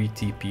have 3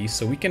 TP,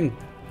 so we can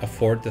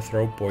afford to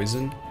throw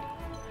poison.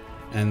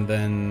 And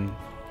then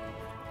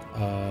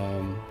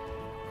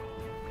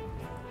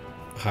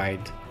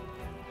hide.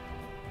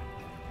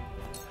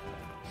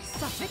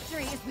 The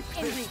victory is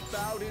within reach. This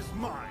bout is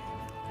mine.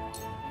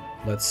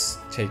 Let's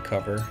take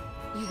cover.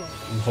 You will.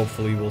 And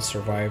hopefully we'll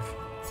survive.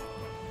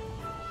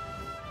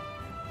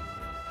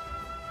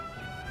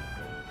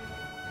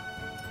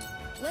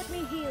 Let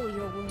me heal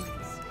your wounds.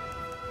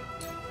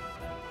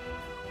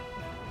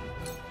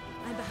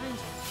 I'm behind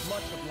you.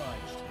 Much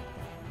obliged.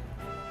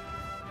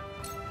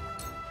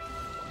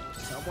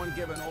 Someone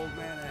give an old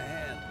man a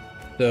hand.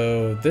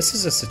 So this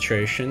is a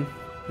situation.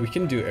 We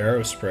can do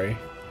arrow spray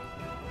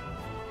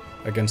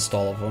against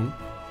all of them.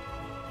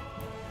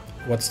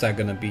 What's that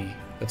gonna be?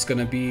 That's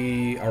gonna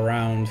be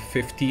around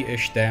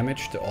 50-ish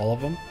damage to all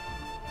of them.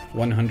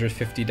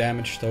 150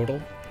 damage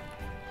total.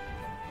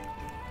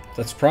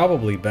 That's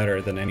probably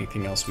better than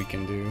anything else we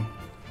can do.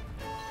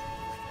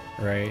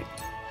 Right?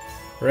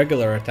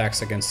 Regular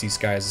attacks against these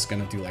guys is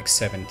gonna do like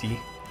 70.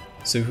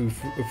 So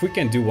if we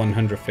can do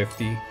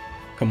 150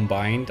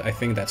 combined, I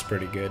think that's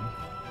pretty good.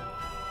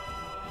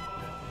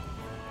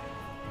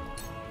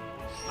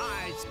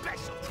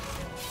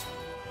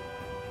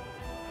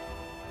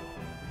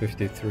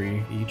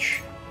 53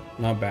 each.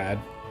 Not bad.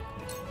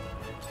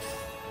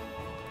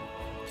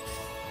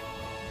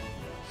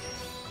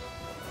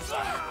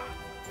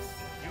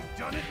 You've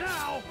done it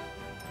now.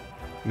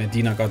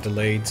 Medina got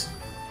delayed.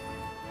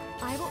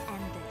 I will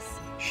end this.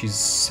 She's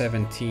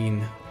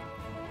 17.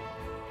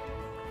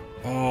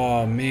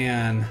 Oh,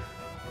 man.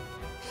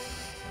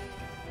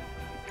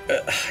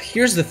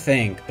 Here's the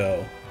thing,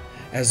 though.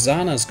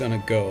 Azana's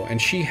gonna go,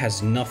 and she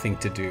has nothing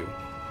to do.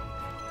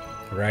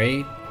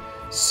 Right?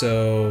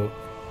 So...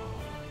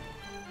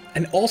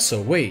 And also,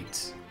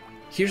 wait.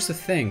 Here's the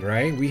thing,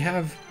 right? We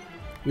have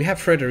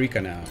Frederica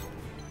now.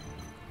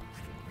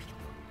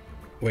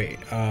 Wait,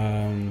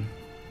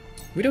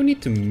 we don't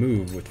need to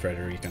move with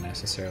Frederica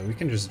necessarily. We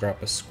can just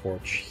drop a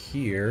Scorch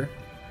here.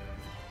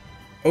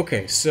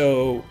 Okay,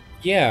 so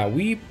yeah,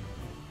 we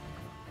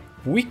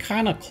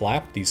kind of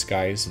clapped these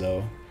guys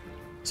though.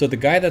 So the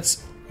guy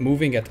that's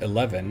moving at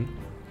 11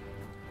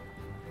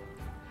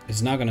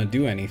 is not gonna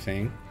do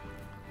anything.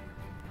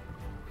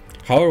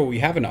 However, we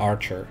have an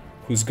archer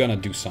who's gonna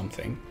do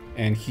something,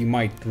 and he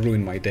might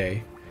ruin my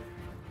day.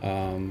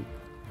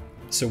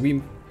 So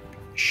we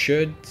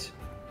should...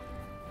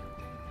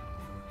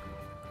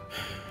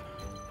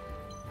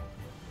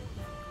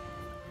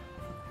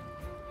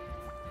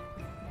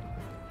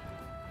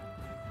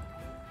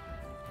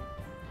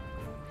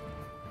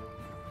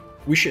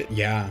 We should,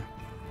 yeah.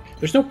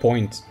 There's no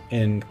point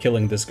in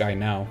killing this guy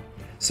now.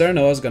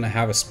 Serenoa's gonna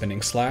have a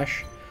spinning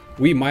slash.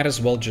 We might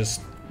as well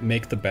just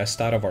make the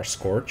best out of our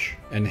Scorch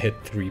and hit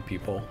 3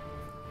 people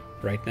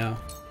right now.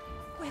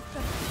 With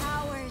the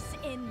powers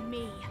in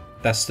me.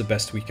 That's the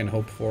best we can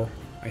hope for,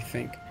 I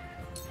think.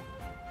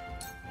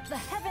 The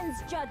heavens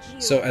judge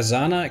you. So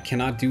Azana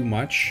cannot do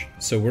much,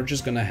 so we're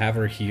just gonna have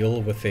her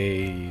heal with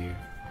a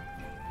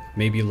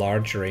maybe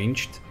large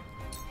ranged.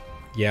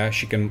 Yeah,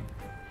 she can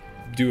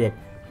do a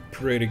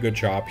pretty good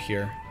job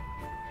here.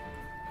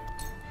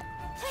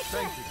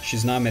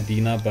 She's not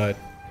Medina, but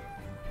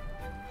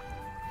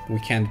we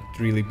can't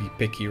really be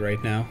picky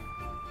right now.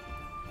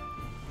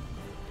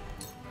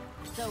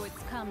 So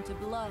it's come to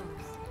blows.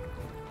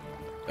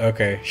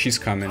 Okay, she's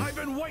coming. I've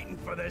been waiting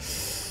for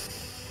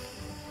this.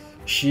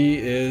 She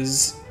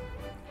is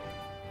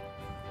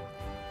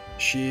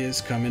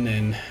coming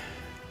in.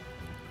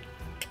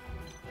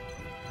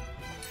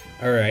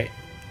 Alright.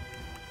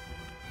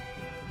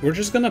 We're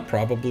just gonna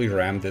probably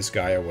ram this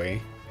guy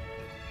away.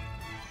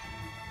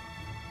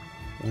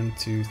 1,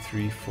 2,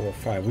 3, 4,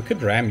 5. We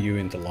could ram you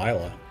into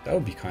Lila. That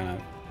would be kind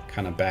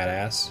of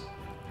badass.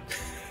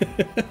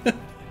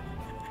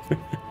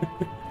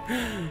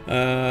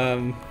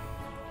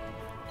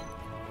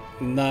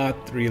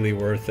 Not really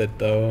worth it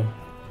though.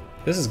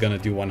 This is gonna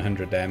do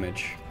 100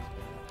 damage.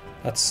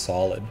 That's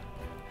solid.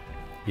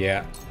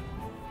 Yeah.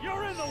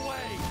 You're in the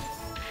way.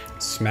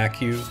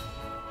 Smack you,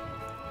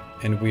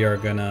 and we are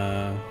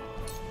gonna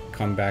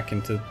come back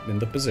into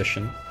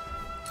position.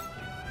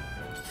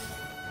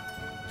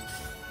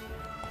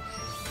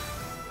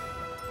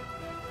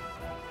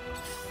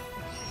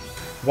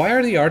 Why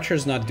are the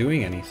archers not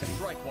doing anything?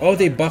 Oh,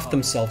 they buffed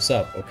themselves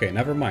up. Okay,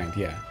 never mind.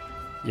 Yeah,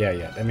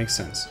 that makes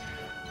sense.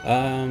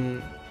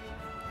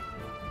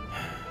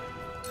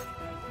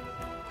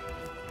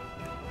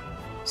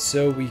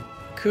 So we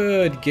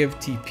could give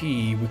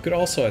TP. We could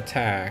also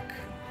attack.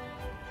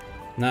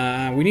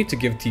 Nah, we need to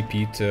give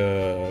TP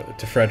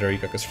to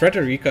Frederica, because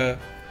Frederica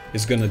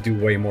is gonna do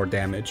way more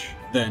damage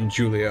than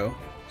Julio,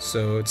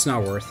 so it's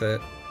not worth it.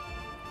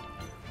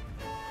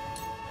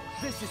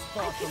 This is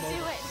far from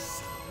over.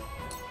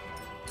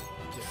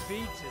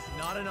 Defeat is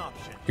not an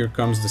option. Here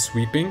comes the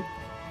sweeping.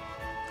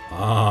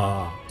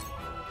 Ah.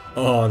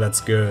 Oh,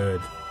 that's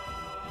good.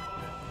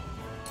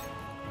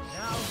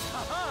 Now,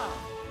 haha!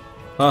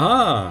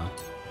 Haha!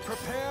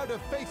 Prepare to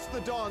face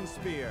the Dawn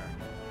Spear.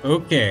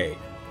 Okay.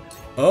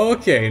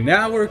 Okay,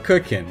 now we're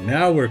cooking.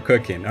 Now we're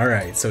cooking.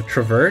 Alright, so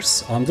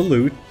traverse on the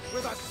loot.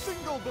 With a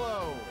single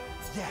blow.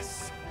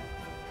 Yes.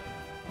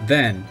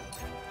 Then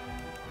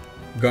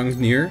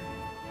Gungnir.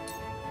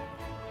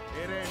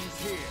 It ends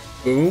here.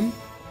 Boom.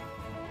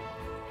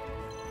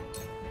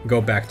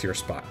 Go back to your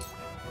spot.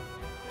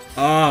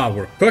 Ah,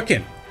 we're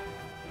cooking.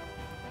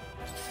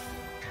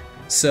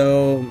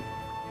 So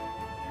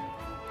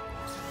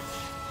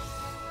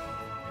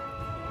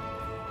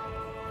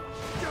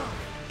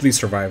please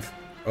survive.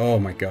 Oh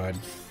my god.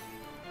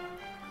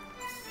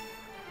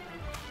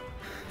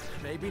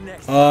 Maybe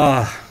next.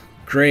 Ah,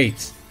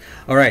 great.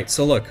 Alright,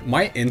 so look,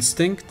 my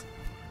instinct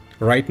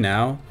right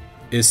now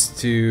is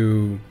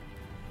to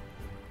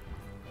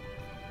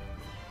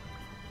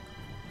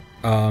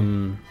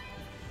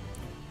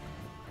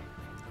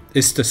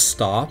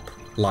stop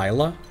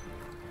Lila.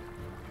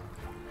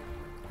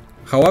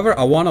 However,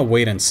 I want to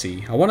wait and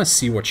see. I want to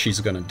see what she's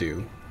gonna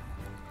do.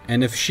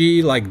 And if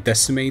she like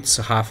decimates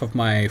half of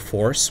my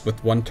force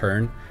with one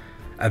turn,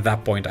 at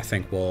that point I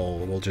think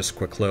we'll just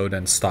quick load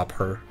and stop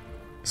her,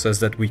 so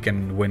that we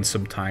can win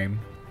some time.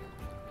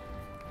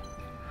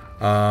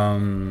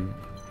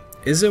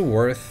 Is it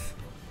worth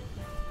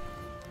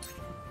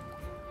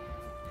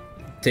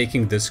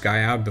taking this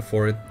guy out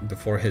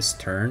before his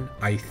turn?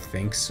 I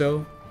think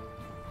so.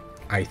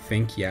 I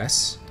think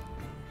yes.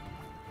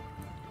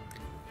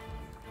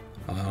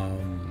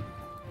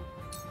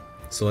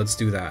 So let's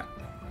do that.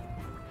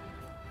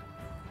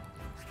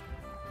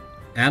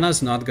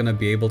 Anna's not gonna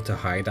be able to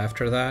hide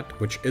after that,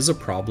 which is a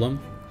problem.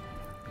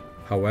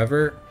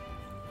 However,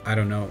 I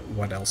don't know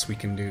what else we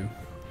can do.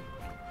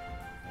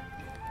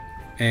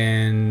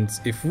 And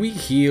if we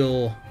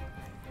heal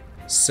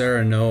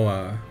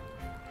Serenoa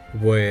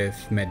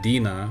with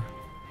Medina,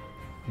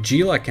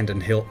 Gila can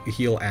then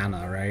heal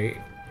Anna, right?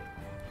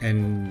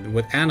 And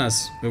with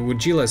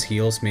Gila's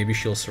heals, maybe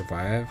she'll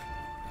survive.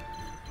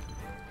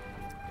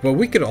 What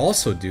we could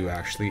also do,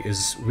 actually,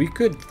 is we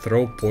could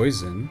throw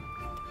poison.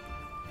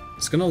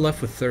 It's gonna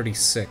left with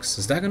 36.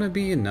 Is that gonna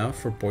be enough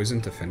for poison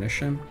to finish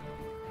him?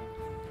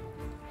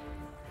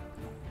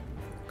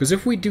 Because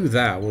if we do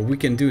that, what we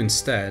can do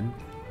instead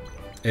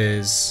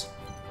is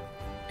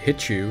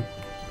hit you.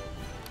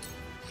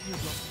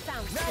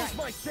 Now's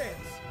my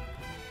chance.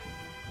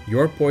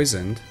 You're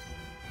poisoned.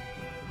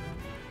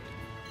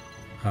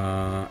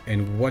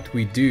 And what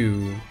we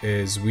do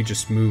is we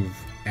just move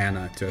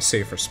Anna to a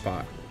safer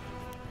spot.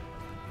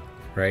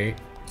 Right?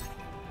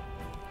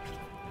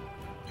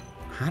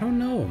 I don't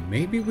know.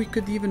 Maybe we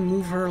could even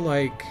move her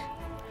like,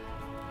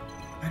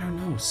 I don't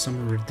know,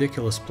 some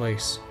ridiculous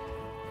place.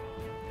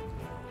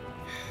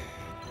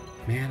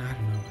 Man, I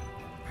don't know.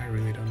 I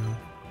really don't know.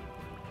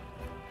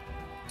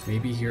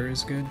 Maybe here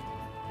is good.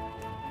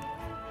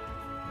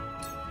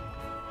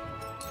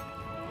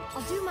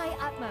 I'll do my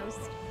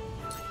utmost.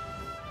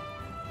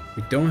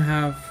 We don't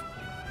have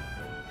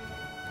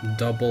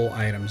double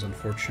items,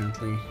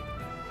 unfortunately.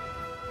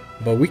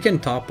 But we can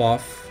top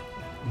off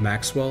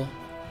Maxwell.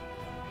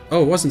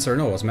 Oh, it wasn't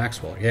Sereno, it was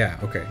Maxwell. Yeah,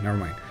 okay, never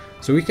mind.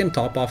 So we can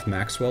top off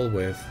Maxwell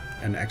with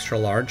an extra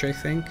large, I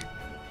think.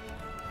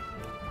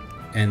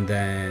 And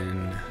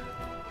then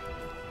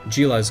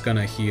Gila is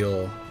gonna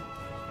heal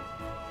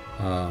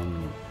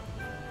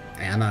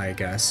Anna, I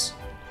guess.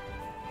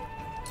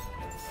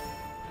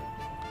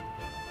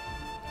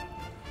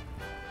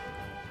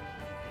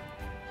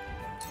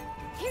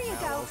 Here you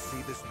Now go. I'll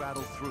see this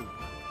battle through.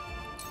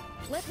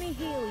 Let me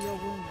heal your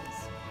wounds.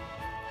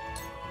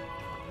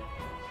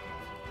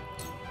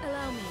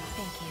 Allow me,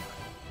 thank you.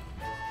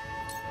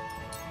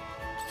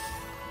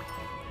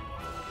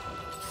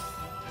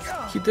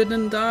 He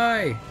didn't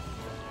die.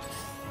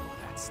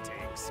 That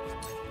stinks.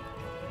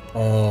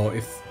 Oh,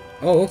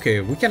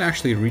 okay, we can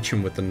actually reach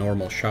him with the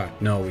normal shot.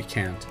 No, we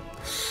can't.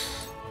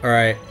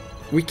 Alright,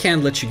 we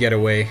can't let you get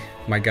away,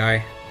 my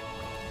guy.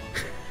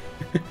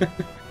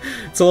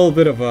 It's a little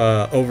bit of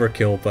a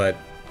overkill, but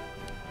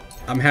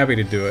I'm happy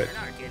to do it.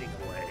 You're not getting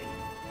away.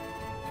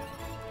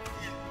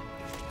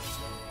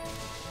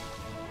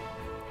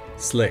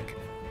 Slick.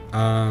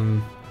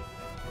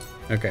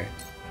 Okay.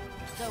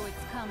 So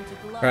it's come to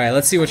blood. Alright,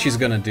 let's see what she's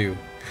gonna do.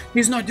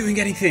 He's not doing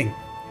anything!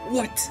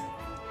 What?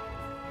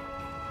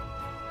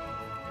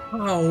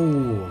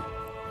 Oh!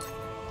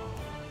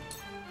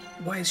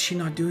 Why is she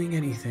not doing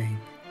anything?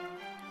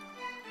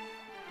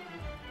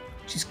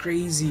 She's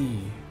crazy.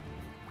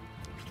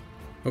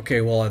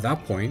 Okay, well at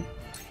that point,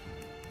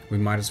 we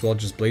might as well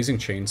just Blazing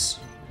Chains.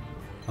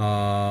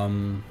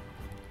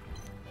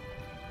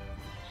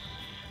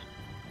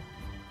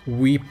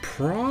 We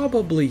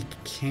probably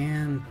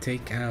can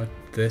take out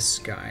this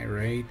guy,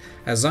 right?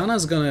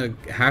 Azana's gonna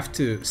have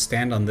to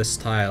stand on this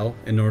tile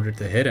in order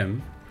to hit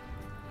him.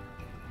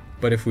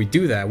 But if we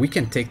do that, we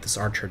can take this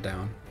archer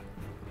down.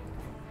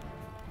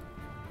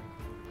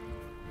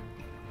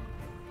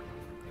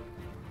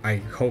 I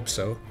hope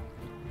so.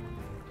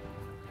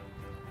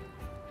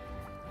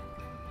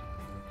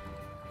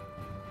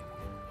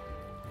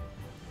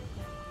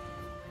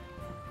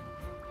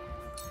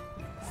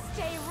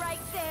 Stay right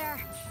there.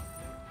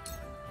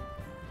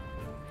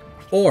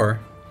 Or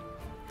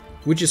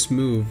we just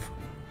move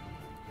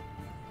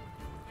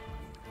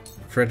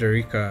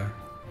Frederica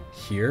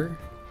here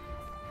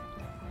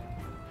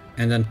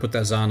and then put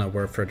Azana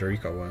where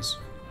Frederica was.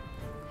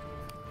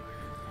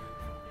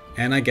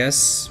 And I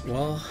guess,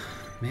 well,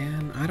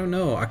 man, I don't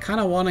know. I kind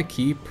of want to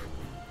keep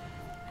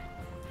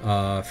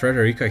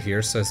Frederica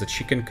here so that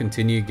she can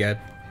continue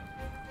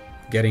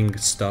getting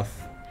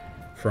stuff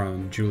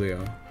from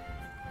Julio.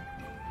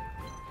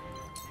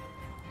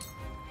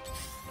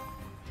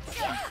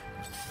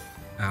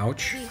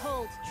 Ouch.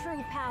 Behold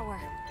true power.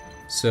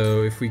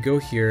 So if we go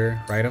here,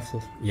 right off,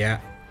 yeah,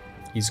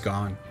 he's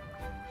gone.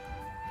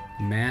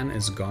 Man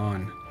is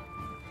gone.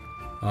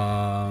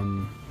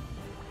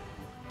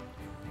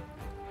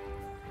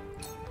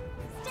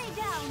 Stay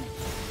down.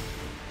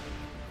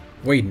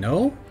 Wait,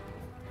 no?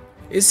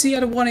 Is he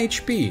at 1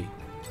 HP?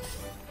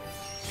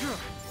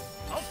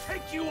 I'll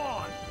take you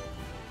on.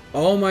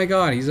 Oh my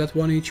god, he's at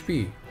 1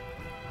 HP.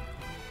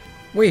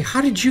 Wait,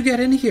 how did you get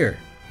in here?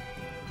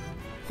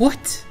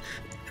 What?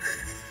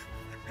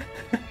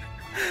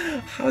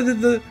 How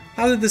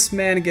did this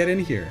man get in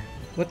here?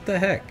 What the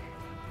heck?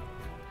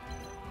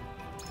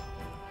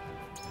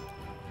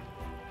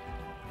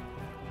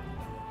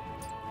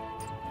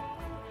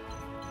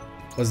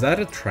 Was that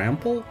a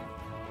trample?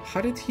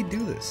 How did he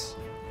do this?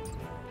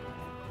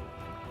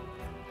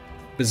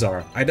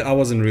 Bizarre. I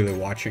wasn't really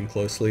watching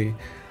closely.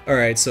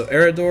 Alright, so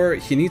Eridor,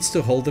 he needs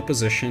to hold the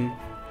position.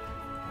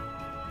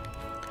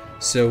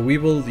 So we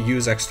will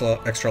use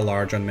extra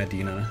large on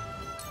Medina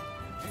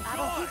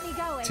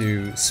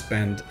to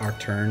spend our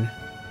turn.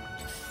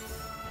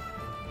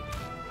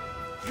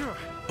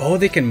 Oh,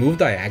 they can move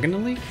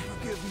diagonally?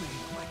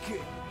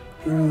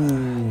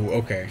 Ooh,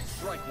 okay.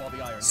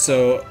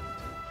 So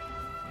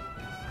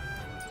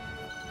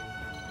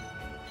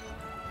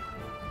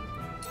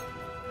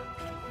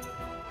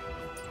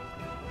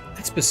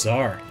that's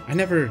bizarre. I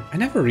never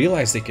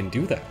realized they can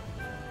do that.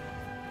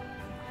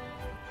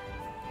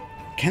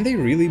 Can they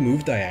really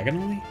move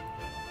diagonally?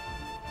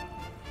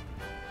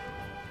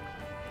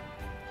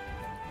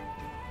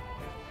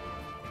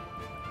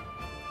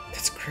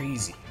 That's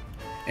crazy.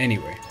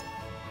 Anyway,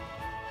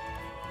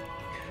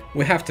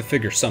 we have to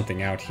figure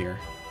something out here.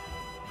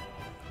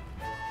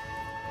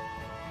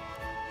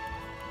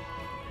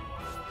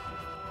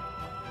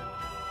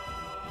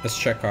 Let's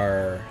check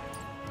our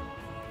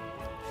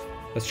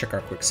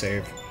quick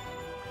save.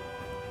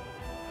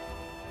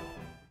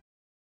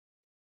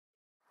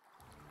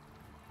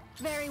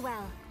 Very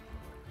well.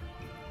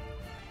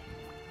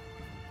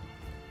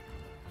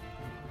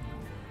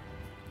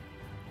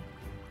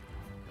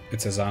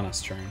 It's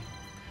Azana's turn.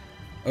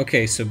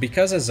 Okay, so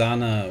because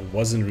Azana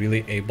wasn't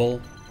really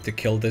able to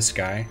kill this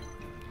guy,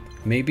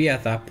 maybe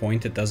at that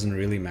point it doesn't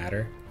really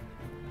matter.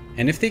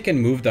 And if they can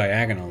move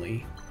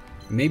diagonally,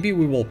 maybe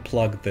we will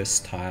plug this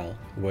tile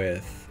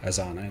with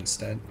Azana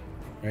instead,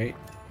 right?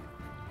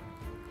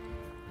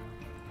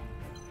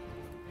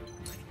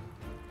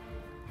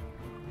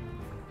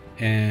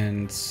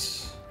 And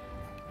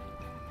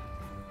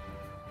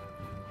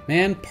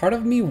man, part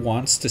of me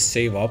wants to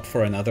save up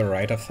for another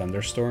Rite of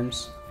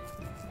Thunderstorms,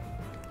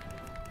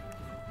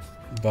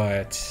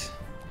 but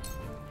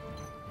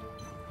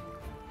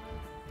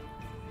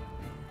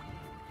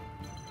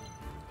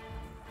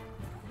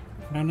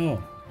I don't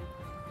know.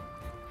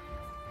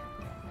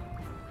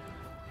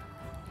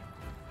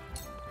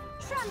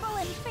 Tremble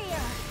in fear.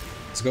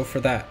 Let's go for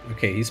that.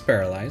 Okay, he's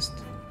paralyzed.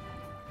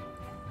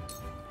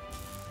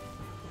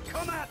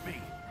 Come at me.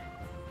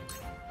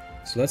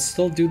 So let's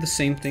still do the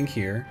same thing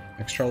here.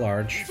 Extra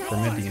large for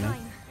Medina.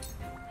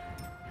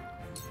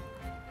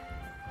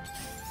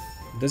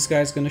 This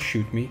guy's gonna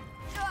shoot me.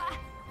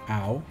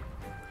 Ow.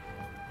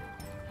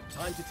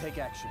 Time to take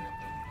action.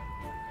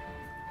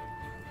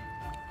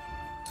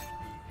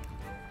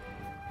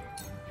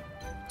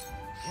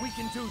 We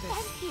can do this.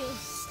 Thank you.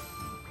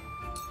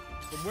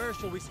 From where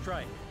shall we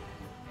strike?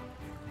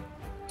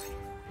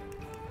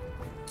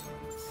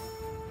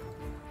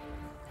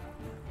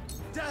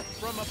 Death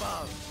from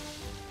above.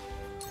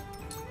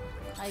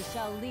 I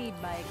shall lead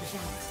by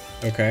example.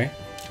 Okay.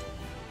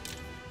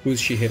 Who's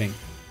she hitting?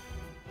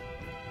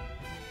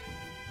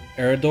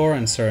 Eridor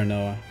and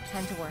Serenoa.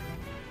 Time to work.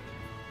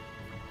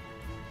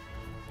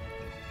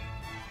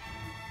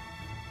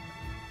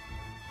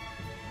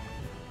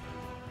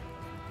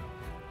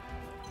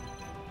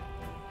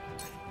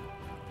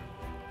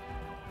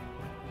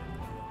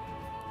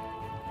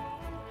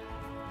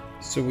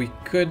 So we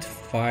could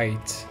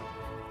fight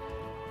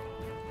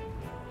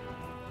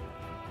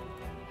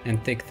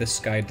and take this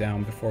guy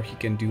down before he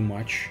can do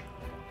much.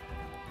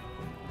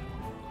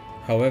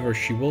 However,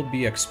 she will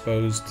be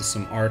exposed to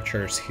some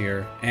archers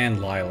here and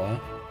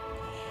Lila.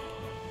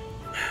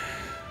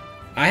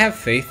 I have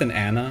faith in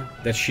Anna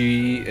that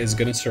she is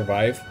gonna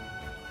survive.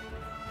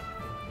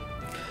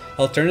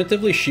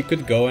 Alternatively, she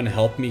could go and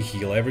help me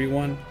heal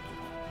everyone.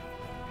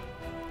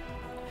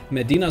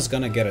 Medina's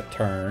gonna get a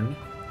turn.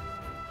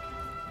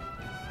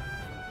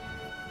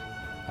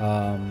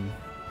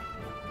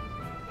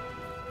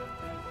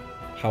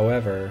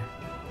 However,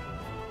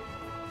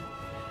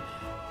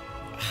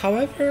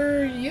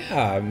 However,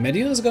 yeah,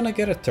 Medina's gonna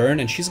get a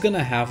turn and she's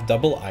gonna have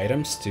double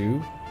items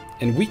too.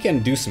 And we can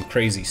do some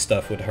crazy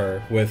stuff with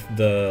her with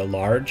the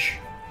large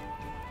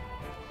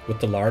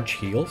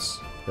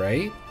heals,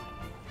 right?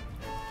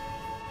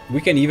 We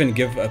can even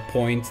give a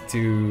point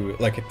to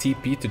like a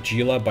TP to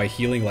Gila by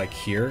healing like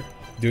here,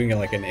 doing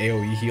like an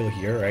AoE heal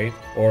here, right?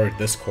 Or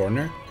this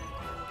corner.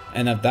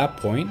 And at that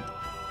point,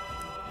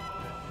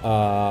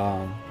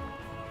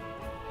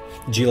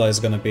 Gila is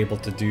gonna be able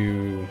to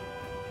do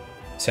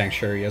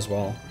Sanctuary as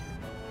well.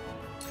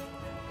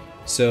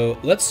 So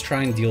let's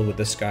try and deal with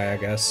this guy, I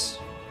guess.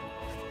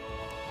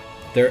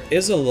 There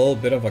is a little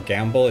bit of a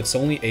gamble. It's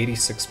only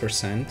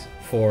 86%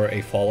 for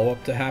a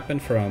follow-up to happen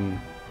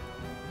from...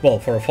 Well,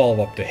 for a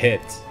follow-up to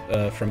hit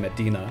from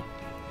Medina.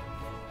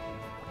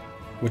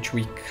 Which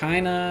we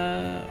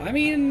kinda... I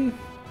mean...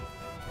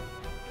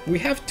 We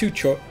have two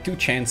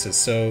chances,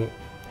 so...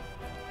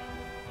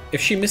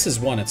 If she misses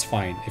one, it's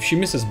fine. If she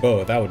misses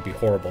both, that would be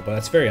horrible, but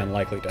that's very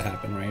unlikely to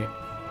happen, right?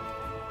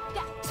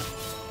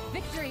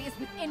 Victory is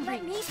within reach.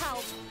 Let me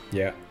help.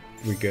 Yeah,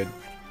 we good.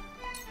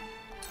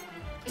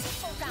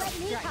 Let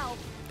me help.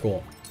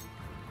 Cool.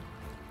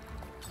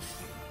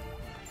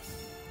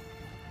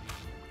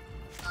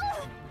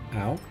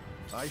 Ow.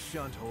 I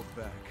shan't hold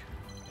back.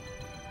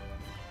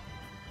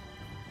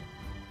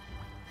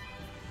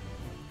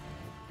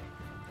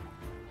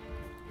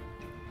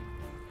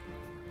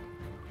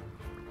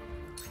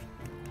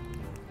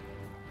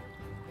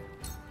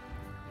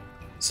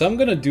 So I'm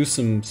gonna do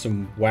some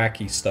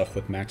wacky stuff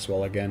with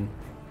Maxwell again.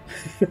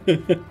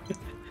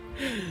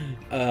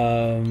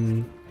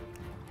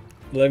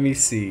 Let me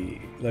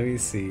see.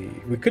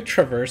 We could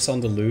traverse on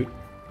the loot,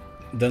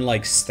 then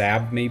like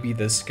stab maybe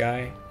this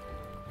guy,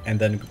 and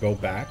then go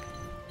back.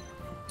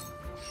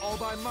 All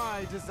by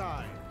my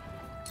design.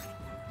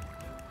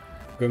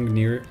 Going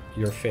near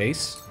your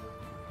face,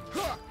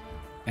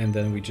 and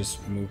then we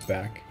just move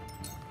back.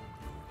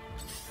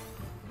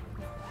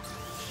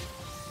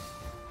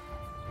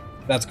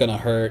 That's gonna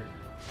hurt.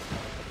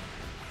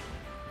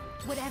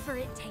 Whatever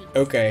it takes.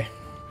 Okay.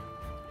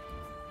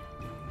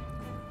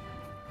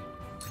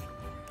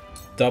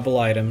 Double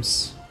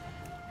items.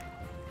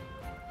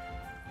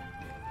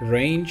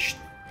 Ranged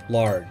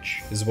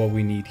large is what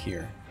we need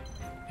here.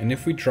 And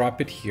if we drop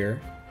it here,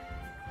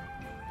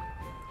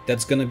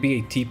 that's gonna be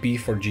a TP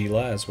for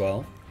Gila as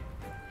well.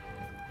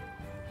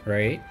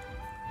 Right?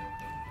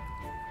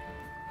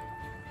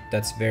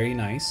 That's very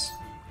nice.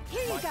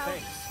 Here you go.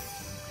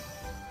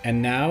 And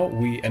now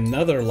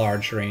another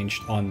large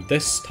range on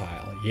this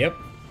tile. Yep.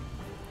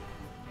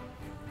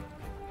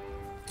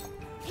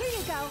 Here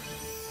you go.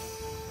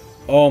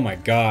 Oh my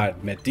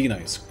god, Medina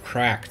is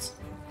cracked,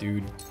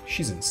 dude.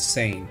 She's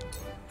insane.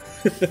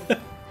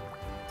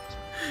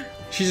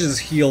 She just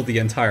healed the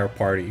entire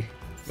party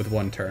with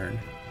one turn.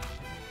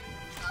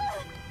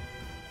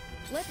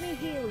 Let me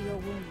heal your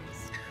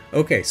wounds.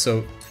 Okay,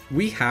 so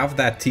we have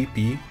that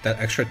TP, that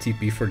extra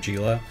TP for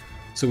Gila.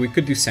 So we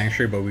could do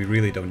Sanctuary, but we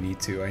really don't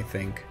need to, I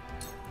think.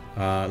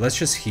 Let's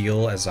just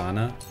heal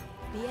Azana.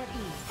 Be at ease.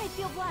 I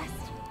feel blessed.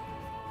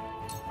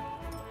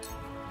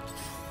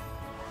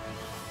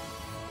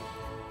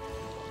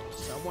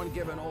 Someone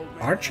give an old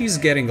man Archie's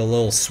getting a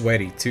little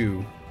sweaty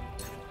too.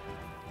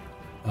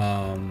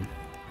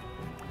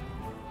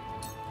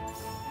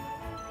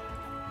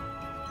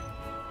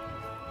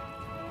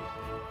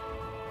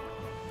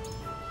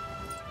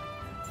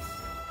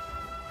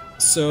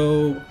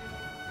 So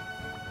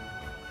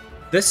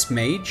this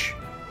mage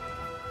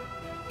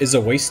is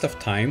a waste of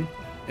time,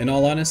 in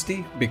all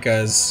honesty,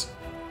 because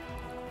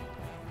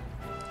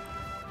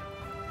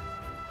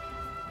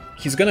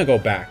he's gonna go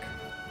back.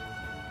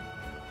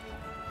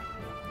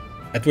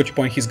 At which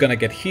point he's gonna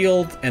get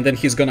healed, and then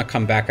he's gonna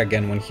come back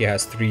again when he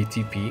has 3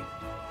 TP.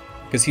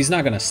 Because he's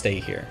not gonna stay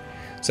here.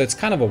 So it's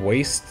kind of a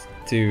waste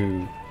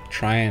to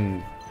try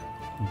and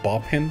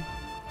bop him.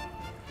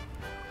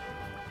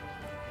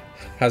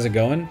 How's it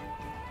going?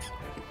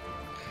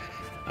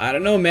 I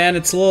don't know, man.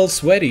 It's a little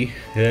sweaty.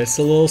 It's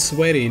a little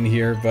sweaty in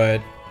here,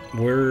 but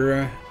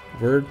we're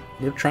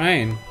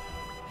trying.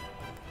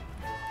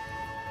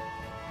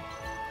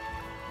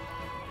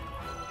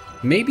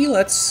 Maybe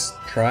let's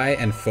try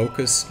and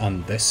focus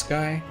on this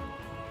guy.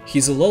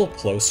 He's a little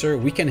closer.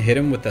 We can hit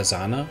him with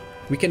Azana.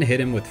 We can hit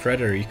him with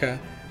Frederica.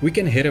 We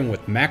can hit him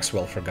with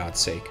Maxwell, for God's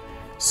sake.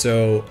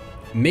 So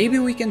maybe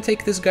we can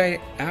take this guy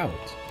out.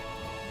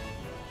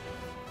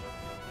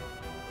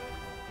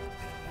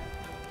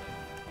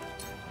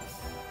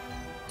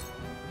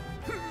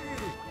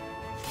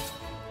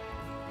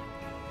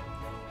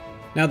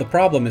 Now the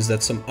problem is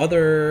that some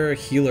other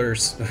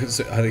healers,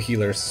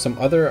 some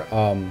other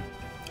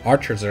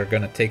archers are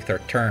gonna take their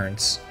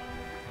turns,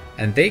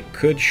 and they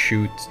could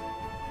shoot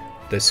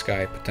this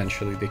guy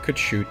potentially. They could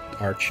shoot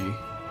Archie,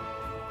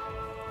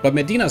 but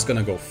Medina's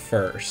gonna go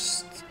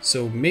first,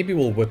 so maybe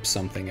we'll whip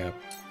something up.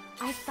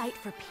 I fight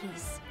for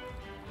peace.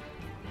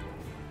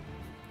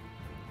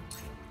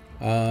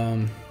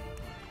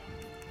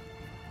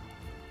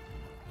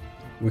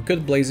 We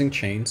could Blazing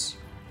Chains.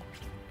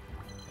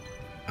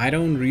 I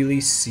don't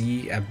really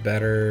see a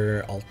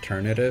better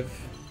alternative.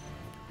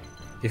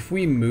 If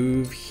we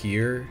move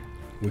here,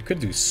 we could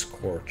do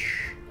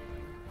Scorch,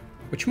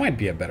 which might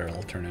be a better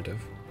alternative.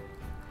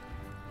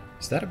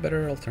 Is that a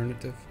better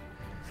alternative?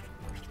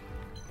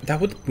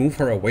 That would move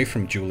her away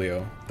from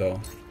Julio,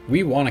 though.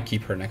 We want to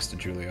keep her next to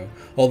Julio.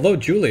 Although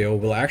Julio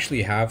will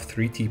actually have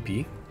 3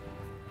 TP,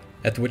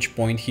 at which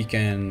point he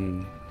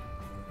can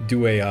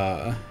do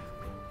a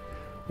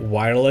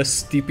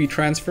wireless TP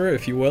transfer,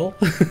 if you will.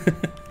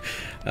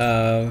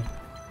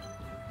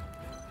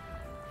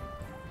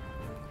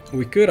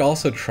 We could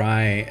also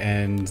try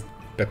and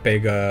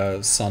Pepega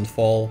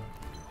Sunfall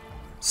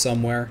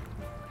somewhere.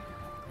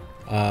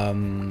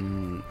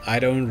 I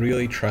don't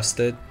really trust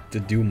it to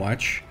do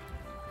much.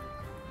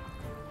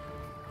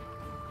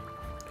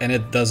 And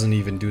it doesn't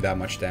even do that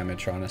much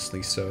damage,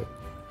 honestly, so...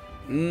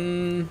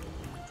 You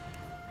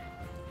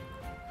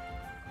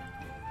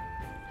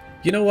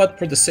know what,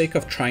 for the sake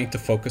of trying to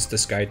focus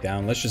this guy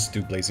down, let's just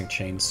do Blazing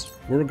Chains.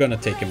 We're gonna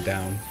take him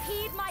down,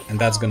 and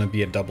that's gonna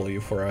be a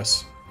W for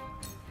us.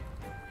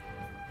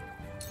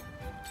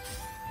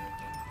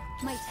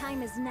 My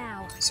time is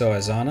now. So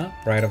Azana,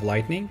 Rite of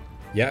Lightning,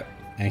 yep,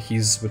 and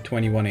he's with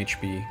 21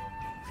 HP.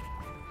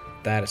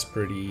 That is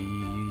pretty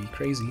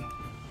crazy.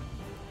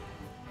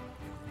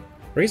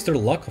 Raise their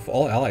luck of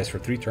all allies for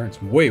 3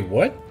 turns. Wait,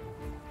 what?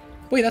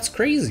 Wait, that's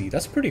crazy.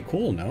 That's pretty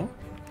cool, no?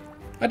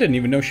 I didn't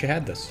even know she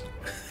had this.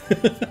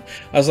 I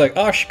was like,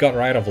 oh, she got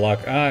Rite of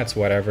Luck. Ah, it's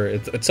whatever.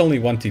 It's only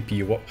 1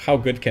 TP. How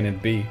good can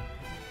it be?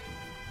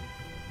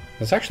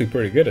 That's actually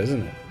pretty good,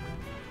 isn't it?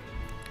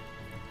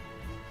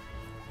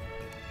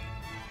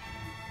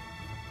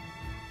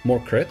 More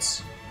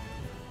crits?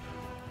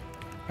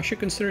 I should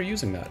consider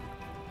using that.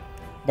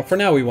 But for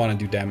now, we want to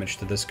do damage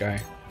to this guy.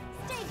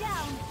 Stay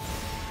down.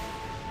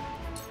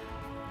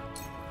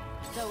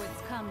 So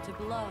it's come to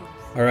blows.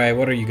 Alright,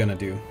 what are you gonna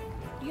do?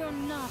 You're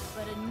not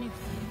but a nuisance.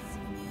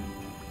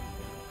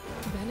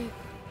 Bennett.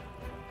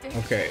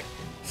 Okay.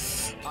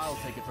 I'll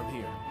take it from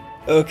here.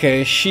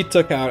 Okay, she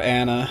took out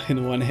Anna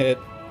in 1 hit.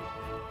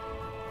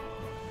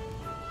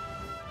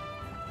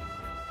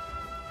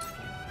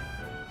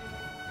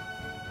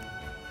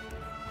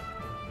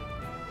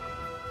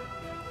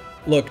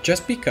 Look,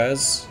 just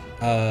because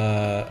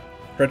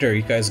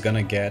Frederica is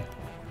gonna get...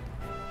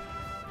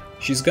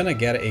 She's gonna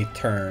get a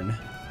turn.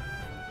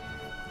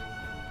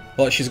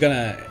 Well, she's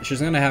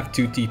gonna have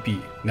 2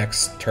 TP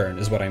next turn,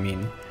 is what I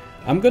mean.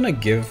 I'm gonna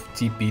give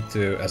TP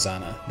to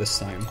Azana this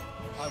time.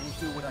 I will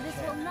do what I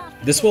can.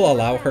 This will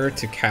allow her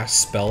to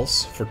cast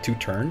spells for 2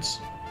 turns.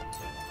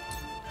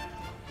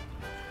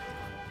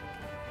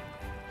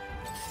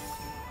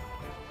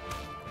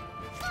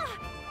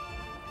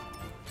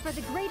 For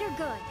the greater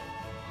good.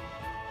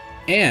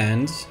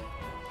 And,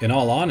 in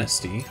all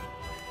honesty,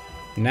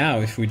 now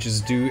if we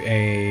just do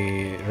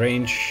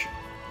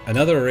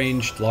another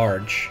ranged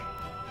large,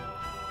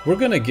 we're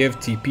gonna give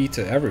TP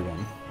to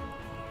everyone.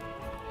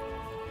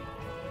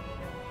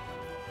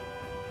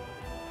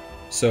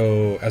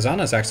 So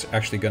Azana's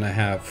actually gonna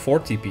have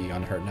 4 TP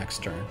on her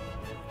next turn.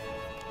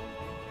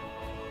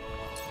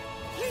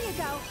 Here you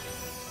go.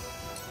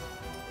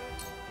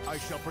 I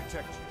shall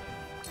protect you.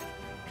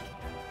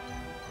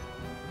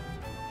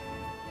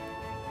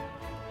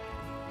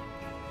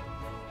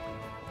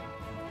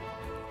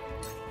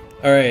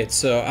 Alright,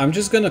 so I'm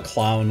just gonna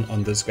clown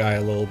on this guy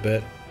a little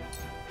bit.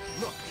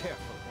 Look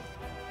carefully.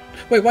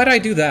 Wait, why did I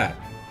do that?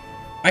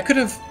 I could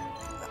have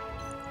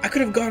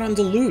got on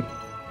the loot.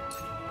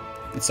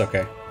 It's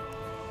okay.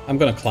 I'm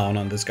gonna clown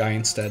on this guy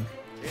instead.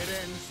 It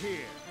ends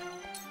here.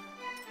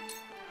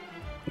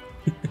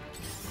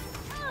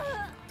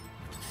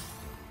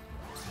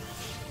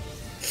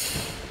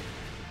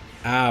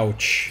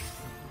 Ouch.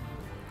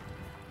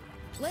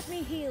 Let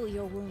me heal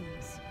your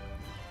wounds.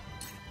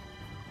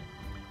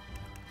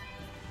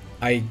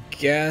 I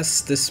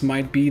guess this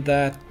might be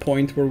that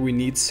point where we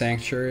need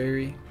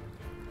Sanctuary.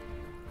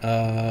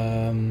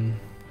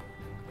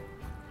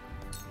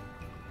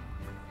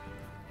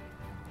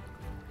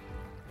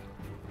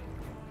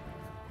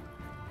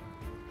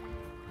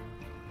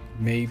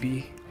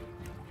 Maybe.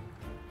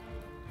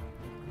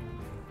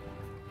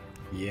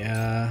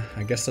 Yeah,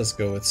 I guess let's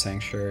go with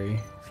Sanctuary.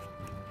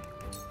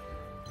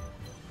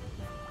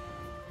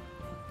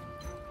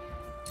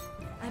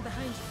 I'm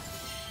behind you.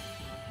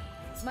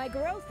 My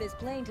growth is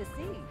plain to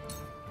see.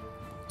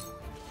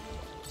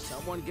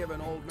 Someone give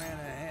an old man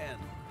a hand.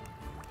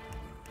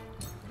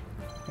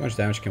 How much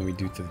damage can we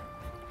do to...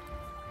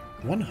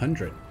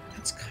 100?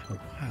 That's kind of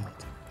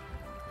wild.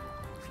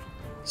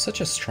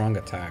 Such a strong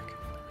attack.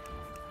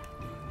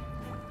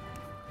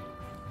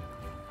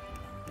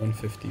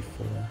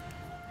 154.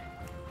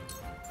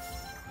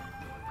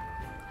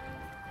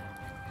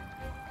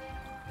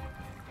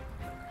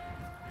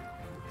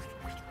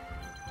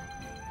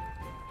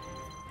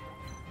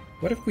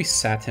 What if we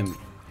sat him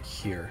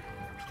here?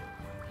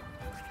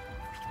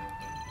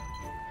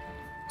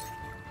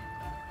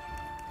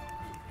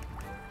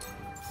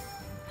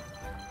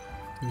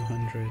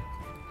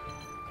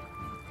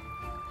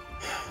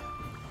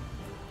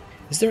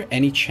 Is there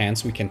any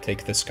chance we can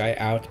take this guy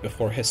out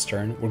before his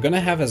turn? We're gonna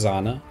have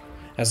Azana.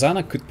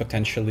 Azana could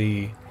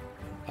potentially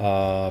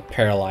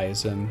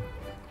paralyze him.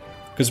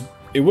 Because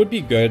it would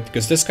be good,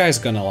 because this guy's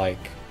gonna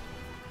like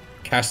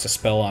cast a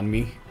spell on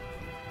me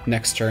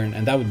next turn,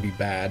 and that would be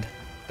bad.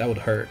 That would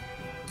hurt.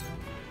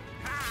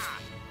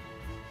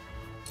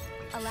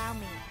 Allow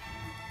me.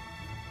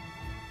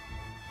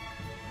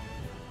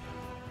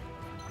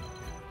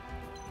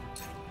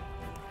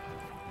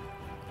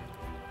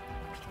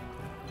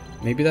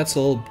 Maybe that's a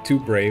little too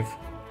brave.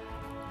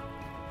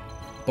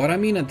 But I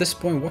mean, at this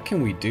point, what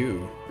can we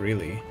do,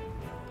 really?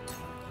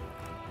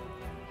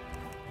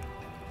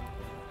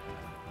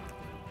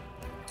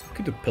 We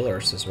could do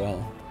pillars as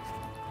well.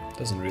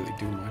 Doesn't really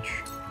do much.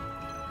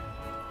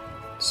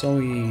 It's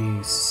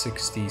only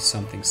 60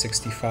 something,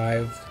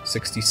 65,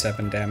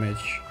 67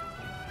 damage.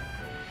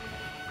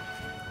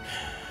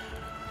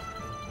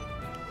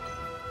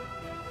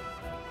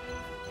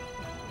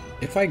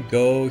 If I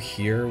go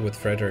here with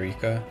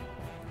Frederica,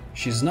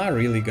 she's not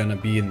really gonna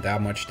be in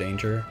that much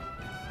danger.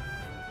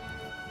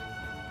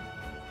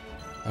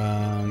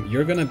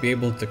 You're gonna be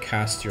able to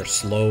cast your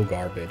slow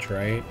garbage,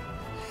 right?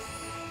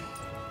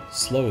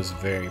 Slow is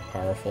very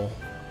powerful.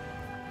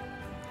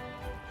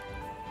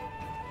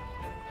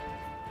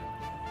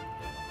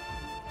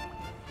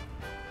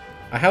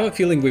 I have a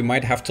feeling we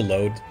might have to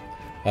load,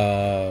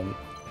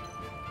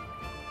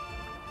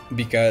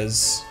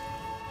 because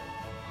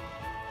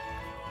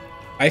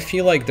I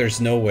feel like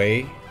there's no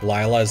way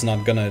Lila is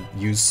not gonna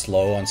use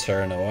slow on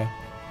Serenoa,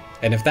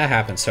 and if that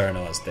happens,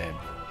 Serenoa's dead.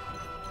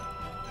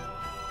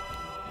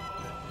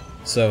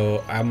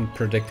 So I'm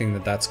predicting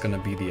that that's gonna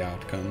be the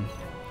outcome.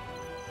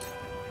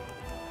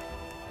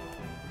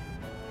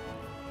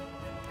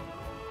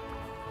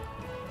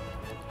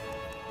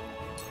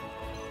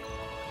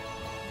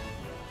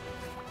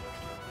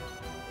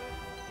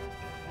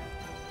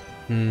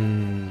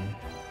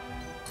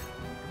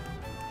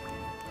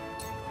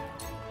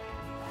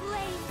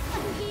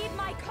 Heed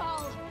my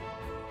call!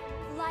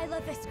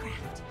 Lila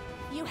Viscraft,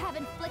 you have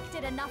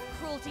inflicted enough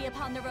cruelty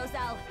upon the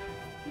Roselle.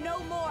 No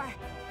more!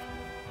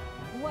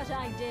 What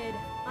I did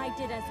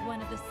as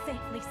one of the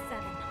saintly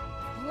seven,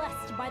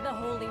 blessed by the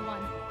Holy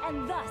One,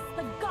 and thus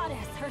the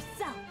goddess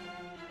herself.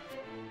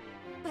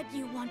 But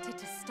you wanted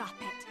to stop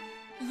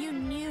it. You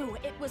knew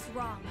it was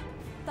wrong.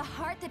 The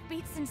heart that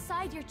beats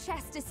inside your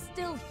chest is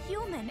still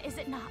human, is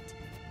it not?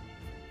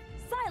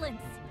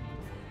 Silence!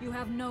 You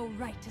have no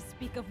right to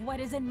speak of what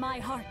is in my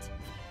heart.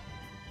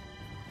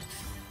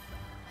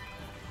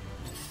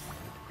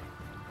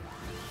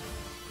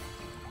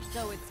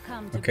 So it's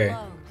come to Okay.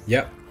 blows.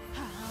 Yep.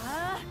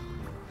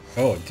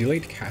 Oh,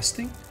 delayed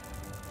casting?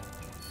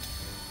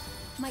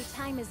 My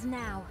time is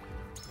now.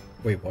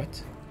 Wait,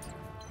 what?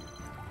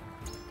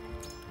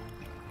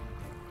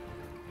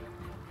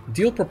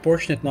 Deal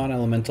proportionate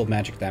non-elemental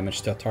magic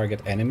damage to a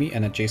target enemy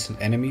and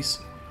adjacent enemies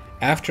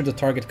after the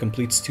target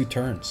completes 2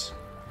 turns.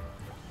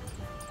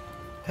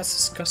 That's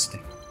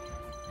disgusting.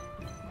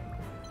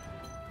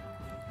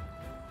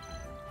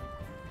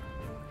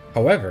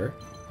 However,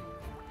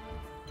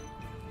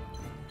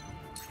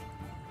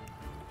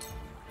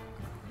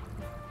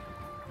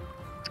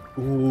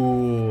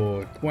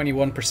 ooh,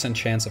 21%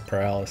 chance of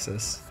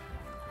paralysis.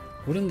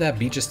 Wouldn't that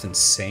be just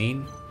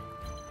insane?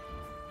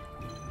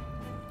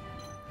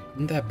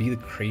 Wouldn't that be the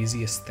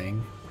craziest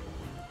thing?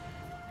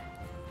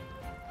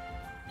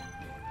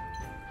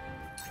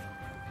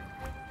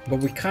 But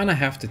we kind of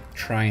have to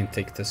try and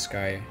take this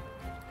guy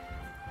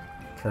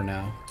for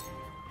now.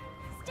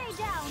 Stay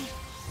down.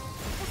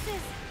 This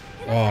is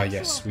Oh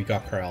yes, we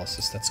got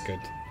paralysis. That's good.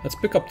 Let's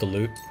pick up the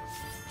loot.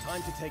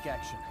 Time to take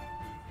action.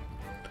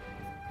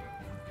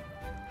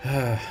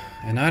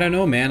 And I don't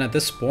know, man, at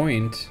this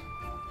point,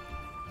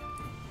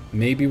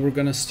 maybe we're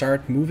gonna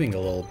start moving a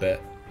little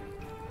bit.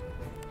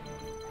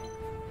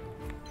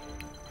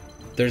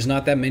 There's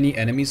not that many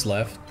enemies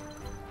left.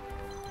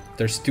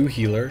 There's 2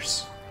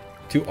 healers,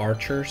 2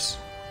 archers,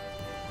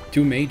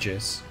 2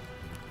 mages.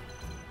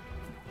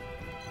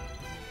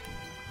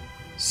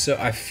 So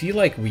I feel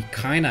like we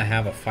kinda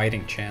have a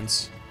fighting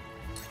chance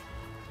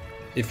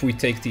if we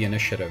take the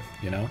initiative,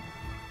 you know?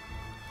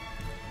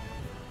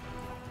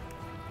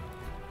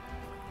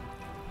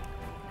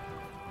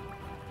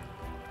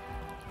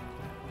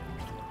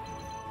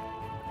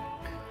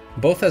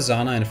 Both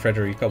Azana and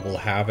Frederica will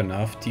have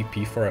enough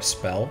TP for a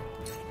spell.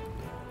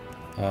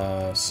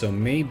 So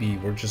maybe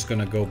we're just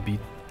gonna go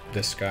beat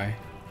this guy.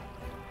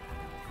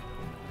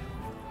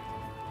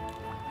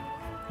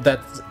 That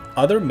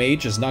other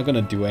mage is not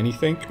gonna do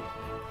anything,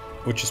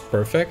 which is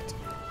perfect.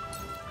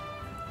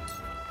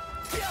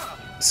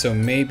 So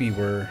maybe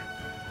we're...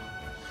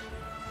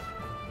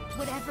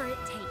 whatever it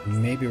takes.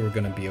 Maybe we're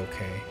gonna be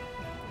okay.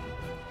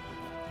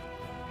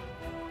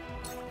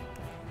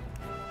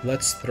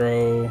 Let's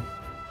throw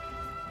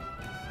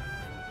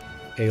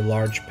a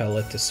large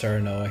pellet to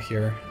Serenoa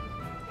here.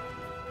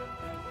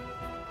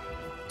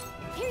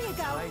 Here you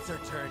go. Tides are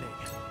turning.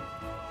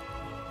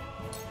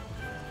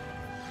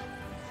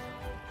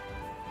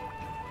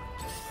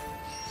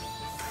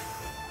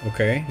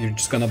 Okay, you're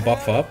just gonna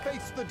buff up.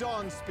 Face the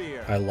Dawn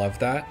Spear. I love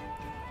that.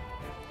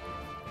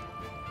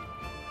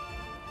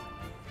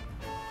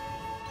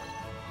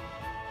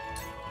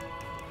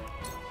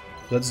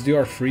 Let's do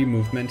our free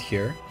movement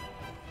here.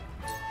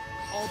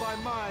 All by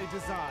my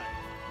design.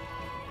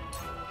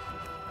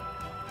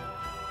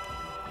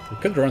 We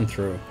could run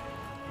through.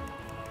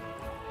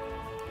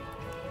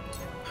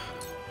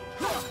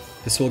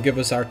 This will give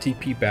us our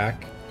TP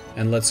back,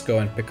 and let's go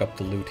and pick up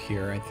the loot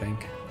here, I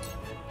think.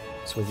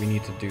 That's what we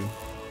need to do.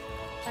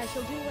 I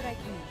shall do what I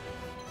can.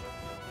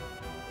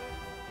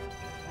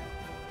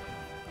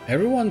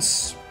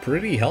 Everyone's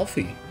pretty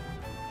healthy.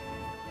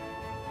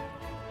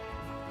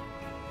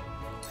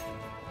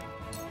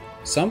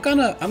 So I'm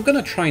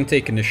gonna try and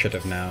take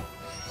initiative now.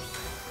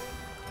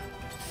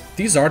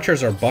 These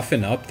archers are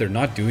buffing up, they're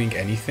not doing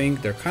anything,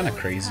 they're kind of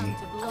crazy.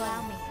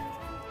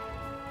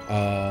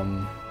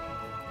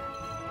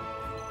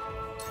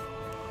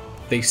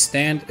 They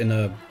stand in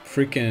a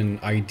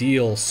freaking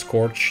ideal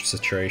Scorch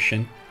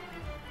situation.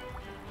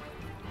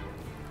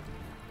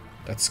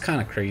 That's kind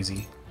of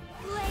crazy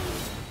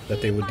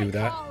that they would do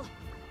that.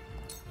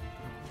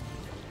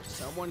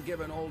 Someone give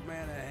an old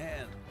man a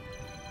hand.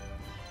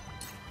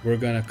 We're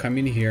gonna come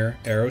in here,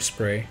 arrow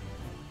spray.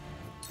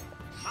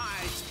 My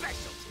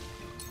specialty.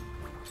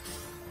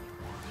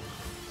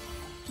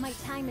 My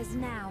time is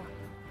now.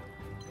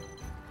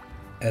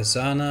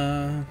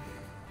 Azana.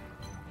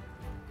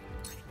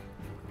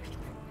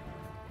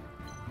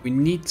 We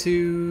need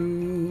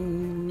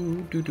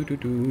to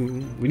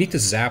we need to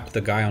zap the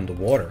guy on the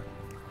water,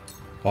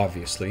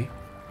 obviously.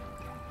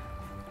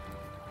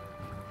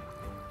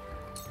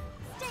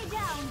 Stay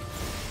down.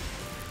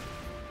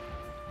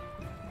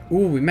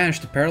 Ooh, we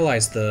managed to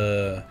paralyze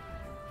the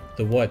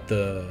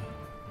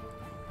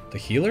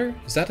healer?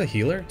 Is that a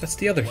healer? That's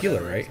the other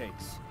healer, right?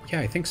 Yeah,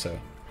 I think so.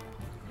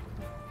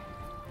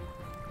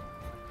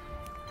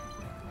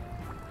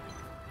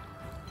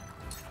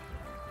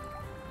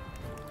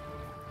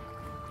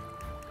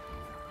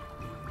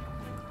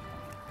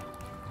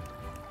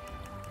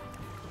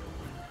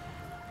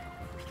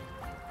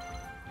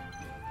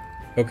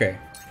 Okay.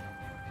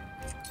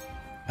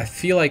 I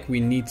feel like we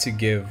need to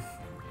give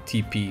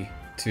TP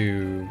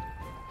to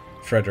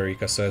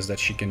Frederica so that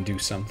she can do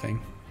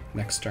something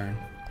next turn.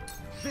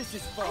 This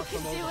is far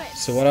from over.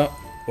 So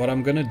what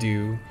I'm gonna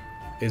do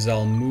is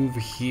I'll move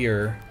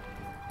here.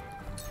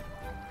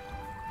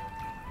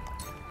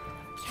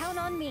 Count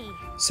on me.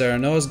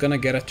 Serenoa's gonna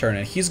get a turn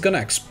and he's gonna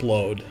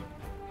explode.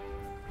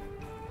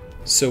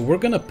 So we're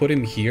gonna put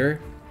him here,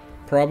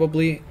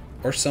 probably,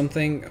 or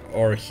something,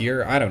 or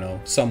here, I don't know,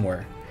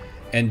 somewhere.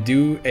 And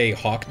do a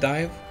hawk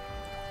dive,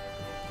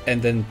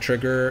 and then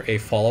trigger a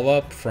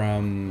follow-up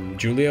from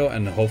Julio,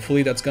 and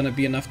hopefully that's gonna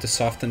be enough to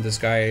soften this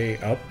guy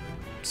up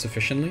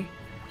sufficiently.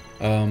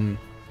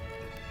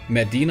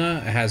 Medina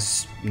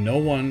has no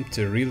one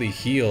to really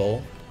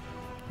heal,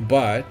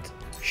 but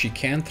she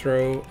can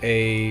throw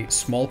a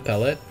small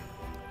pellet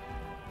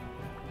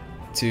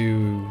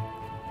to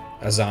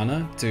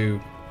Azana to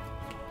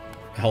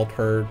help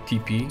her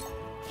TP.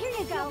 Here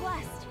you go.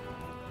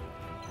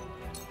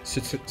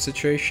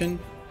 Situation.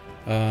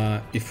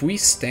 If we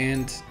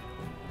stand,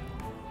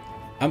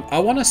 I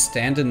want to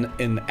stand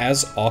in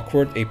as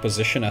awkward a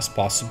position as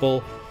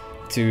possible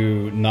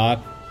to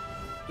not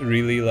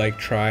really like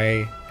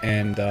try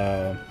and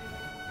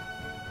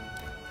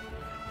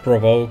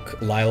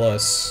provoke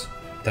Lila's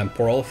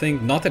temporal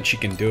thing. Not that she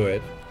can do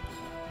it.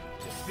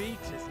 Defeat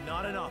is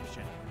not an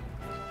option.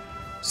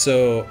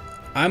 So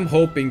I'm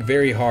hoping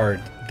very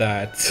hard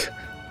that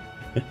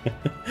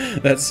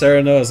that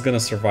Serenoa is gonna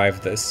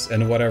survive this,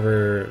 and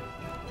whatever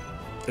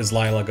is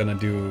Lila gonna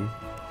do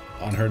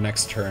on her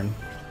next turn.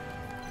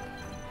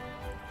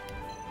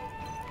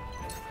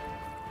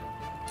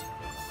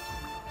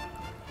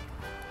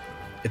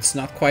 It's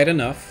not quite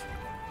enough,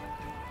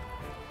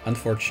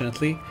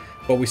 unfortunately,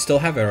 but we still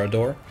have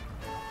Erador,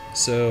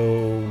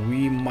 so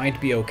we might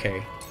be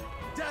okay.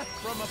 Death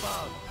from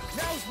above.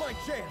 Now's my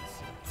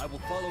chance. I will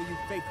follow you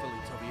faithfully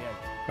till the end.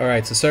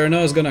 Alright, so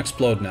Serenoa is gonna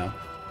explode now.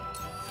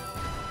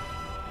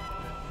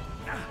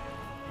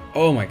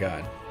 Oh my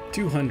god,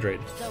 200.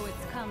 So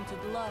it's come to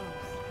blows.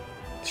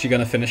 Is she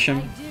gonna finish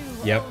him?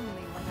 Yep.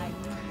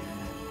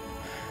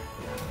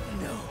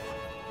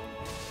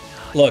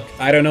 Look,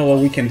 I don't know what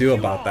we can do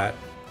about that.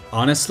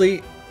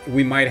 Honestly,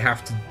 we might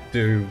have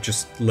to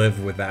just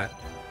live with that.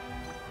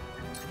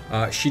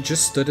 She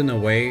just stood in the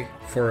way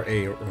for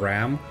a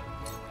ram.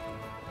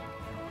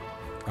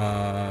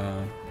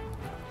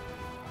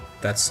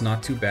 That's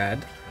not too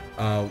bad.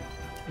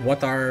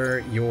 What are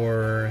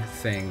your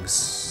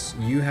things?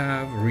 You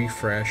have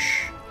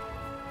refresh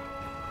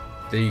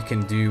that you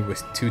can do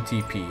with 2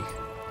 TP.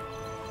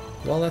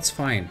 Well, that's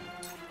fine.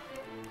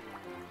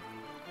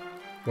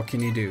 What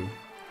can you do?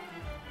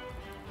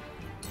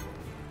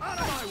 Out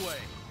of my way.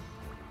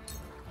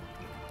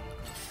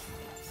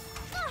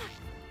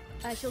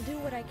 I shall do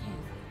what I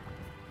can.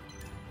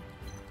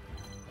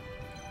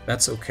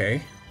 That's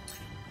okay.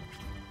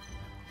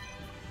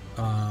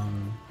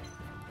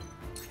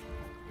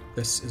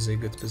 This is a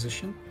good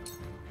position.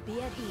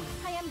 Be at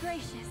ease. I am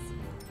gracious.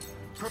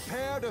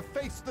 Prepare to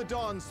face the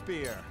Dawn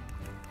Spear.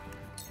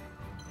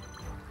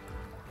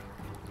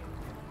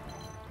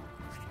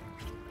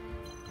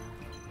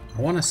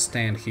 I want to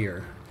stand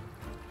here.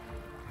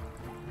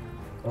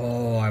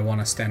 Oh, I want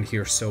to stand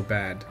here so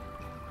bad.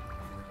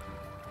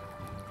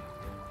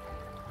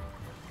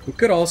 We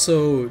could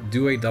also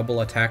do a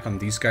double attack on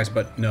these guys,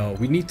 but no,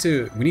 we need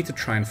to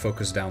try and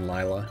focus down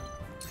Lila.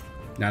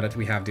 Now that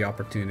we have the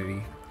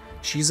opportunity.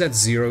 She's at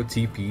 0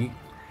 TP,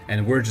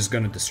 and we're just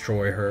gonna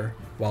destroy her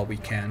while we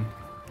can.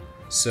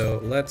 So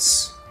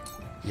let's,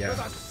 yeah.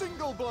 With a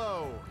single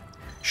blow.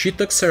 She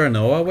took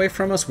Serenoa away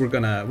from us. We're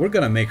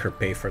gonna make her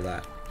pay for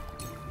that.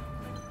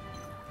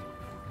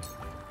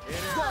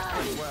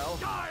 Well,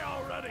 Die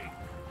already!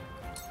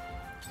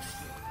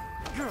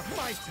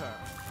 my turn.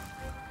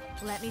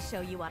 Let me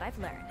show you what I've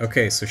learned.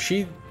 Okay, so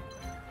she's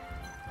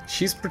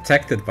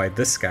protected by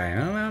this guy.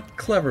 Oh,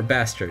 clever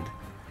bastard.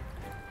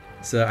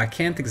 So I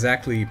can't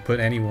exactly put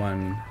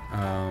anyone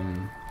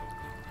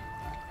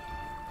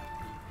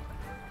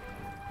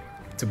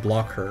to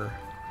block her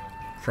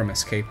from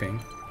escaping,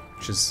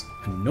 which is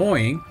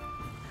annoying.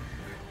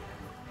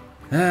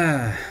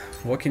 Ah,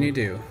 what can you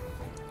do?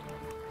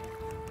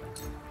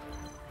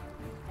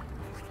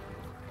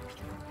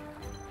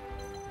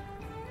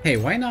 Hey,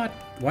 why not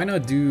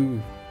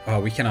do... Oh,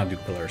 we cannot do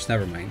pillars.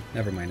 Never mind.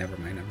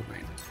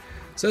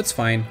 So it's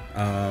fine.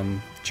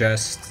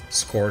 Just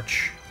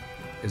Scorch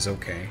is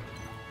okay.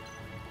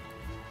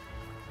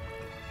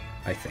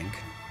 I think.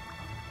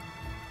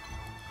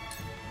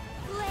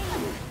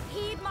 Blade,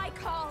 heed my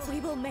call. We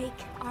will make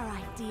our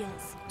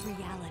ideals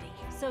reality.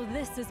 So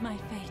this is my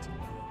fate.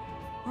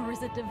 Or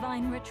is it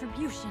divine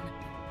retribution?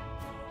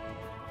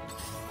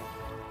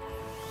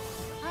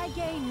 I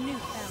gain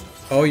newfound.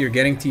 Oh, you're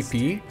getting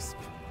TP?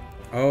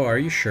 Oh, are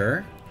you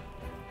sure?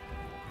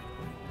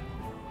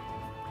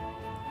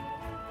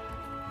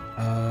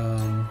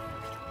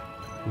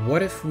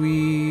 What if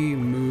we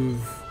move...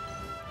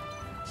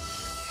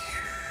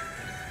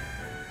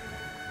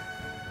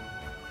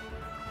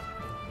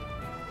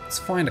 Let's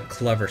find a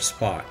clever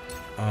spot.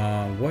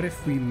 What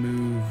if we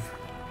move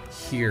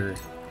here?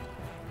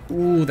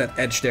 Ooh, that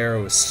edged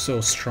arrow is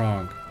so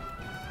strong.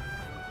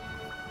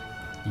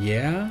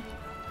 Yeah?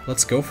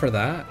 Let's go for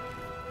that.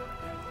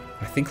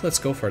 I think let's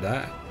go for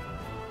that.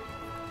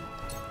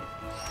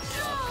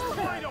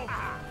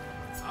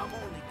 I'm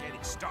only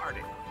getting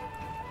started.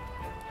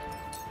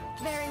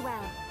 Very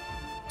well.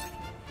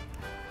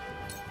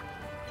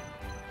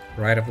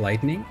 Rite of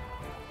Lightning?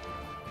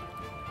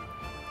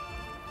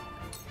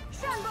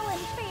 Tremble in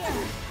fear.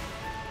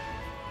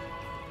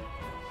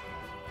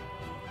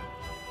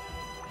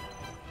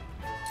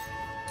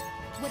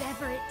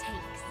 Whatever it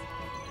takes.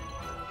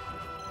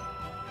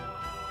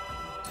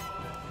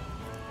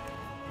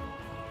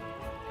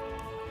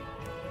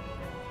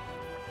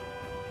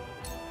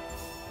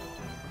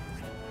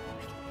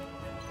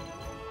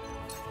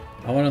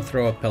 I want to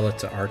throw a pellet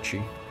to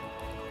Archie.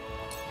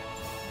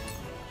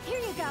 Here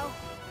you go.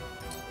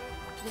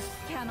 This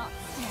cannot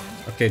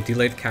stand. Okay,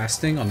 delayed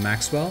casting on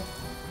Maxwell.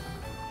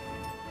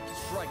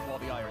 Strike while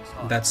the iron's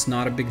hot. That's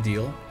not a big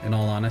deal, in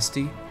all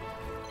honesty.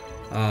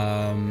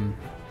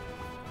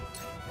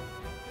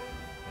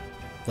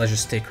 Let's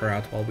just take her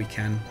out while we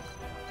can.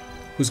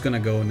 Who's gonna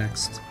go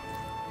next?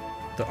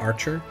 The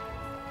archer?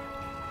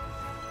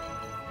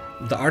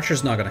 The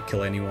archer's not gonna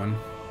kill anyone,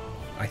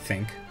 I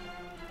think.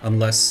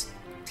 Unless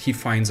he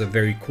finds a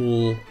very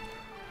cool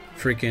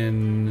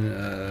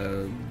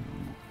freaking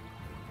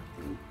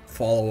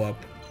follow-up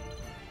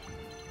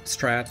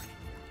strat.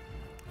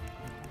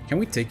 Can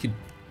we take you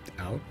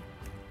out?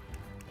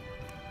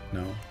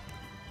 No.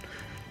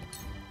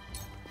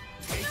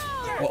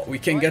 Well, we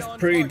can get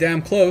pretty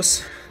damn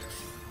close.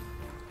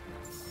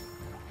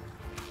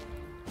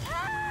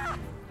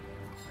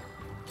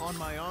 On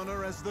my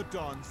honor as the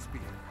Dawn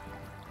Spear.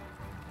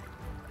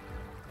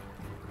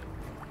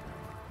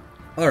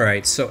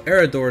 Alright, so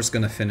Eredor's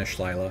gonna finish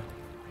Lila.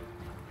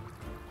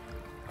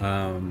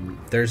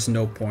 There's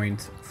no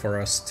point for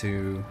us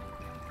to...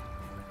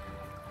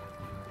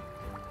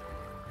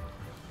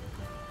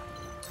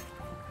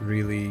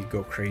 really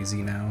go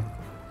crazy now.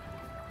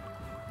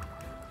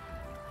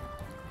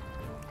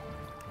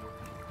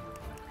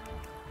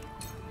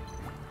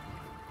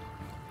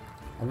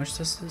 How much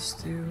does this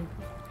do?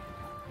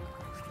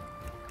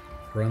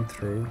 Run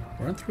through.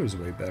 Run through is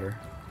way better.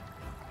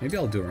 Maybe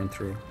I'll do run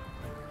through.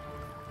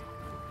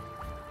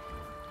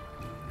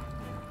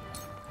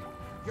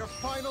 Your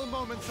final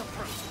moments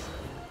approach.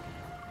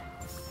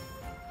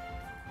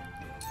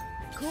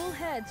 Cool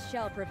heads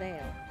shall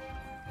prevail.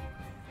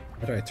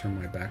 Why did I turn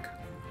my back?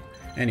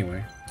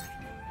 Anyway.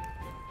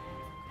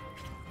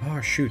 Oh,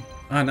 shoot.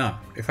 Ah, nah.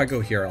 If I go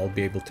here, I'll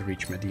be able to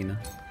reach Medina.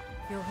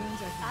 Your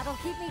wounds are... That'll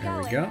keep me There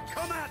going. we go.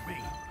 Come at me!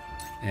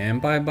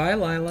 And bye-bye,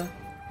 Lila.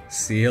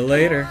 See you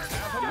later.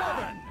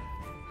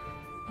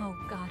 Oh,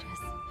 goddess.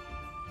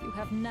 You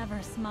have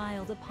never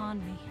smiled upon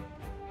me.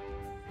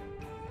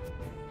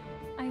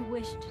 I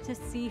wished to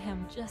see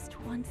him just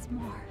once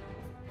more.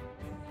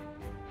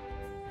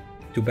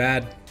 Too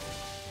bad.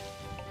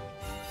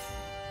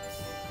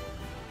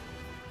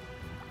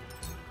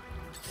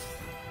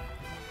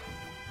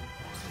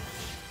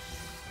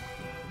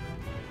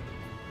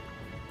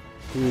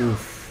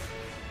 Oof.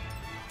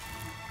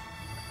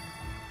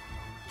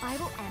 I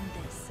will end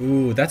this.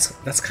 Ooh,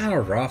 that's kind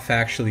of rough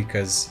actually,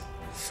 cause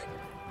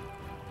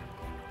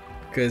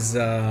he's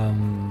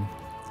gonna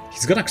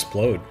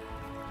explode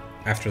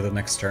after the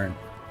next turn.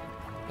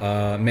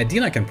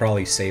 Medina can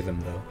probably save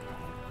him though.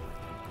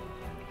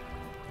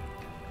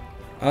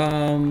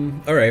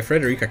 Alright,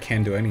 Frederica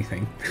can't do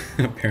anything,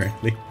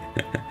 apparently.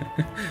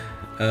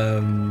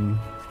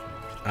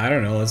 I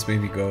don't know, let's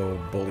maybe go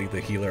bully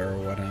the healer or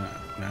whatnot.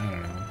 I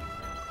don't know.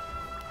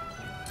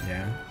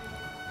 Yeah.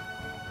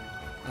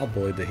 I'll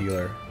bully the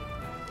healer.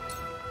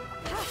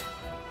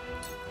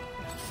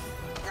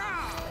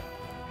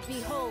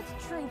 Behold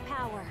true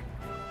power.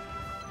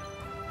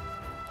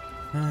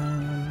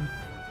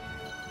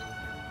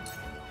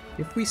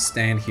 If we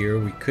stand here,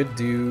 we could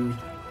do...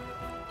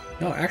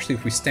 No, actually,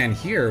 if we stand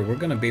here, we're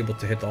gonna be able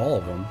to hit all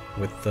of them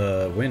with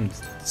the wind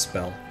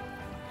spell.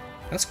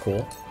 That's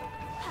cool.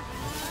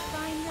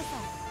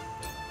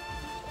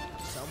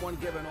 Someone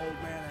give an old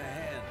man a hand.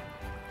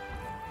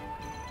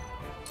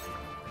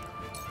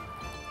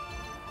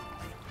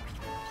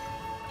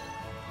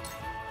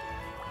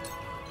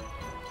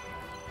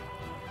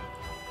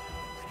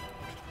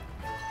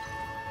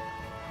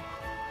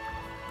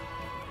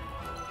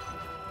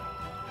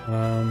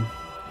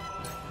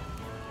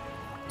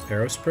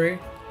 Arrow spray?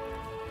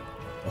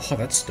 Oh,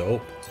 that's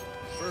dope.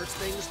 First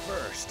things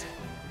first.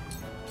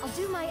 I'll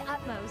do my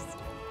utmost.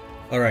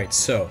 Alright,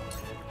 so...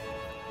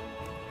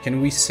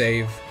 Can we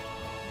save...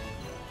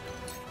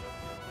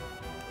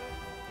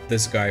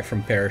 this guy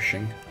from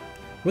perishing?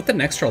 With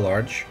an extra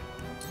large?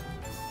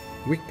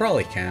 We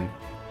probably can.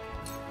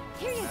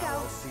 Here you go.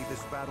 I'll see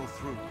this battle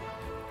through.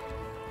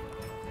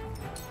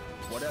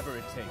 Whatever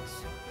it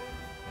takes.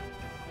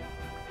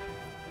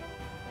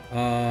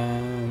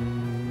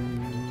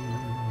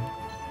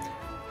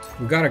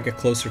 We gotta get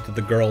closer to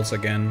the girls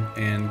again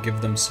and give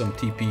them some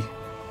TP.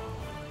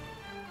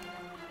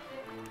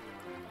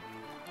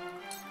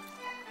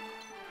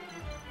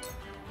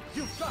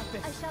 You've got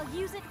this. I shall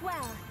use it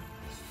well.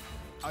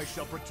 I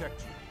shall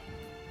protect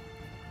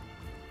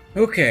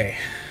you. Okay.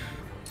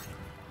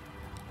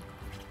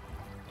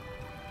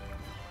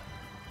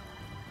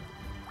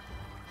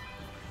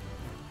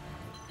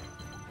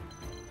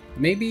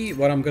 Maybe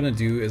what I'm gonna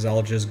do is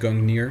I'll just go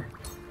near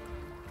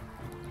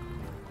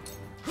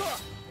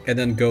and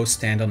then go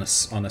stand on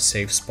a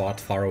safe spot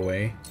far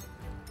away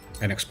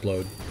and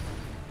explode.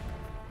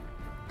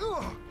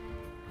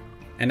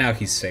 And now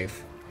he's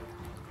safe.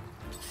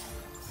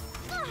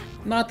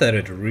 Not that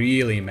it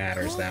really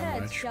matters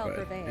that much,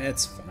 but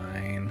it's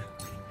fine.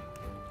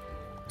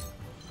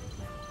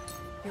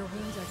 Your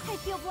wounds are... I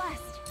feel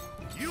blessed.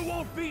 You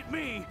won't beat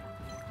me.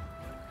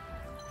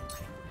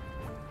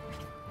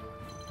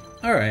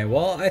 Alright,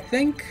 well, I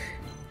think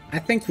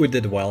we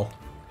did well.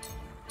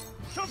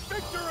 To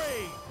victory!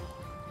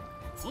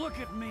 Look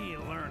at me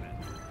learning.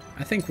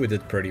 I think we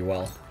did pretty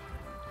well.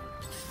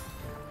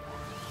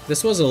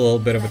 This was a little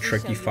bit of a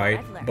tricky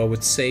fight, but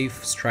with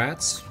safe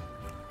strats,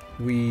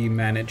 we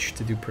managed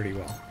to do pretty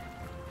well.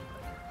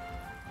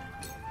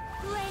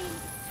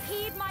 Flames,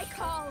 heed my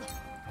call.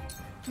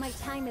 My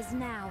time is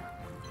now.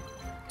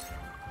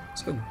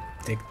 Let's go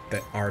take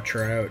the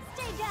archer out.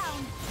 Stay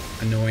down.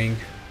 Annoying.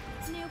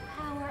 New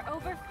power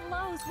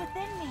overflows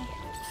within me.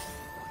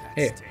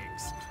 Hey,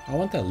 I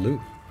want that loot.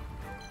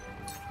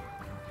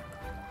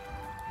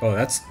 Oh,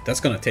 that's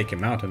gonna take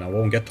him out, and I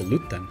won't get the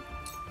loot then.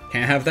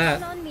 Can't have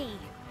that. On me.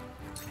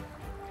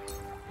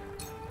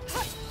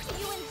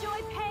 You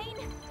enjoy pain?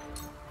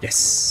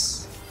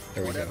 Yes.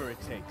 There we Whatever go.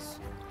 it takes.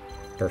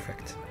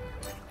 Perfect.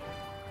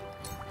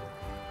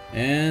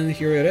 And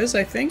here it is,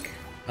 I think.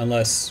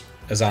 Unless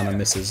Azana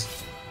misses.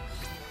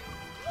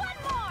 One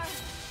more.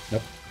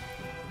 Nope.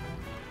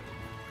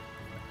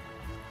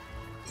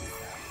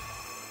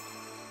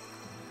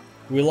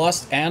 We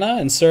lost Anna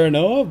and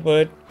Serenoa,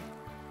 but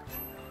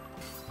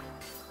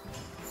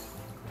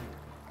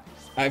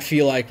I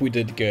feel like we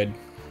did good.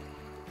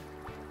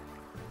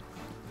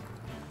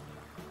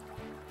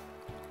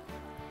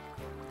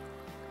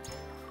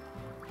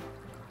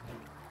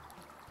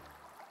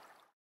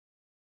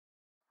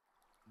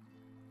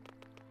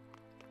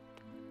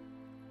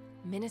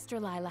 Minister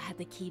Lila had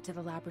the key to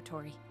the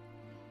laboratory.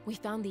 We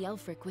found the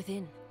Elfric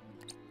within.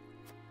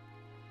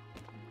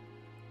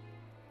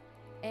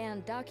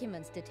 And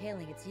documents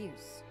detailing its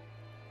use.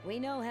 We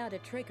know how to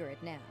trigger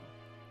it now.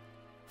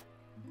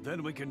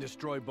 Then we can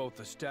destroy both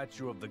the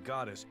statue of the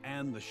goddess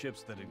and the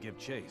ships that'd give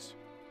chase.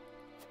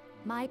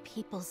 My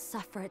people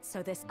suffered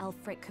so this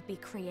Elfric could be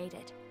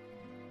created.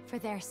 For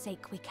their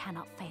sake, we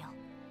cannot fail.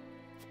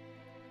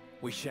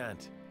 We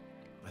shan't.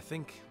 I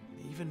think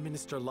even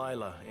Minister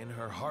Lila, in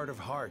her heart of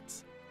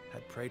hearts,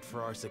 had prayed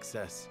for our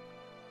success.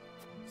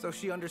 So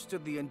she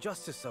understood the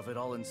injustice of it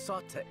all and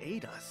sought to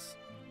aid us.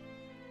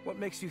 What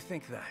makes you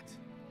think that?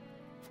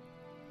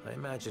 I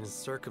imagine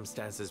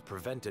circumstances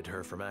prevented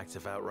her from acts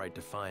of outright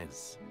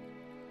defiance.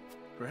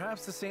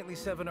 Perhaps the Saintly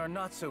Seven are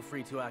not so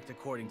free to act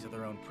according to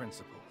their own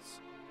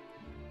principles.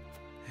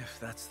 If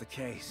that's the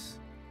case,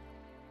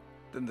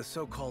 then the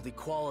so-called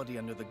equality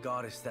under the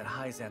goddess that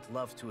Hyzant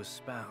loves to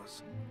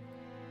espouse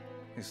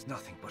is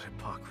nothing but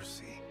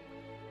hypocrisy.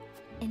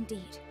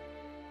 Indeed.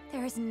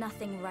 There is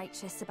nothing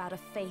righteous about a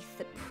faith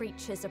that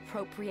preaches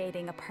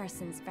appropriating a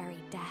person's very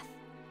death.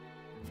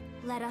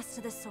 Let us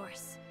to the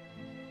source.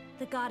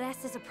 The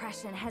goddess's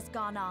oppression has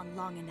gone on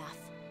long enough.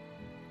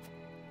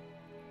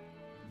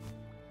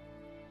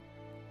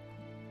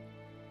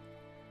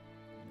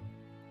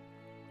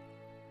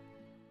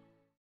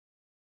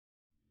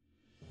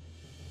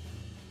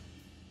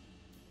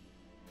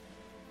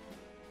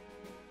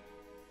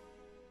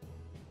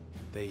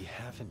 They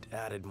haven't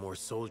added more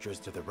soldiers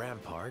to the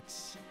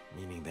ramparts,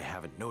 meaning they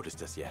haven't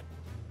noticed us yet.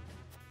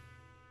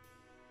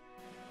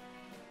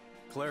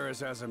 Clara's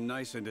has him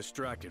nice and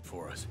distracted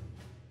for us.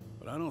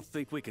 But I don't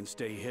think we can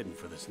stay hidden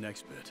for this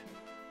next bit.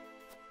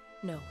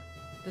 No,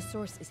 the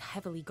source is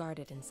heavily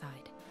guarded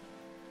inside.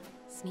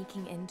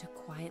 Sneaking in to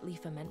quietly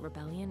foment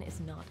rebellion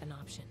is not an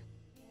option.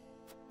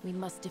 We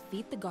must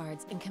defeat the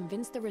guards and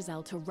convince the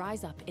Roselle to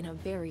rise up in a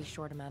very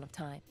short amount of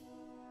time.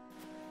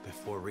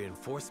 Before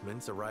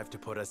reinforcements arrive to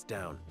put us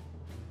down.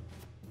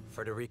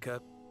 Frederica,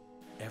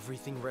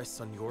 everything rests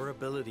on your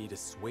ability to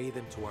sway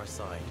them to our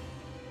side.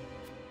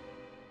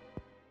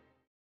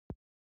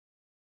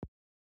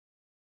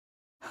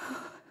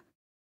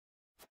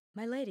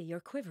 My lady, you're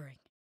quivering.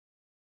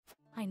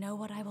 I know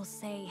what I will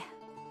say,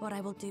 what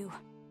I will do.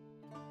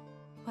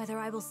 Whether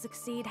I will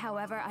succeed,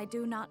 however, I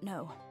do not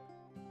know.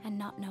 And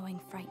not knowing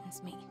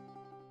frightens me.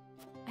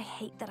 I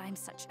hate that I'm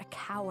such a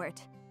coward,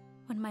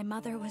 when my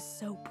mother was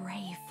so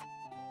brave.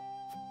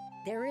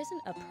 There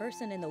isn't a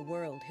person in the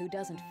world who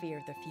doesn't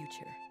fear the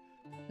future.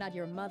 Not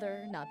your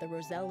mother, not the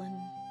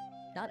Rosellan,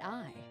 not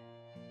I.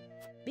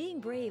 Being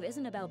brave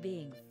isn't about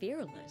being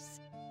fearless.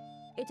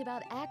 It's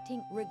about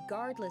acting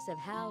regardless of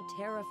how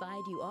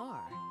terrified you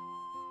are.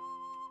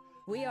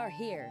 We are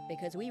here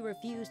because we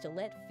refuse to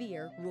let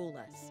fear rule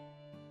us.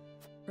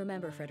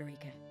 Remember,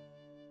 Frederica,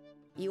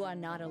 you are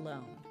not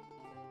alone.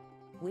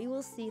 We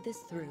will see this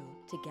through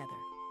together.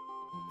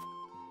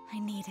 I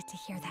needed to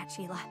hear that,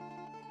 Sheila.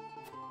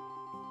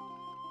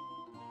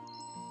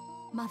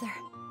 Mother,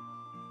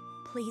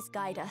 please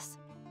guide us.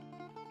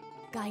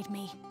 Guide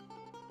me.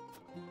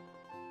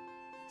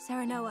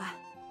 Serenoa,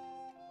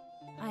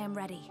 I am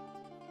ready.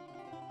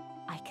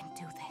 I can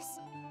do this.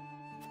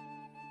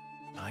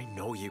 I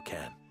know you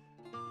can.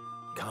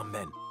 Come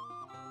then.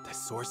 The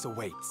source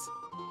awaits.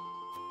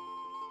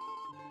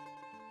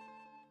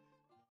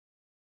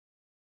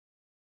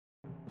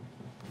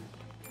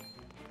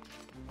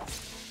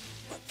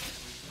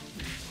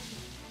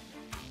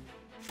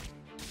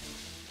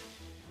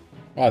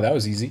 Wow, that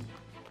was easy.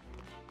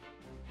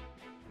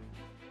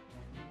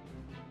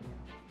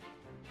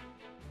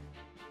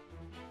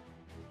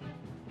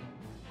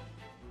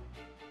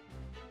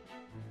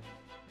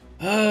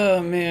 Oh,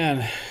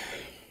 man.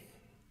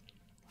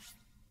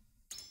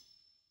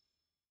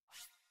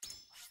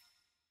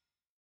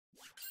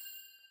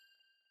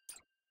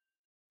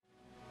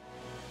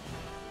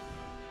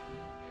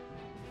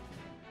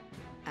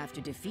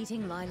 After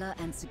defeating Lila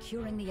and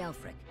securing the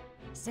Elfric,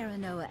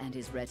 Serenoa and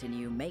his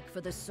retinue make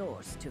for the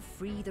source to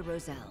free the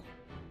Roselle.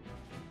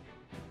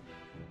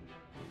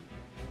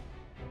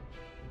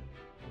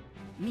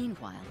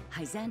 Meanwhile,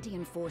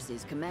 Hyzantian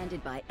forces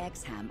commanded by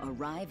Exham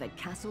arrive at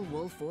Castle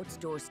Wolfort's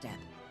doorstep,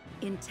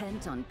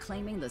 intent on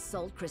claiming the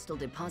salt crystal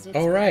deposits.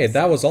 Oh right,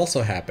 that was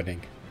also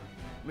happening.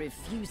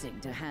 Refusing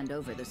to hand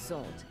over the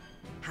salt,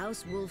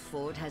 House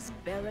Wolfort has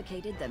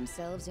barricaded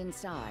themselves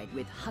inside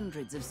with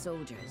hundreds of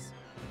soldiers.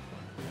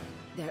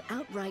 Their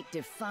outright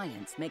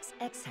defiance makes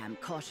Exham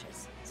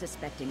cautious,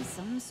 suspecting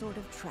some sort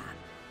of trap.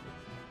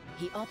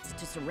 He opts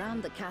to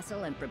surround the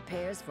castle and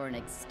prepares for an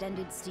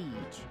extended siege.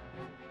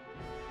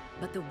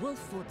 But the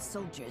Wolfort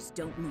soldiers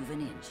don't move an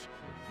inch.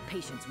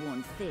 Patience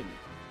worn thin,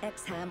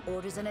 Exham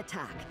orders an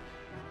attack.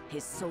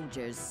 His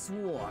soldiers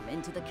swarm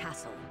into the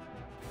castle.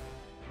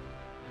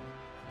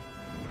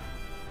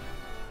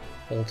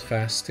 Hold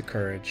fast to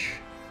courage.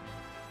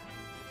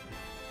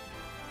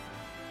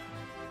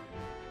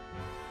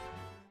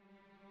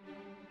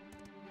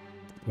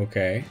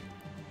 Okay.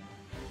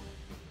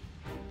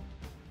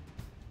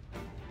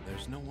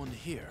 There's no one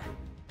here.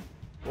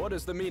 What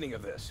is the meaning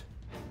of this?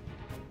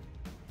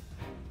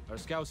 Our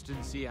scouts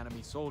didn't see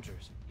enemy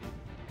soldiers.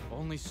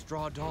 Only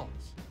straw dolls.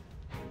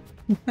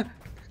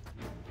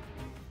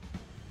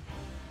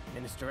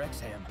 Minister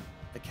Exham,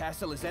 the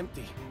castle is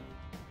empty.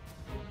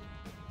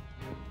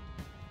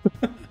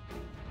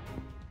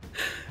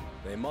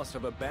 They must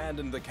have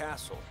abandoned the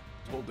castle,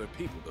 told their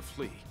people to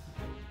flee.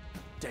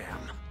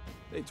 Damn.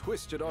 They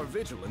twisted our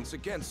vigilance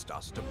against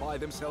us to buy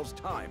themselves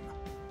time.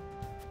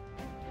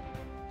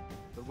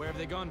 But where have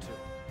they gone to?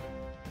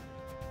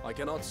 I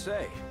cannot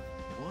say.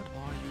 What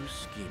are you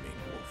scheming,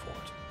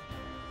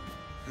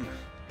 Wolfort?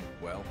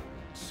 Well,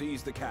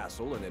 seize the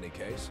castle in any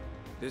case.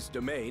 This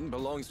domain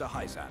belongs to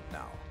Hyzant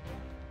now.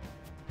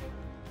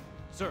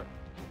 Sir.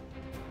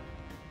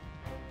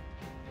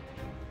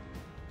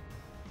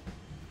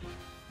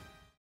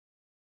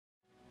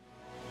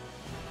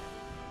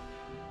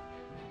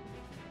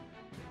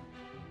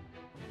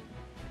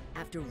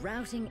 After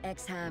routing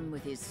Exham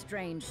with his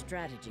strange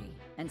strategy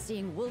and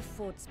seeing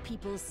Wolffort's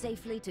people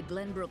safely to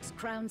Glenbrook's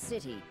crown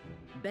city,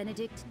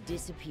 Benedict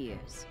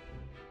disappears.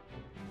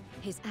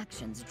 His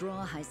actions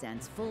draw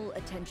Hyzant's full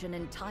attention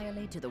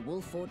entirely to the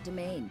Wolffort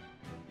domain,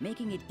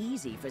 making it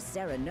easy for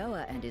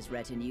Serenoa and his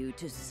retinue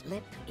to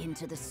slip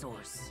into the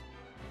source.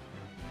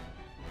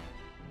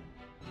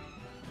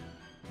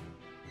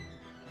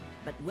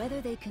 But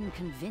whether they can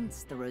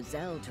convince the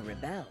Roselle to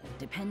rebel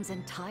depends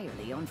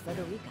entirely on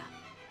Frederica.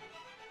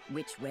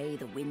 Which way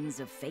the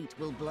winds of fate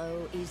will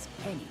blow is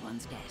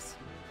anyone's guess.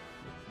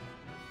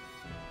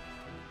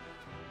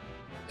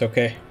 It's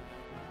okay.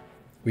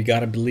 We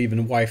gotta believe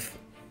in wife.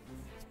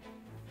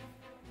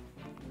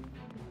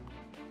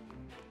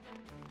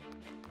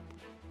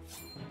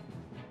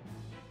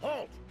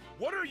 Halt!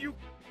 What are you...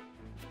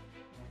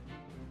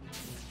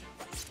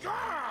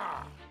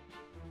 Ah!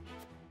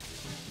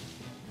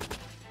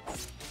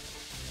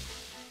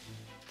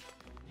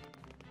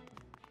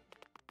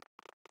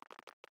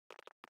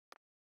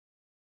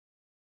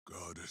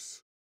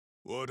 Goddess,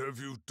 what have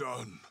you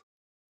done?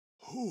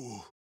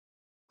 Who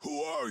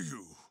are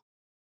you?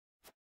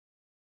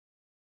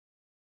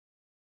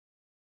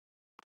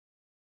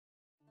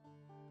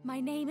 My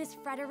name is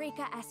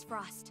Frederica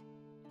Esfrost.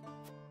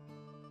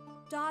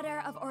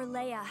 Daughter of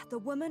Orlea, the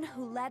woman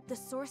who led the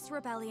Source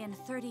Rebellion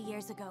 30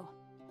 years ago.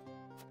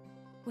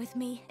 With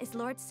me is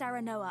Lord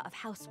Serenoa of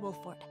House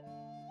Wolffort,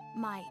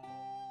 my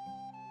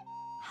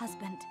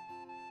husband.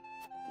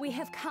 We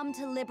have come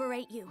to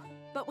liberate you,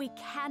 but we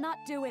cannot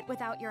do it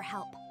without your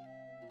help.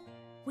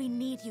 We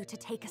need you to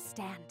take a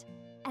stand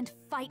and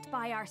fight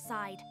by our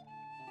side.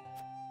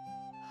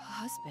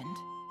 Husband?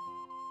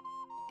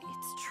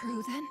 It's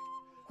true then,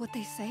 what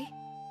they say?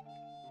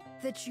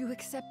 That you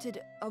accepted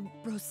a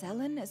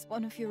Rosellan as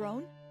one of your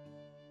own?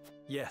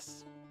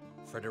 Yes,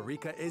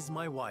 Frederica is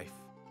my wife.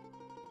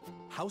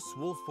 House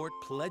Wolffort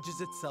pledges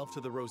itself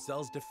to the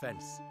Roselle's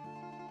defense.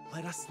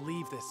 Let us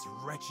leave this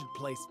wretched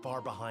place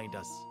far behind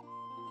us.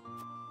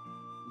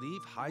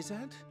 Leave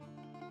Hyzant?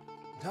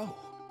 No.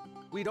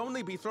 We'd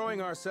only be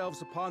throwing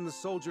ourselves upon the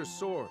soldiers'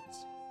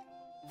 swords.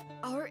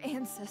 Our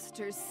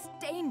ancestors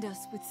stained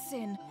us with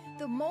sin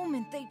the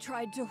moment they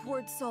tried to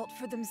hoard salt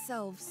for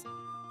themselves.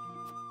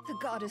 The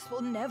goddess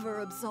will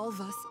never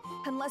absolve us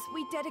unless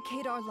we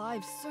dedicate our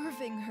lives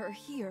serving her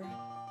here.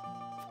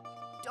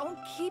 Don't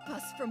keep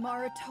us from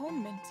our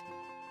atonement.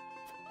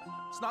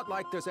 It's not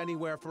like there's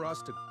anywhere for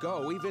us to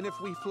go, even if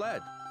we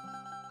fled.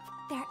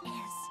 There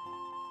is.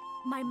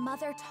 My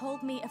mother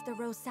told me of the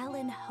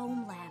Rosellan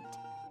homeland.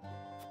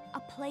 A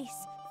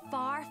place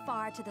far,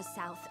 far to the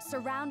south,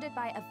 surrounded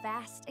by a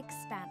vast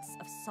expanse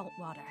of salt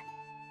water.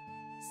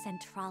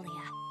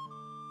 Centralia.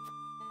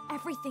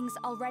 Everything's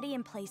already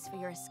in place for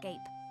your escape.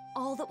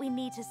 All that we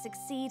need to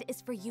succeed is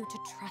for you to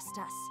trust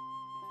us.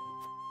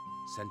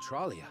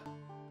 Centralia.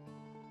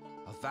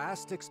 A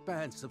vast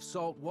expanse of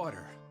salt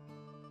water.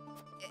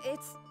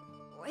 It's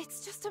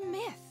just a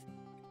myth.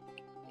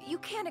 You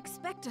can't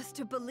expect us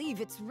to believe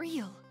it's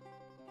real.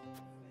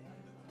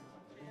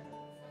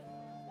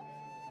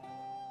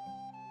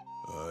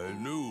 I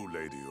knew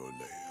Lady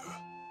Orlea.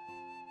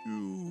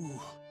 You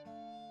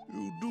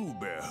do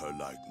bear her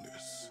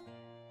likeness.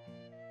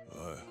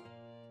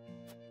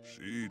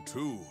 She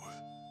too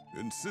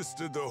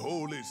insisted the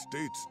Holy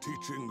State's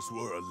teachings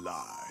were a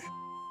lie.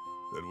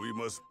 That we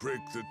must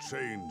break the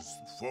chains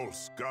the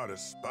false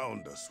goddess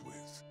bound us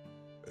with,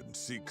 and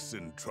seek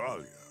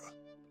Centralia.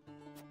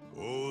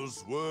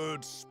 Those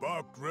words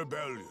sparked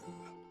rebellion.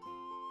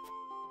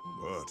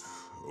 But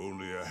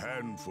only a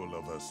handful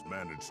of us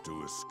managed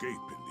to escape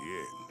in the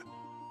end.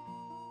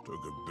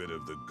 Took a bit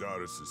of the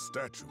goddess's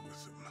statue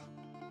with him.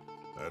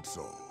 That's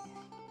all.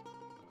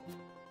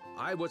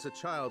 I was a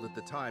child at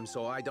the time,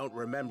 so I don't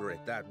remember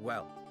it that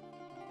well.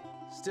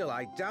 Still,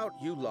 I doubt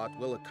you lot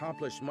will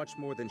accomplish much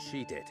more than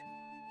she did.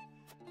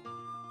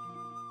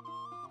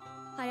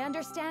 I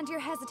understand your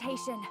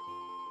hesitation,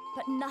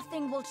 but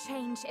nothing will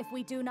change if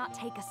we do not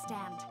take a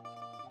stand.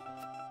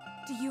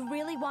 Do you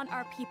really want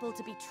our people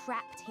to be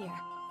trapped here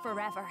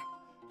forever?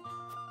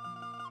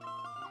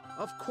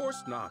 Of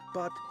course not,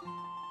 but...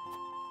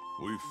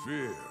 We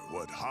fear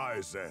what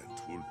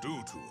Hyzant will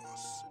do to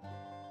us.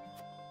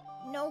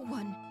 No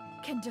one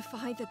can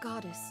defy the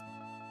goddess.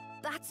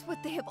 That's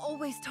what they have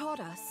always taught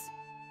us.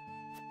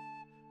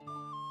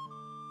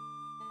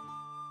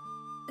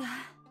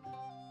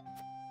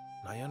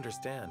 I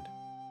understand.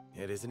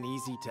 It isn't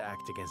easy to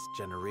act against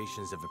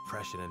generations of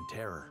oppression and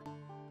terror.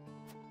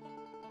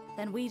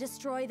 Then we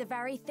destroy the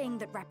very thing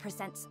that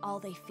represents all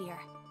they fear.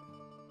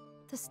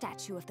 The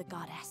statue of the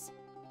goddess.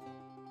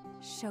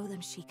 Show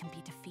them she can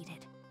be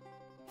defeated.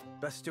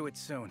 Best do it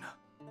soon.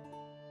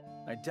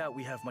 I doubt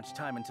we have much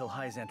time until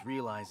Hyzant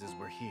realizes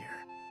we're here.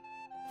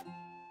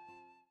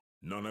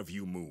 None of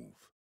you move.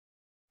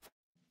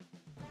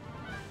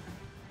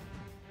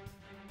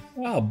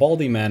 Wow,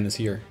 Baldy Man is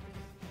here.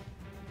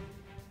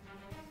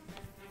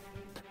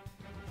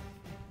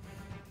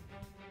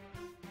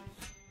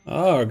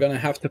 Oh, we're gonna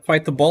have to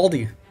fight the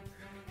Baldy.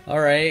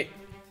 Alright.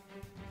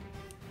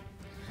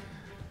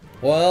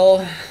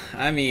 Well,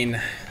 I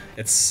mean,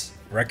 it's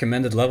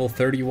recommended level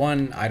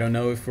 31. I don't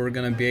know if we're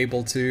gonna be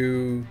able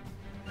to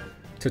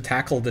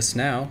tackle this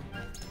now.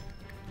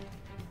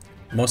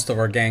 Most of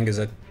our gang is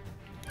at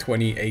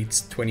 28,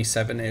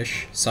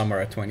 27-ish. Some are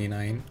at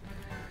 29.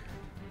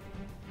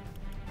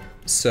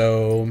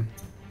 So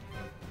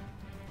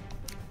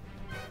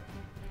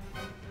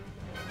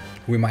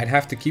we might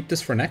have to keep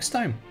this for next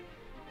time.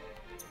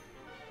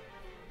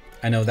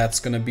 I know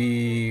that's gonna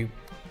be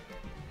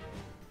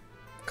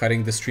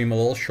cutting the stream a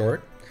little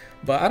short,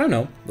 but I don't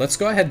know. Let's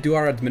go ahead and do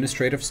our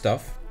administrative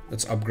stuff.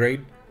 Let's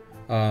upgrade.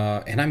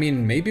 And I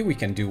mean, maybe we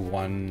can do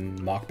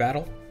one mock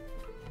battle.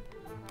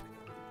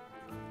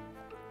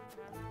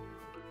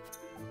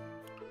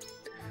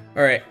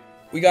 All right,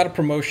 we got a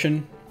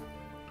promotion.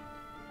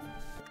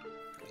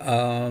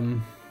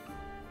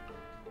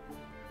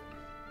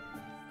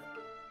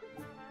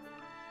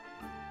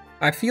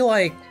 I feel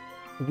like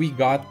we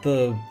got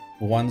the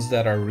ones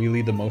that are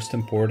really the most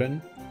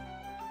important.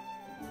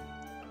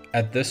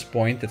 At this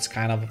point, it's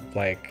kind of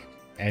like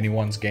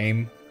anyone's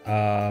game.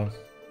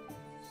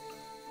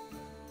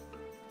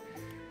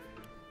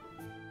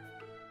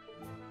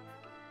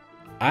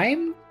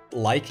 I'm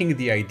liking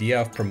the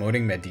idea of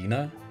promoting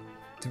Medina,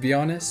 to be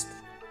honest.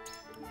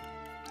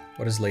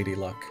 What is Lady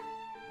Luck?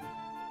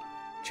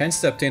 Chance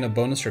to obtain a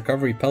bonus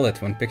recovery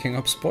pellet when picking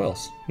up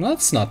spoils. No,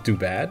 that's not too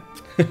bad.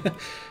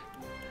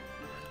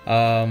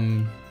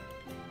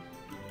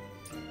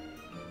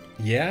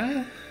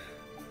 Yeah.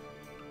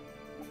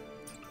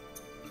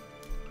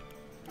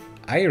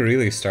 I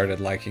really started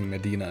liking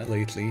Medina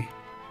lately.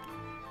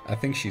 I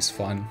think she's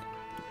fun.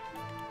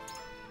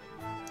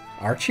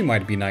 Archie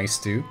might be nice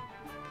too.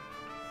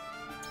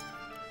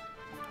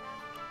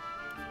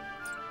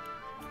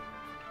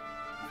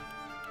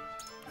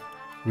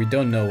 We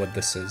don't know what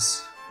this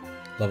is.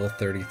 Level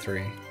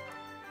 33.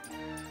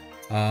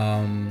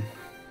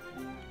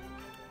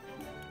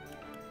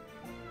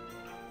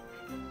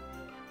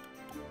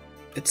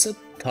 It's a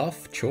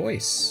tough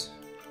choice.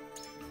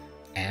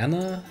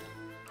 Anna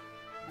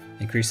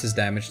increases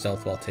damage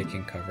dealt while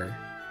taking cover.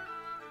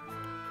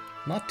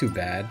 Not too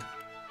bad.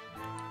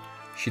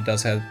 She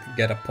does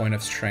get a point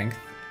of strength.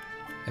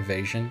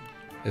 Evasion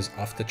is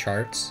off the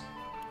charts.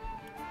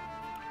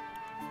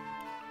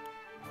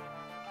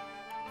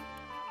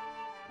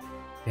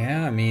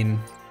 Yeah, I mean,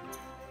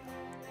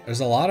 there's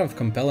a lot of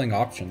compelling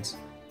options.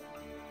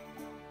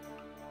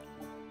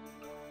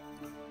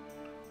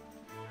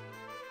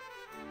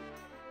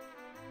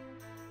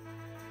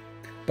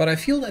 But I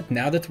feel that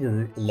now that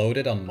we're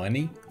loaded on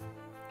money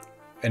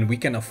and we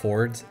can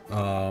afford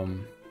a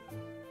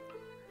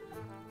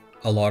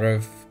lot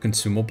of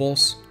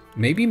consumables,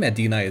 maybe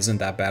Medina isn't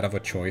that bad of a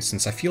choice,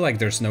 since I feel like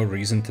there's no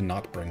reason to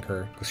not bring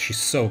her, because she's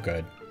so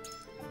good.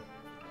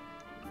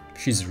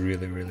 She's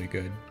really, really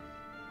good.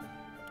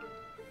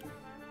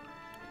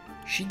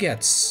 She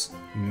gets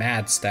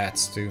mad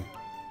stats too.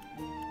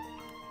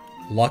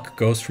 Luck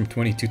goes from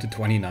 22 to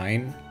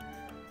 29.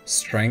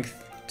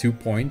 Strength, 2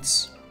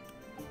 points.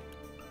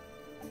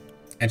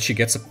 And she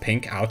gets a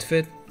pink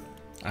outfit.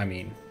 I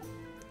mean,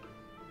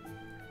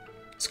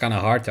 it's kind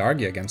of hard to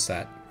argue against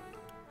that.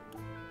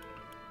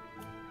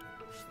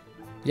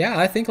 Yeah,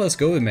 I think let's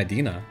go with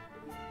Medina.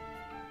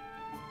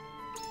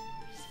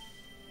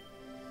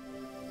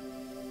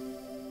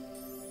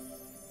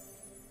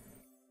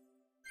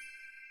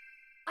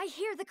 I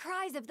hear the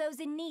cries of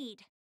those in need.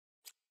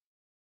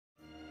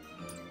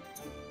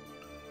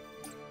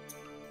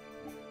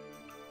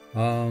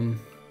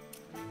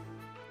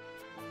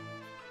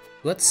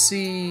 Let's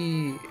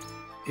see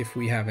if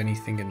we have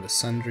anything in the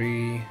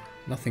sundry.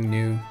 Nothing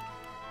new.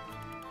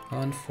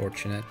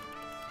 Unfortunate.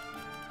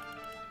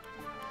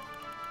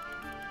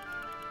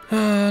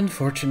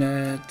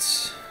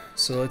 Unfortunate.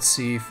 So let's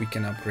see if we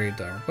can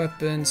upgrade our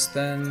weapons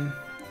then.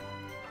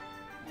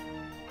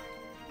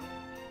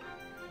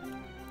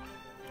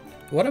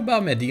 What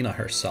about Medina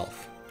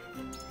herself?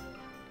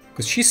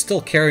 Because she's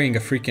still carrying a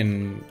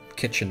freaking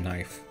kitchen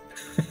knife.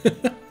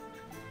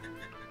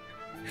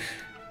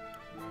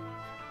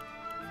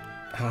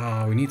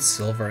 Ah, we need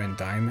silver and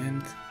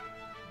diamond.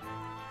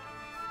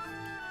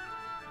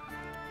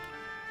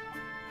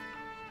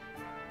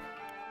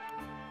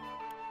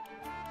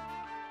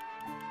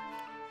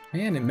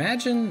 Man,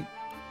 imagine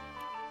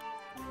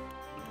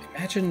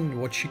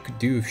what she could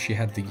do if she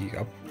had the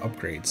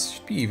upgrades.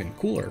 It'd be even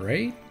cooler,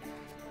 right?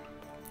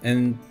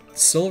 And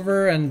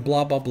silver and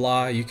blah blah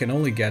blah, you can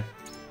only get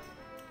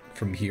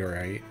from here,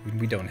 right?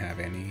 We don't have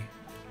any.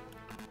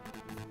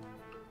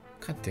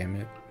 God damn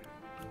it.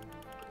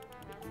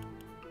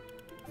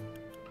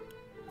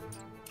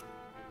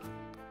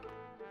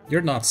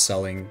 You're not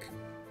selling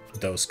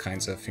those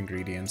kinds of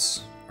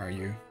ingredients, are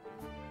you?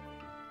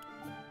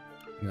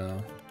 No.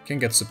 You can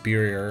get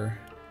superior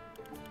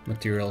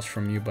materials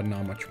from you, but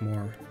not much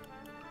more.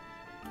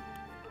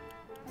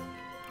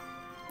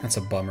 That's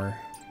a bummer.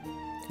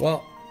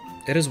 Well,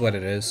 it is what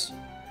it is.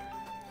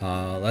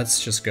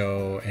 Let's just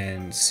go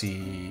and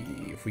see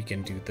if we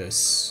can do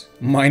this.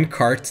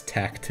 Minecart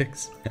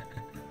tactics.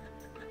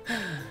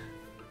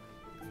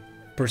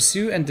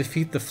 Pursue and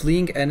defeat the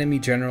fleeing enemy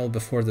general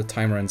before the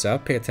time runs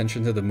out. Pay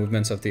attention to the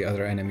movements of the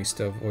other enemies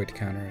to avoid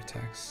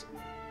counterattacks.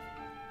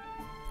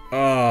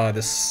 Oh,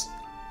 this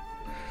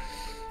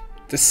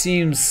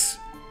seems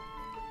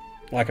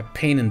like a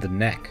pain in the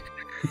neck.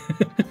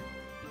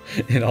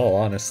 In all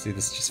honesty,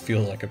 this just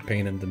feels like a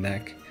pain in the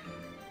neck.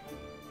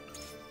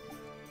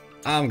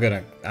 I'm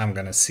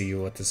gonna see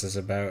what this is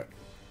about.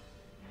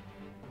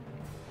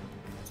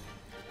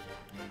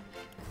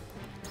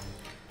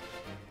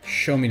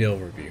 Show me the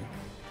overview.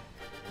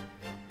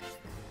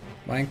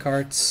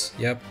 Minecarts,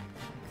 yep.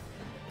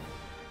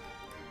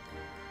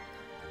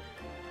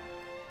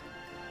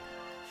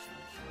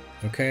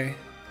 Okay.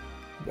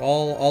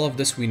 All of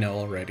this we know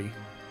already.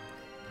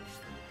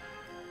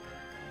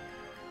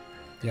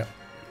 Yep.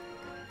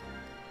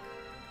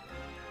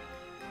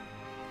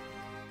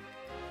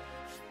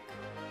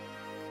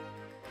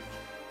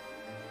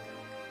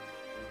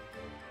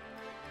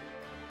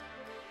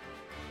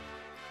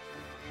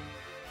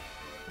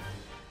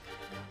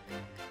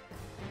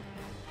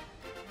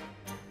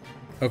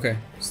 Okay,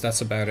 so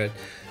that's about it.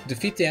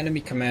 Defeat the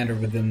enemy commander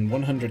within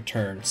 100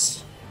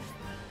 turns.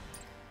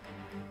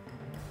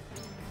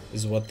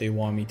 Is what they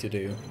want me to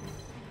do.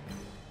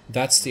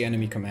 That's the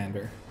enemy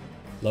commander.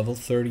 Level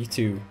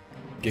 32,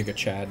 Giga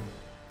Chad.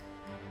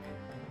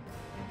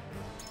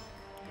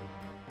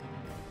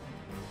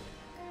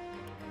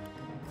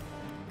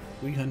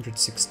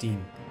 $316.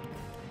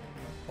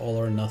 All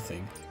or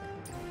nothing.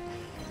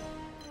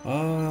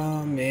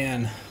 Oh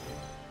man.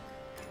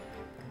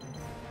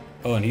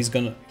 Oh, and he's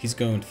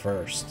going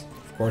first.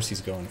 Of course he's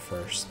going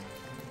first.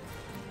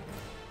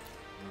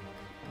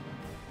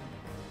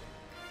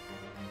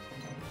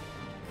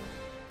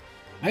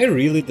 I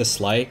really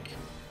dislike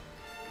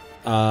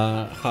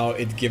how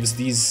it gives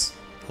these,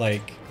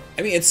 like,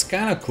 I mean, it's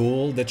kind of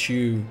cool that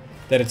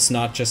it's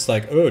not just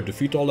like, oh,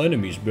 defeat all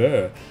enemies,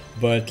 blah.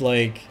 But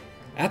like,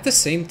 at the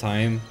same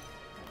time,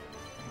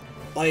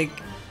 like,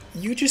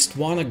 you just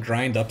want to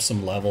grind up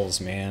some levels,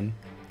 man.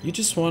 You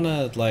just want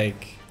to,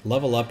 like,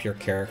 level up your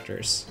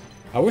characters.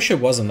 I wish it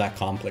wasn't that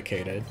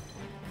complicated.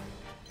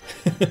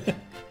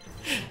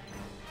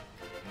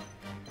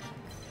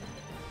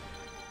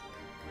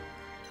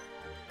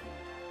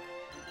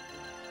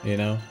 You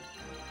know?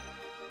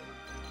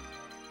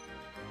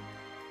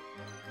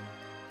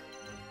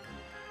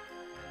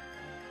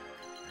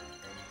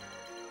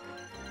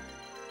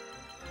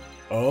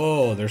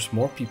 Oh, there's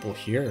more people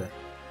here.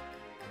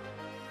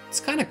 It's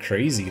kind of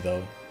crazy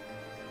though.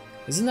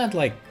 Isn't that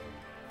like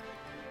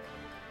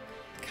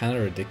kind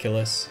of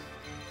ridiculous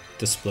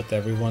to split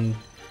everyone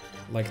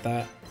like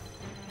that?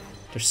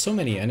 There's so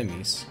many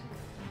enemies.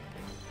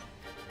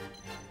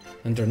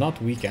 And they're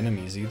not weak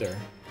enemies either.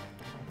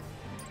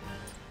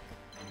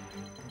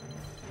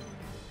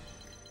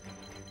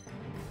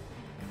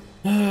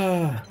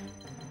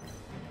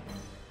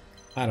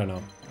 I don't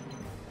know.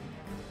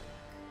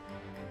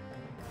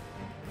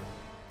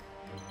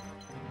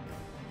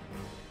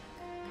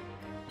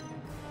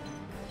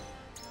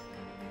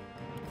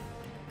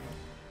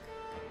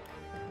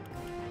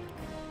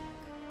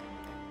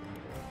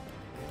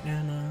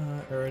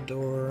 Anna,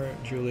 Erador,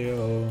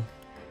 Julio,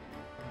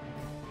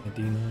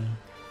 Medina,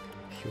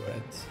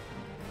 Hewitt.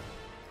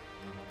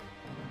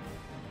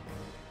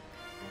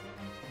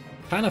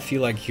 Kind of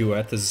feel like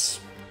Hewitt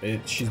is...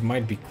 she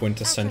might be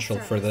quintessential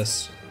for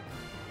this.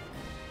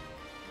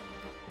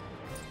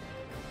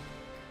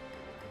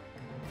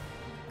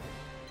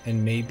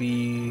 And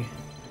maybe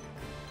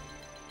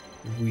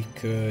we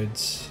could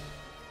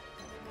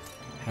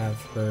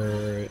have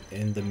her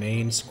in the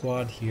main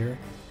squad here.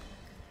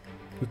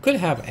 We could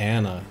have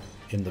Anna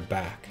in the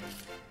back.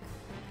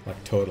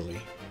 Like,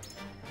 totally.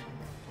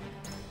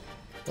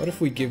 What if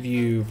we give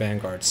you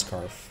Vanguard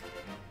Scarf?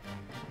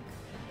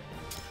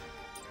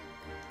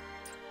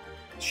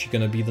 Is she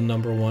gonna be the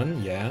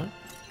 #1? Yeah.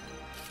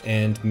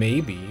 And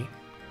maybe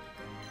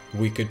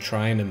we could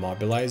try and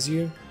immobilize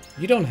you.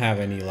 You don't have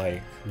any,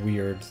 like,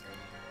 weird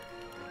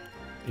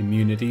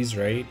immunities,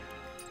 right?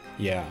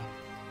 Yeah.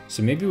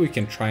 So maybe we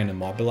can try and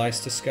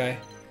immobilize this guy.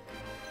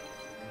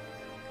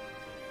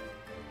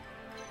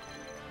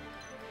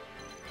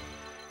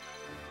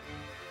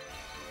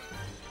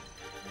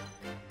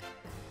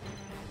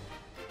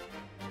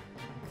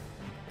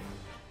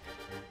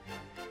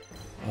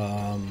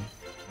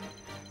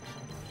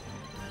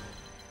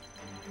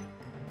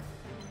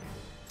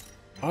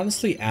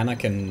 Honestly, Anna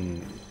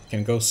can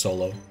go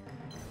solo.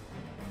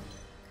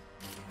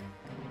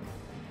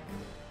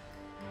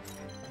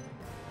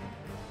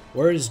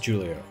 Where is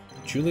Julio?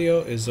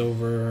 Julio is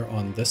over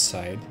on this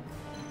side,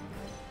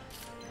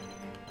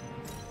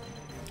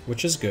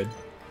 which is good.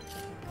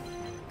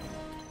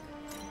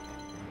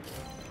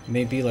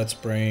 Maybe let's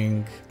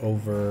bring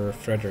over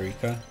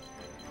Frederica.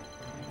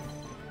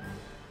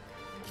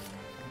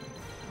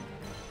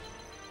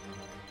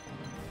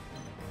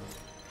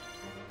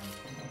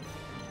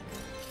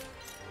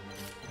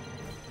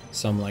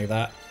 Something like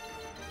that.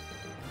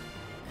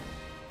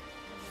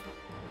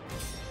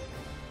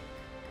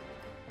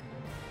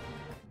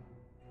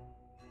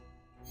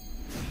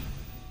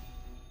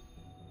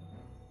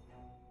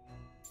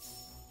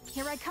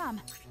 Here I come.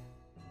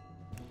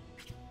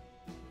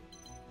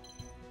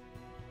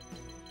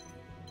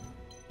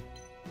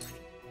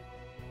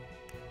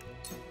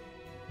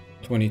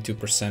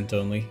 22%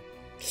 only.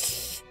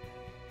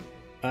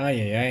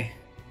 Ay, ay, ay.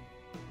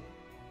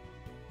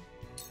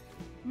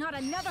 Not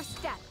another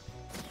step.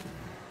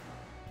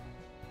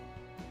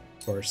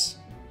 Of course.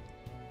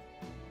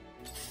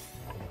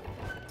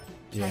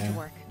 Time Yeah. to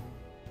work.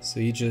 So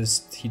he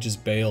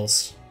just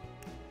bails.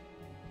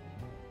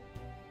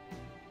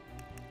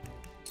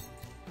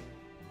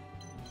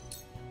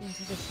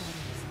 Into the shadows.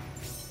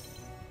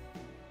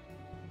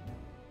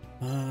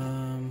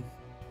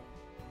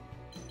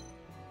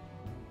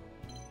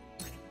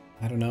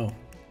 I don't know.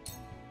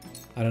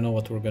 I don't know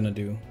what we're gonna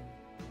do.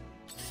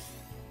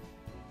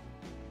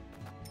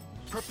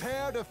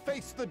 Prepare to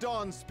face the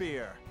Dawn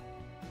Spear.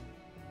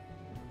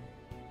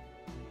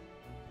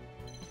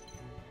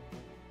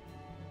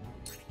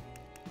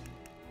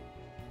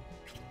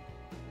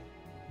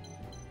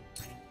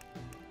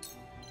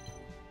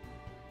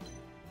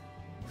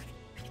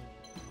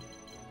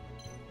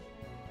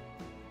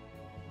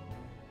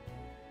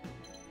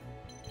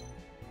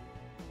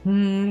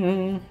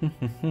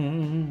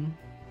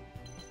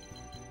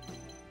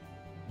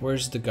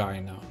 Where's the guy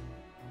now?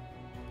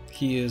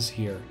 He is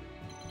here.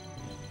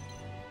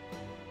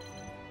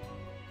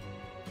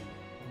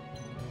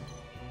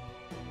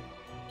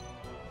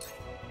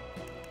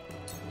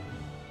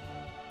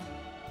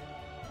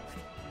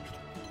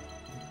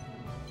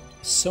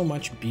 So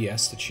much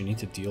BS that you need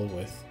to deal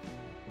with.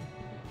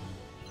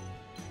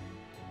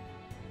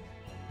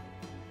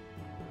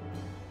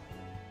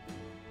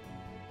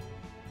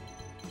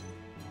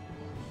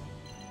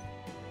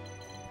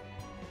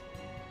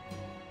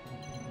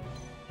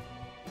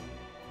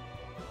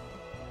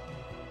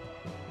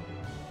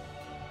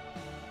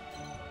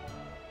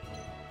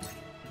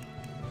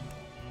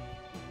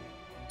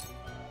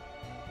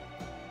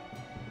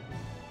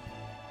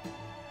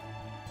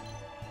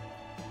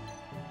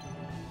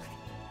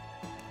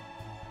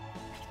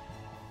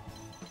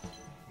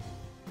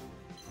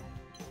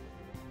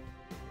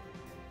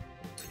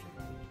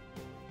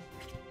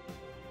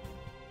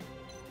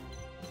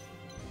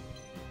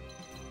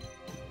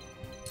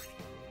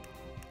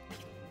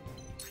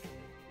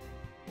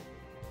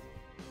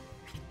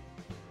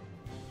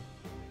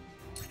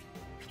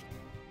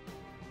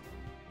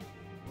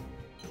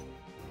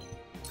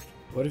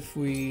 What if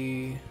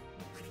we...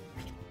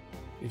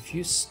 If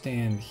you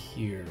stand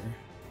here,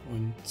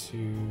 1,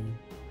 2,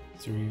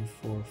 3,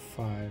 4,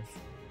 5.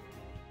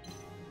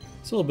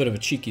 It's a little bit of a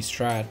cheeky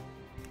strat.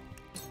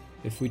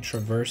 If we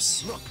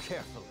traverse, Look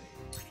carefully.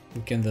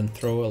 we can then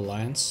throw a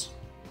lance,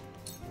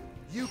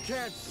 You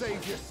can't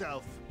save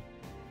yourself.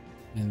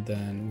 and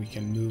then we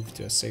can move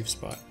to a safe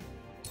spot.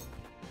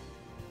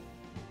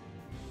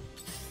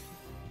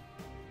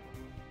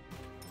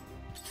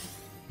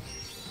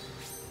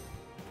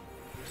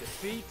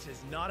 Defeat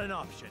is not an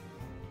option.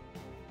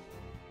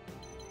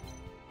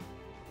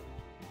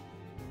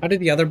 How did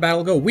the other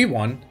battle go? We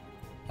won.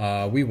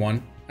 We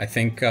won. I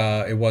think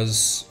it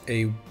was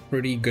a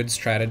pretty good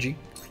strategy.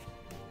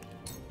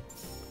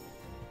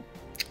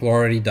 We're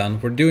already done.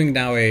 We're doing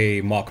now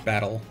a mock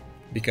battle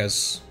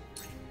because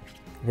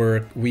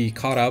we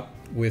caught up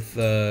with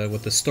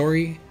the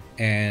story,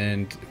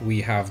 and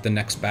we have the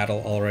next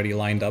battle already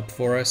lined up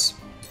for us.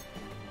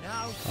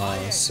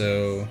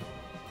 So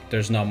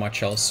there's not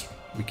much else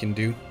we can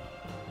do.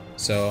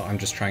 So I'm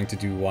just trying to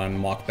do one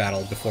mock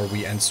battle before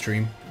we end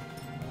stream.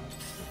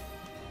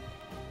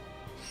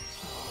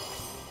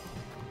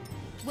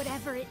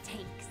 Whatever it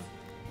takes.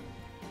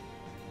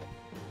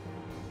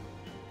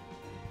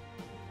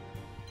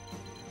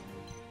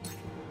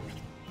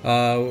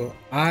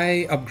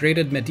 I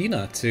upgraded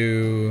Medina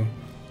to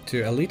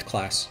elite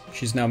class.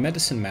 She's now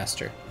medicine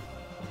master.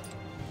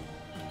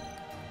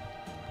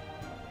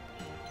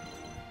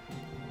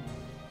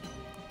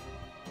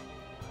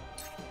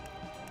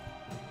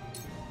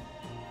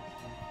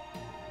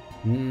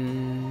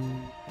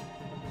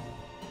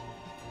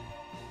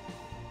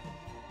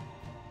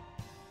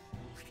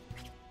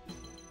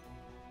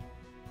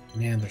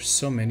 Man, there's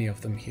so many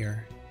of them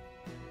here.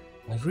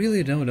 I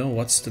really don't know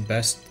what's the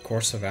best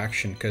course of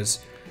action,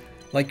 because,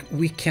 like,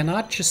 we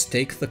cannot just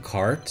take the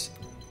cart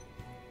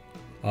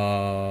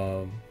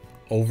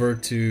over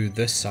to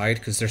this side,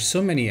 because there's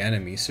so many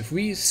enemies. If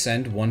we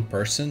send one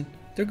person,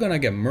 they're gonna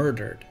get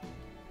murdered.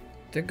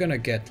 They're gonna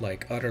get,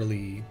 like,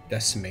 utterly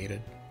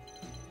decimated.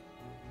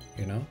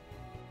 You know?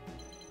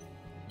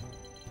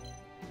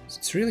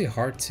 It's really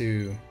hard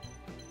to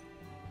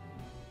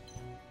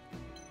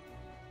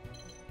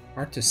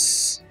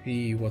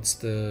see what's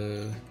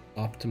the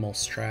optimal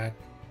strat.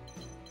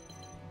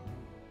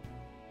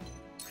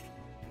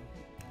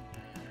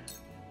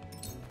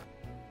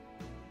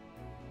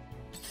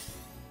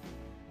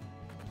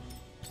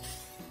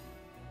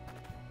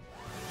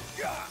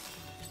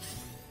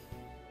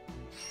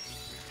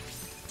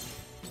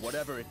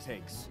 Whatever it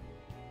takes.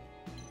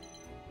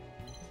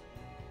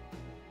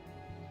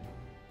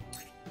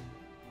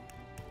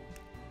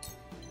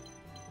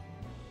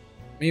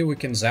 Maybe we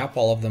can zap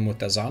all of them with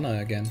Azana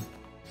again.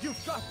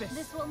 You've got this.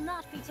 This will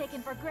not be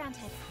taken for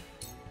granted.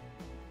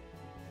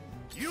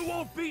 You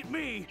won't beat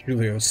me.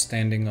 Julio's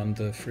standing on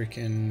the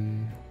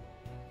freaking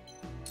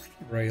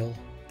rail.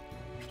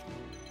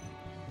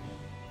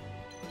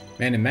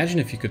 Man, imagine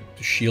if you could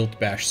shield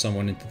bash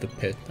someone into the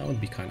pit. That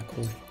would be kind of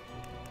cool.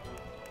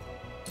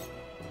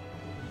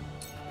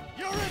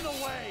 You're in the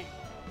way.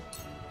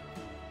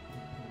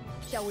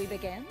 Shall we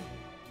begin?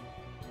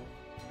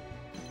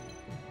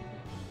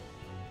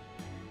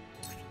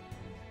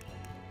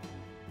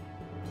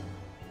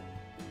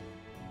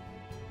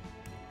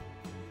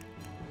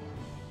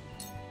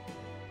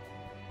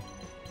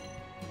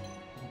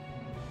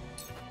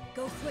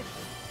 Go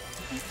quickly.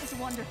 This is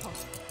wonderful.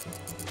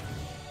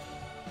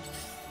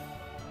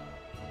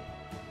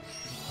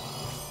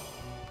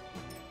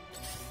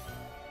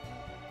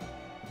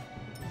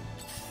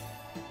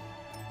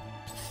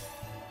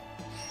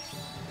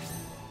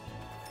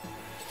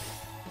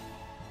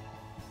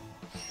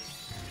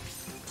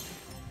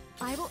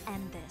 I will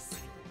end this.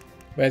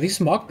 Yeah, these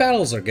mock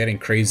battles are getting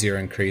crazier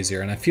and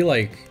crazier, and I feel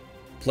like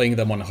playing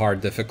them on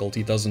hard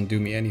difficulty doesn't do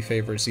me any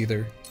favors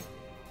either.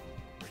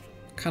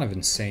 Kind of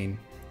insane.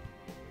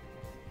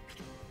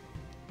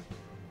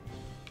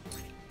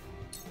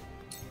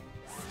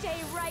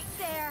 Stay right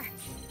there.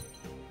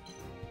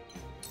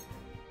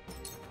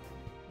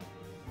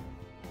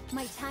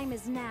 My time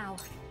is now.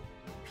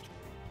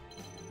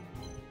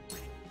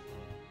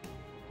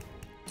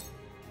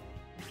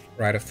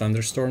 Ride of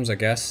Thunderstorms, I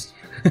guess.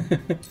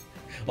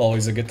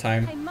 Always a good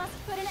time. I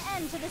must put an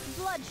end to this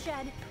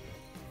bloodshed.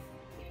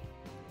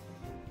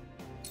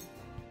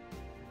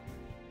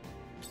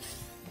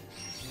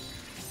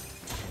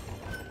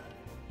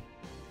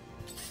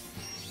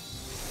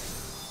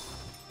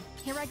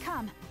 Here I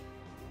come.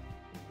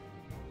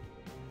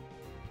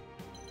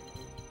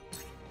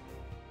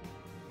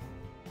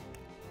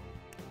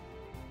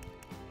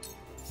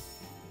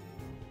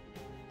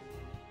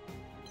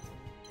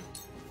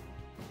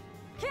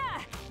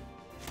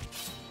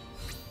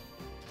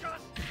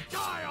 Just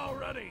die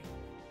already.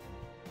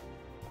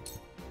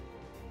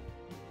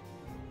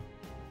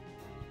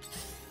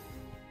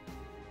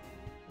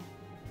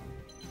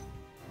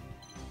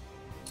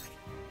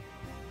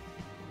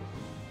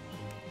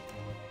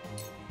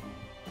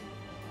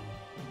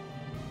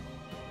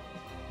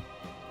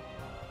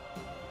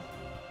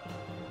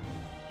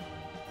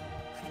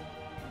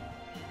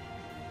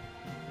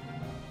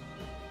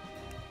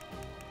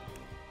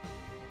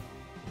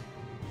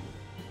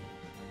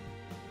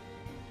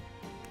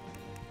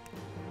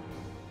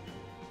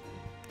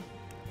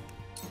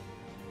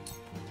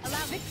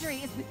 Allow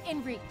victory is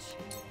within reach.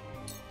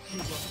 You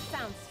will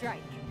sound strike.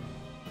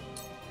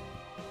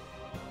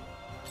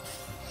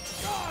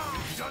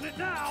 You've done it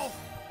now.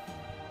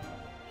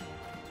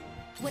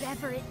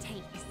 Whatever it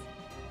takes.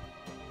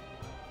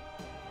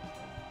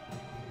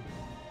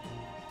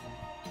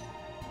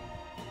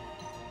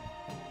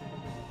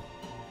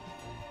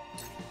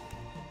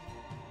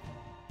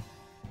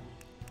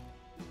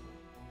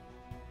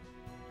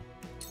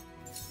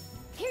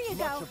 Here you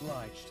go. Much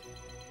obliged.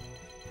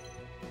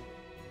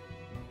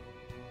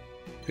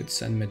 Could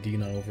send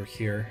Medina over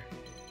here.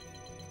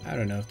 I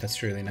don't know if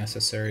that's really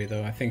necessary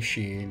though. I think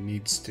she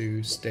needs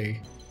to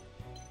stay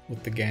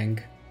with the gang.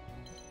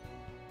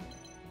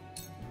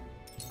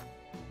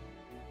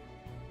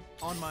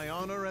 On my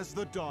honor as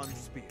the Dawn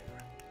Spear.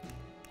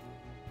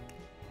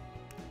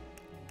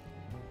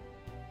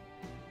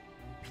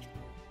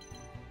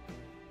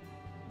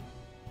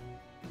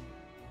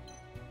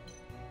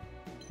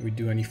 Do we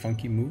do any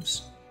funky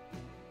moves?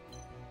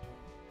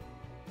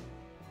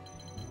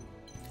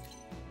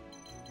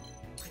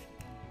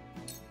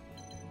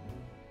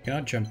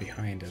 Cannot jump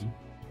behind him,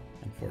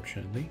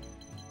 unfortunately.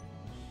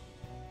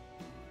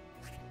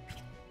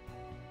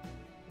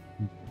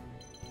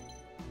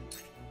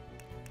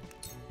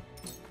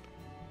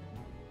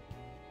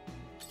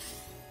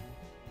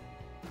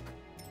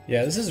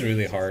 Yeah, this is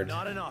really hard.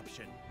 Not an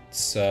option.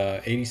 It's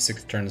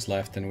 86 turns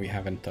left and we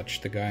haven't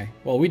touched the guy.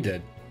 Well, we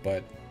did,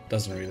 but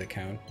doesn't really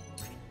count.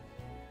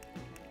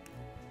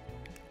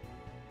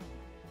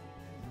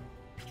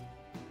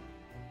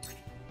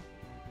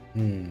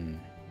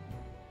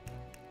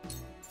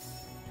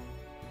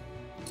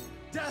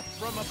 Death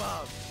from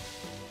above.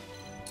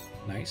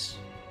 Nice.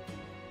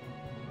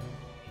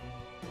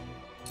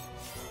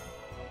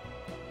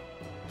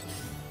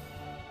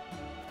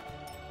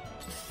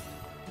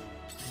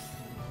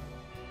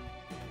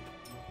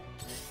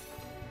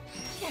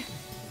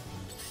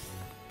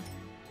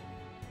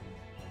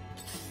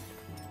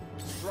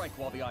 Strike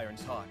while the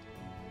iron's hot.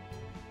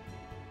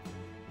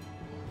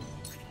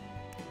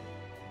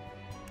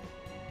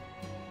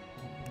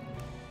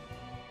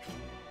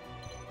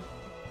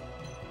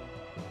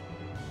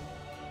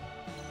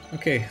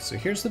 Okay, so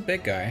here's the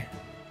big guy.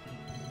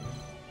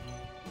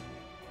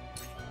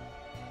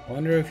 I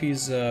wonder if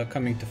he's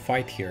coming to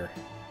fight here.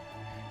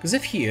 Because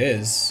if he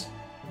is,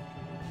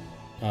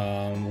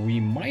 we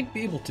might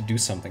be able to do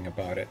something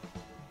about it.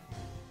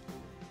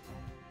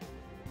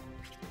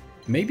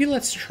 Maybe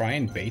let's try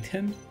and bait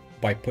him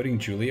by putting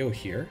Julio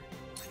here.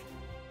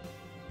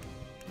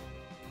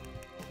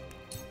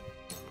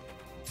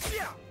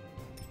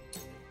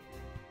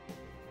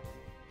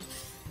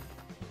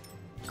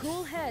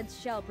 Cool heads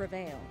shall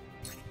prevail.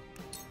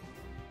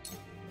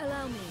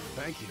 Allow me.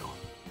 Thank you.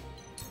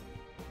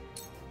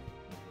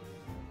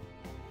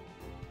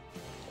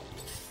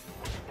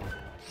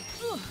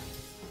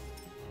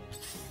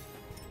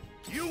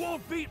 You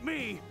won't beat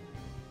me!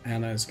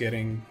 Anna is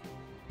getting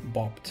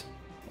bopped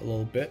a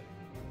little bit.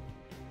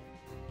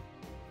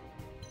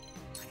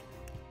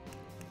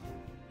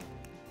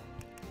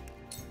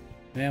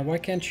 Man, why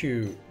can't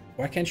you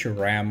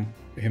ram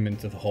him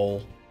into the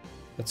hole?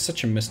 That's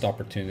such a missed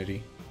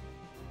opportunity.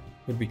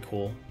 Would be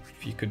cool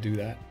if you could do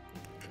that.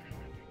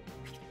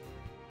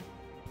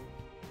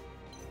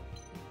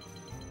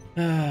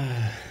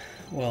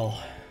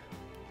 Well.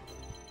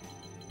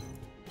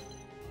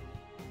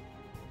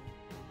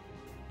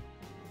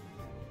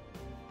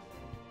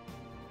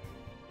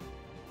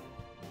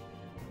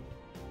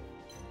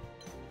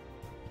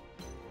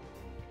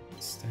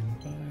 Stand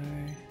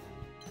by.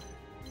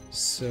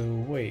 So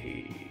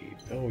wait.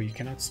 Oh, you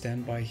cannot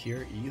stand by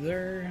here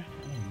either?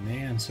 Oh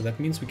man, so that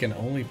means we can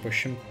only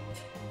push him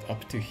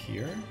up to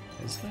here?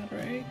 Is that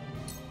right?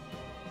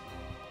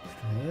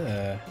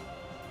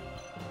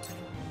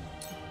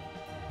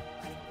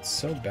 It's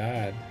so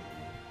bad.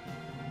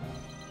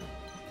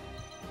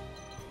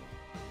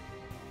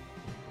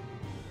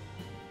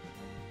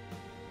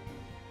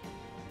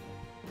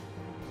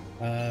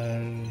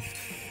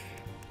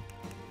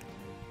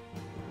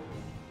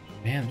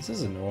 Man, this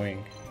is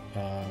annoying.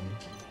 I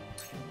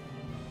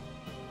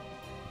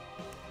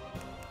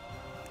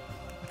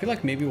feel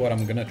like maybe what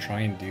I'm gonna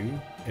try and do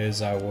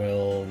is I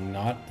will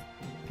not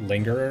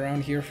linger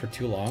around here for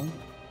too long.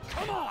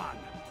 Come on!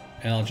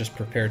 And I'll just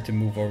prepare to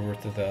move over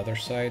to the other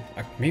side.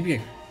 Maybe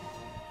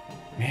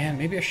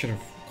I should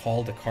have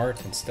called a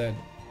cart instead.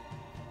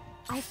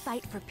 I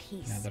fight for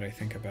peace. Now that I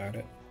think about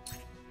it.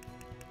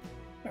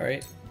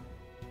 Alright.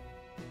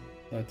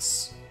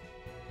 Let's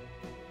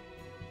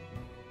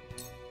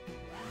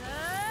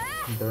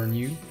burn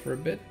you for a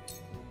bit.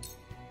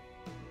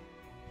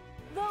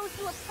 Those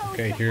who oppose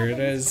Okay, the here it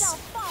heavens is. shall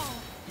fall.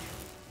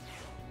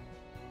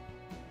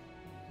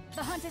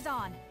 The hunt is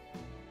on.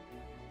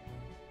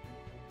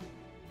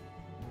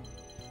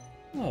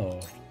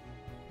 Oh.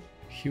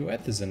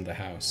 Huette is in the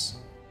house.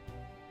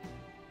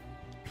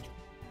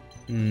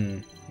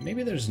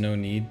 Maybe there's no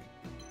need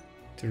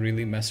to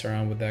really mess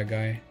around with that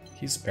guy.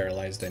 He's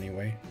paralyzed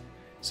anyway.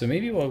 So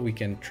maybe what we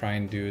can try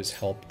and do is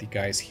help the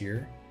guys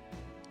here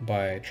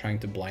by trying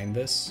to blind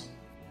this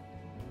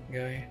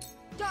guy.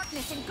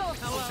 Darkness engulfs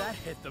How that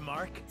hit the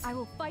mark? I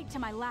will fight to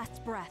my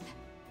last breath.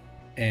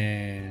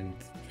 And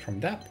from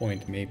that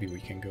point, maybe we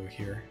can go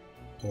here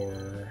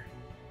or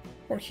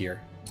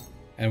here.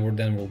 And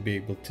then we'll be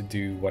able to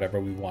do whatever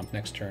we want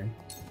next turn.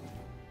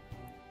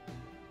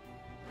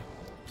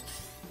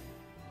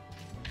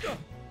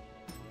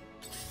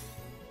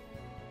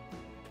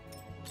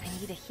 I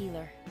need a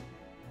healer.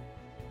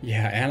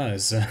 Yeah,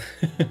 Anna's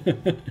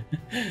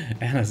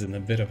Anna's in a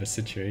bit of a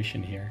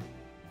situation here.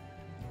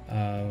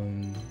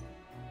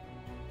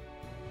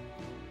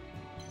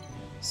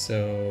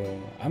 So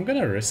I'm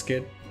gonna risk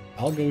it.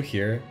 I'll go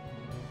here.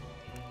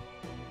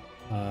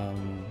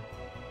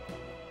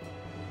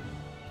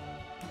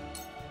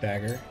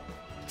 Dagger.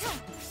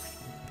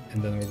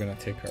 And then we're gonna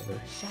take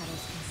cover.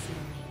 Shadows conceal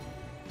me.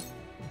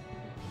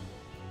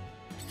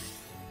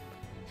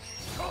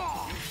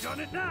 Oh, you've done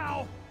it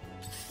now!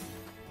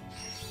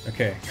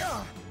 Okay.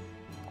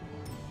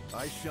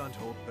 I shan't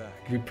hold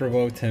back. We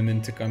provoked him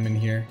into coming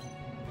here.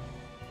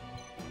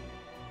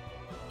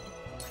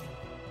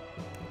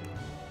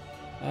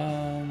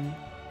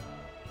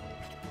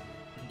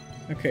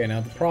 Okay,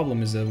 now the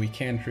problem is that we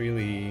can't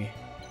really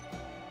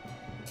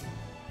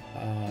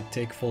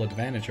take full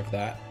advantage of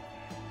that.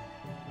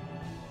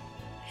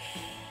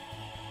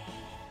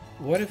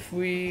 What if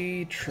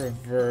we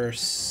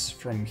traverse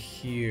from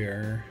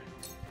here?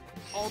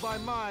 All by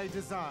my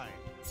design.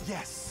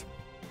 Yes.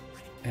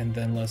 And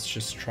then let's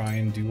just try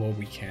and do what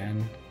we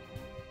can.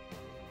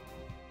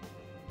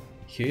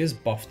 He is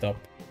buffed up,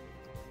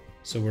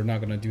 so we're not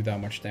gonna do that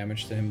much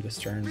damage to him this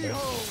turn, but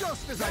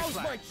Just as Now's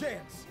my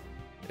chance.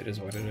 it is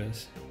what it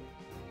is.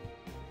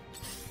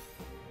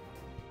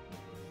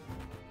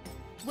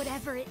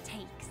 Whatever it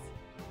takes.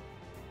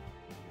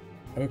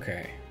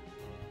 Okay.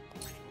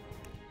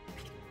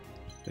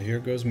 So here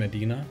goes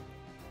Medina,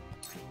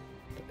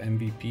 the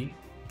MVP.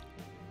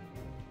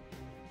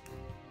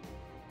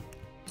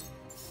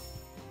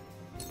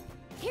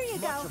 Here you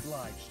Much go.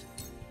 obliged.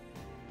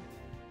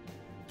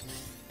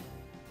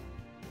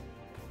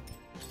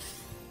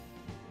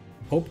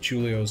 Hope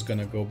Julio's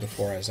gonna go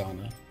before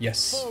Azana.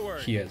 Yes,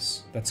 Forward. he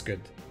is. That's good.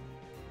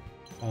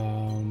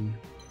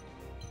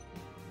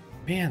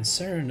 Man,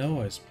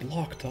 Serenoa is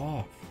blocked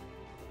off.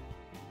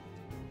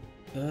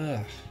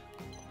 Ugh.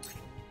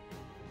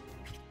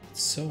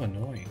 It's so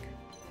annoying.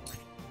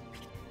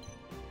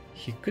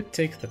 He could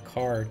take the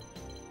card,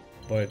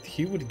 but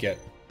he would get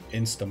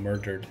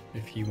insta-murdered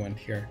if he went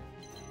here.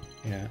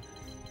 Yeah.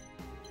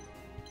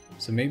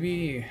 So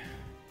maybe...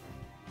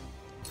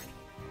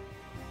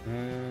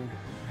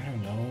 I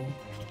don't know.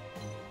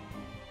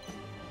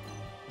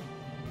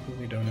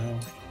 Really don't know.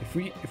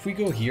 If we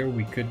go here,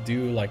 we could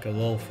do like a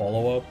little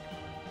follow-up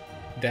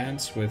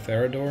dance with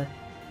Eredor.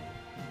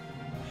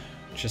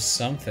 Just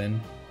something.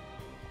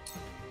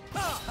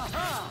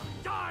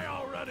 Die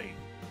already!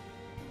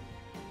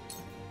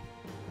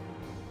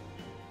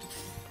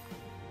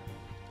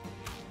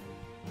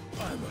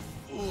 I'm a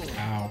fool.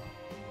 Ow.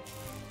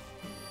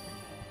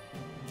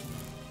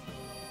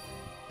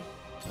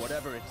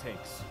 Whatever it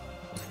takes.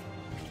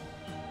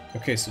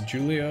 Okay, so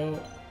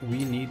Julio,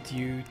 we need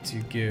you to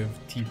give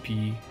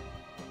TP.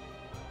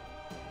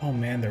 Oh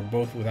man, they're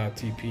both without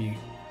TP.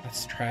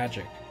 That's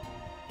tragic.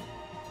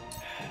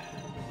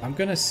 I'm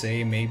gonna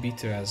say maybe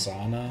to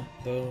Azana,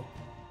 though.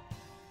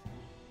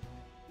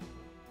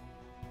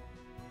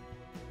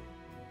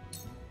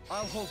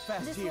 I'll hold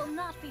fast This here. will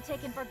not be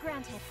taken for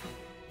granted.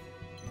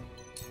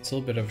 It's a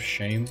little bit of a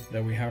shame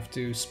that we have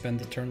to spend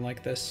the turn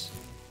like this.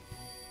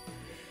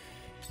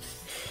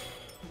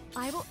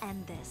 I will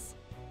end this.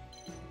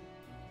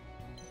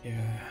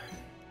 Yeah.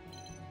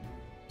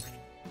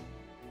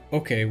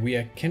 Okay,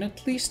 we can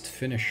at least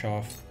finish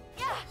off.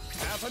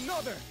 Have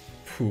another.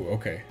 Phew,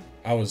 okay.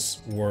 I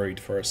was worried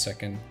for a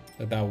second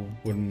that that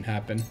wouldn't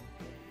happen.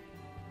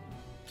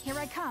 Here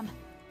I come.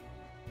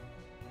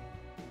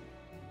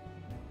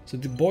 So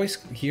the boys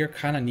here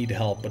kind of need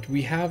help, but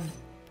we have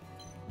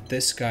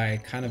this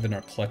guy kind of in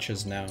our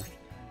clutches now.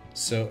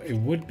 So it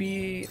would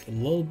be a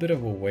little bit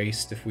of a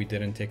waste if we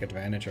didn't take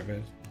advantage of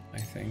it, I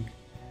think.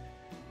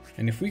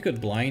 And if we could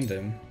blind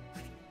him,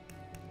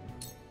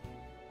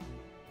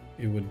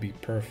 it would be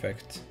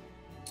perfect.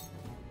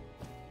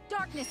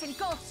 Darkness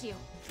engulfs you.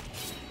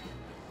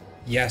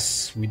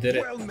 Yes, we did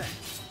it. Well met.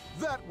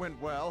 That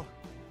went well.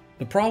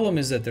 The problem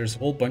is that there's a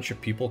whole bunch of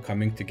people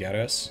coming to get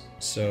us,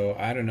 so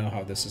I don't know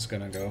how this is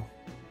gonna go.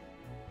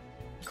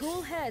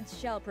 Cool heads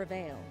shall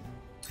prevail.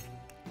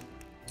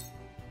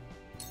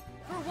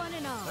 For one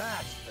and all.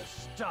 That's the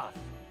stuff.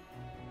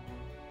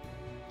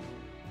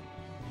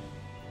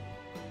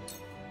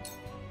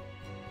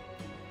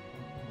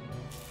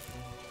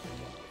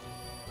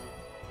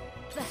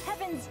 The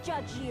heavens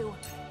judge you.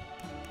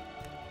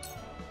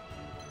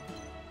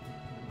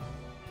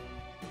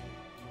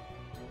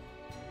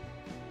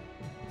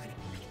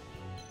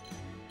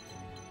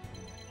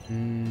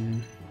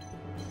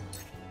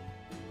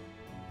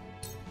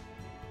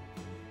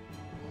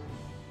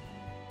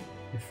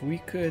 If we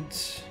could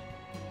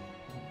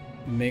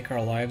make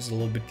our lives a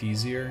little bit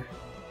easier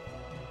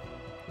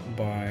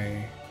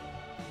by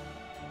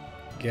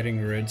getting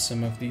rid of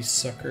some of these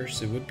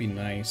suckers, it would be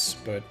nice,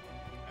 but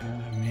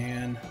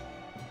man,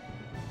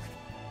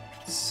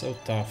 it's so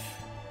tough.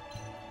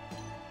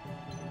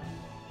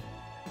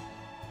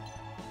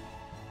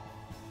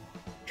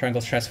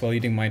 Triangle stress while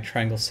eating my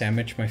triangle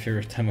sandwich, my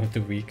favorite time of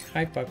the week.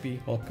 Hi puppy,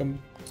 welcome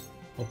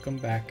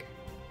back.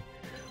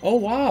 Oh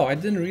wow, I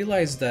didn't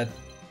realize that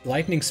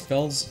lightning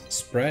spells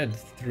spread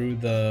through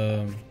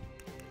the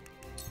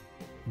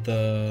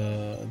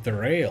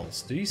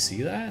rails. Do you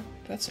see that?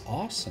 That's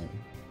awesome.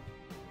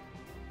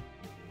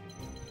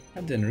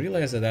 I didn't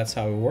realize that that's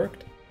how it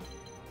worked.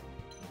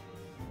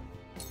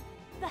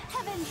 The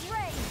heavens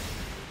reign.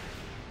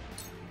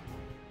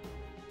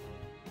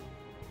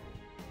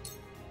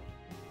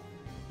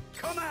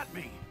 Come at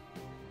me!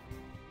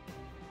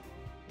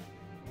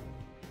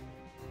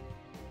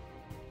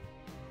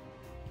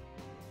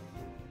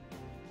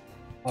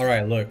 All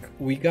right, look,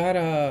 we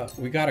gotta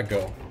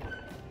go.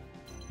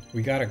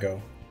 We gotta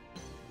go.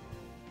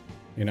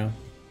 You know?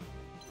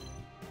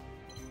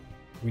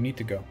 We need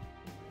to go.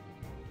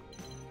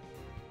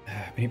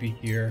 Maybe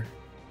here.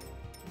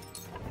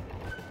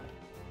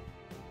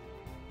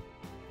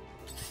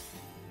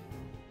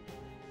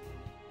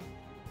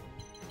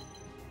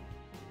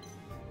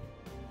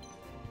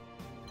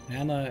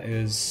 Anna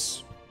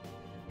is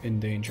in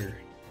danger.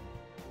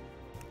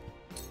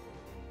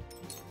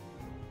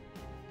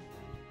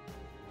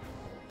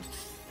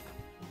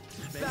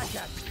 Back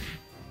at me.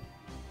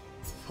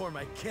 For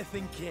my kith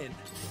and kin.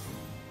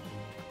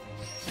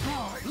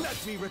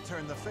 Let me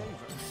return the favor.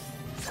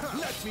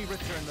 Let me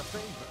return the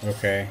favor.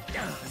 Okay.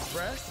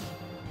 Press?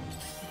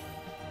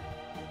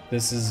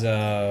 This is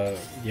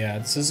yeah,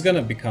 this is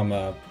gonna become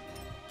a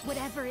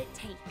Whatever it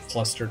takes.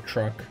 cluster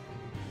truck.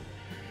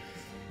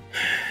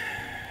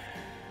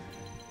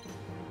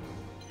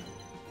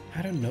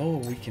 I don't know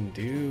what we can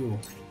do.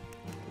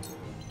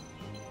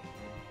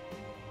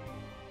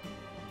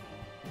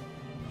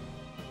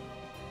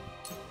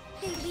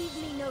 They leave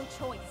me no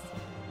choice.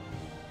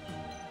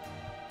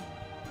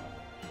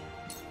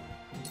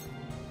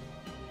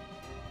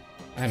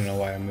 I don't know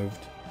why I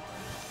moved.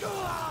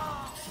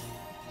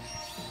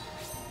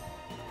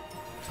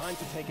 Time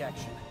to take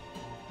action.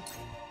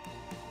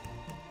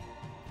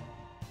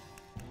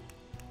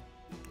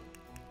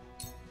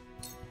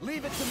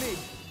 Leave it to me.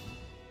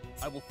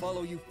 I will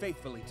follow you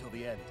faithfully till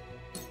the end.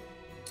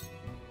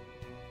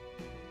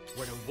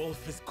 When a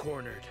wolf is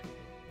cornered.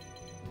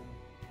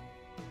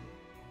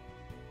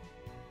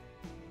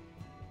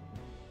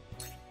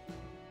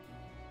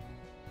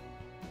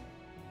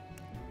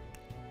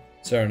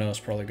 Sereno's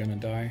probably gonna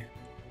die.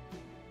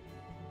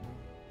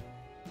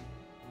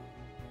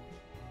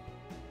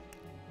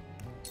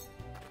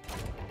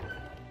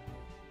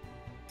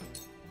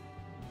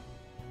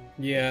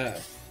 Yeah.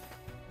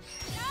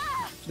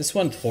 This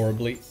went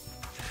horribly.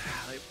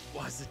 It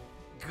wasn't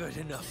good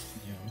enough.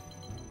 Yeah.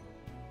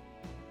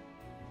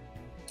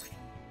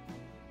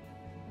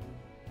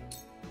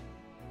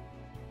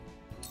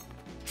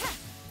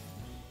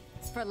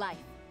 It's for life.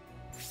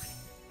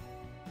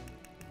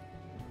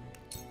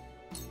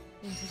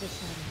 Into the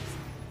shadows.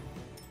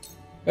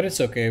 But it's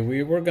okay,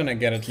 we're gonna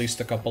get at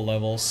least a couple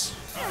levels.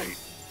 I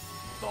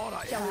thought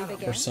I Shall we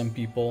begin? For some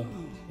people,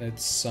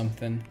 it's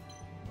something.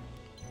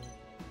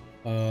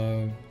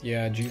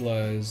 Yeah, Gila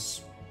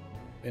is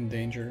in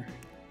danger.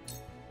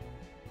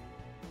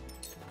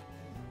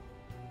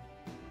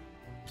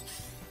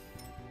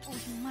 We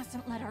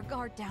mustn't let our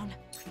guard down.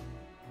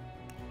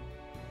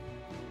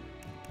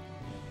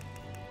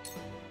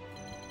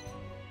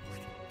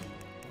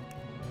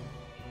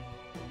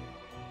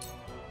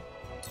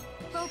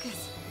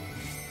 Focus.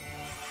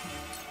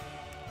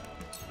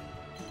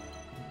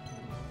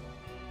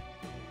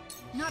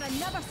 Not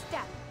another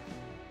step.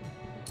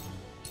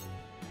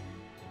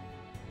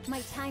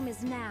 My time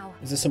is now.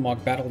 Is this a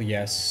mock battle?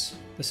 Yes,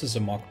 this is a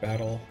mock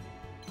battle.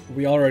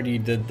 We already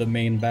did the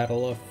main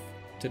battle of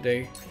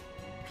today,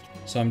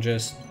 so I'm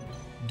just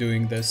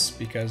doing this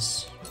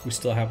because we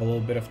still have a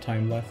little bit of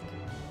time left.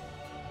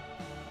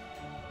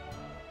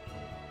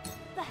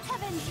 The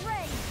heavens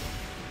ring.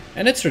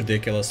 And it's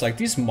ridiculous, like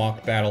these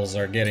mock battles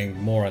are getting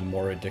more and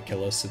more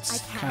ridiculous. It's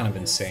kind of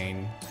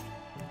insane.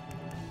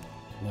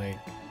 Like,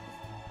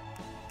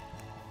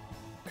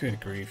 good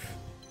grief.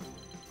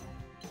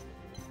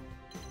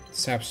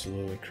 It's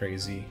absolutely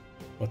crazy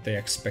what they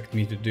expect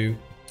me to do.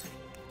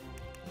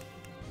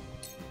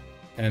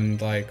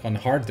 And like on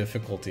hard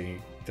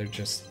difficulty, they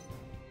just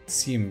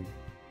seem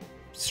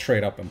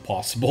straight up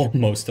impossible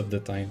most of the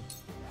time.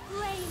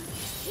 Flame,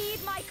 heed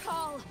my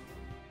call.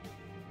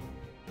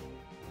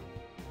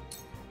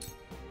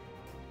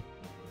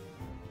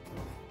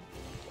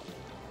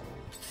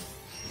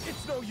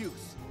 It's no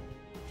use.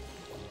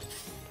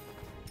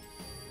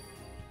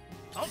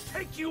 I'll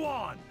take you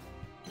on.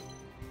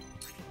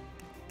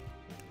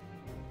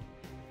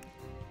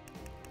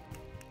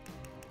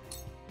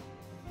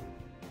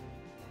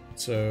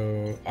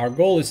 So our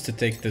goal is to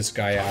take this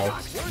guy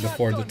out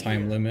before the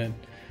time limit.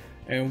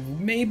 And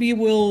maybe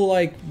we'll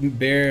like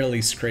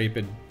barely scrape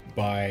it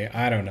by,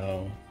 I don't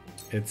know.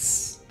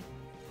 It's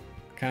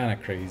kind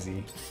of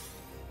crazy.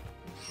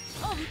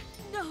 Oh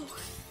no!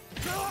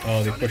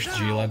 Oh, they pushed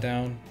Gila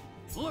down.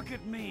 Look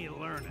at me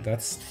learning.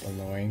 That's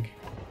annoying.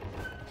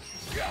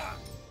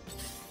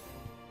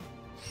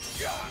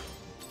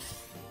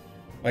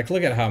 Like,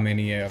 look at how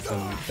many of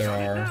them there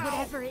are.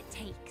 Whatever it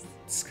takes.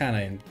 It's kind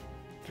of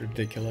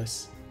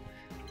ridiculous.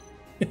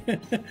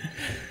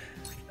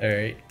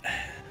 Alright.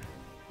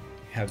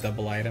 Have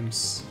double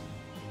items.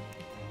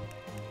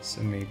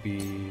 So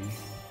maybe...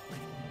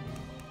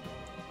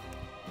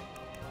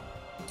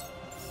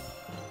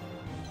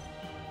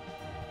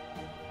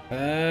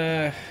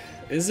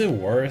 is it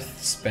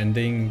worth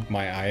spending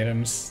my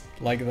items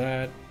like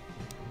that?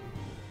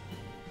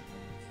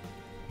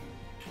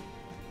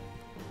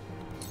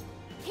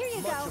 Here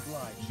you go.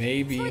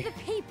 Maybe. For the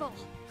people.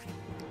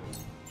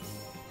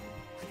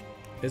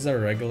 Is a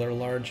regular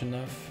large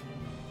enough?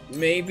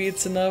 Maybe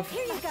it's enough.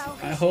 Here you go.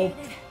 I hope.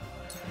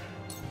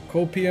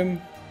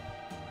 Copium.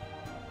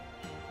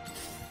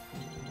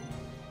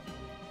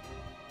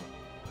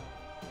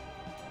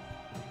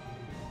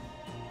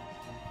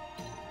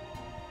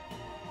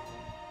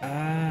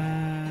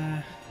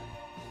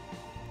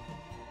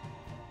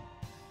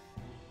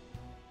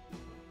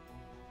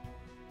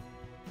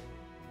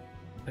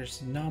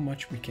 There's not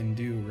much we can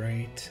do,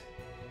 right?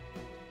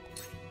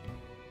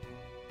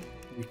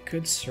 We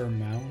could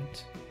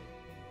surmount.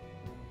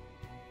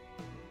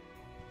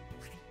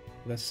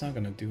 That's not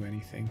gonna do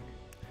anything.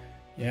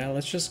 Yeah,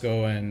 let's just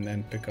go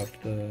and pick up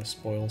the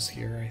spoils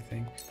here, I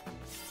think.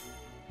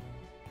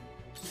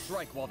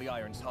 Strike while the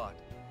iron's hot.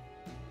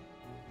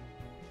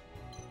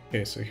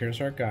 Okay, so here's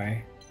our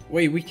guy.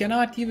 Wait, we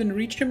cannot even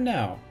reach him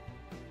now.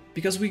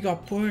 Because we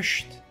got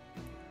pushed.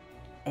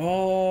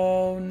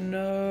 Oh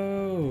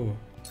no.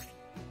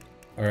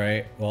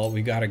 Alright, well,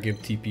 we gotta give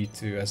TP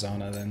to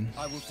Azana then.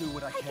 I will do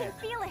what I can. I can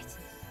feel it.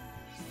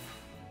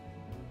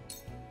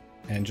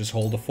 And just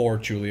hold the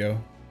fort,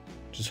 Julio.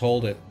 Just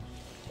hold it.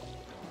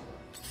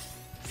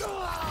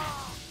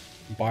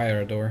 Bye,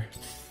 Arador.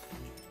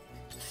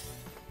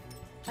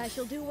 I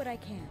shall do what I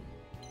can.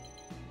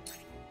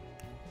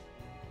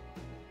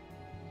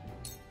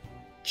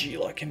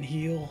 Gila can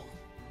heal.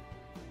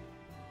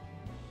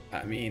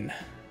 I mean,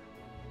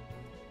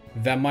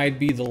 that might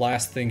be the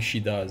last thing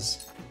she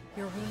does.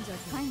 Your wounds are...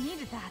 I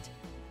needed that.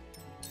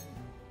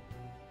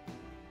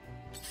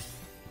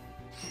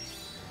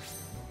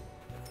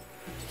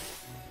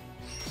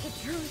 The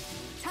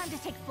truth. Time to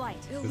take flight.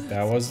 But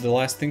that was the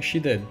last thing she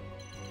did.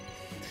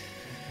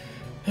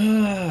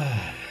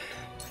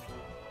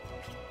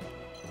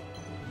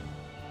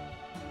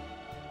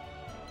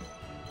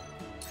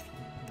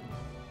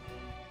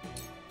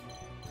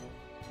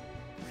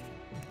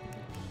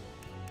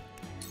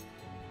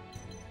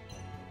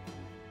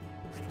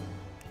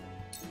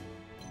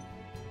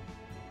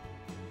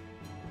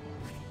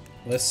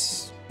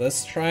 let's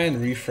try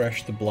and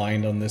refresh the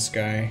blind on this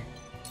guy.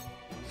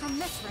 From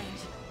this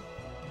range,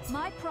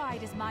 my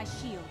pride is my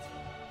shield.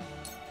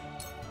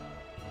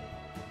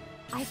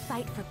 I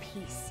fight for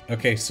peace.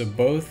 Okay, so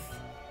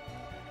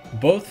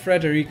both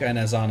Frederica and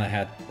Azana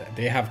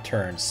have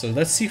turns. So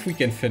let's see if we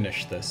can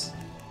finish this.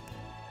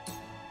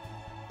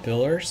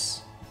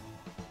 Pillars.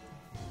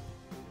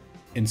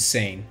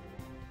 Insane.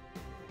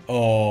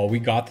 Oh, we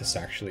got this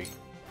actually.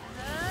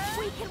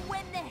 We can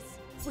win this.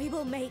 We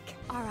will make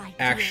our ideas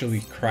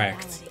Actually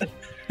cracked.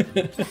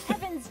 The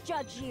heavens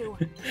judge you.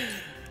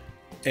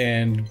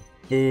 And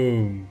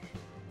boom.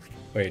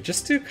 Wait,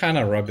 just to kind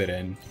of rub it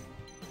in.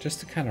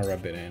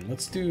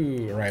 Let's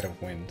do Rite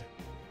of Wind.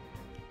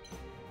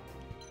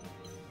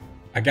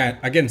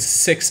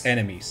 Against 6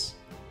 enemies.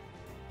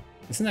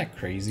 Isn't that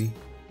crazy?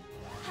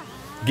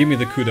 Give me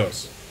the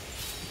kudos.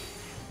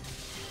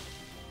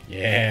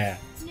 Yeah.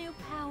 New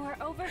power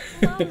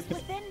overflows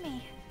within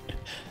me.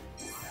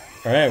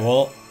 Alright,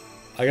 well,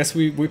 I guess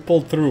we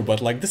pulled through,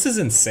 but like this is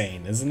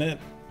insane, isn't it?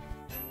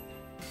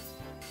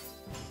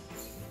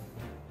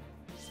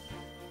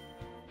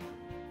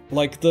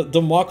 Like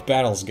the mock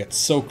battles get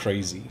so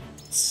crazy.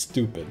 It's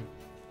stupid.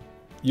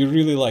 You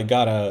really like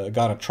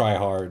gotta try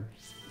hard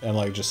and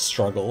like just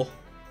struggle.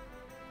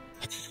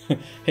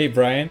 Hey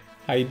Brian,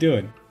 how you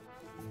doing?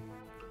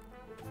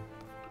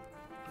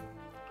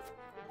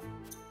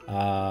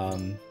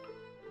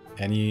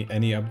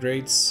 Any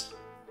upgrades?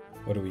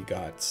 What do we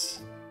got?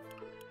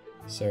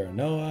 Sarah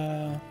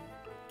Noah.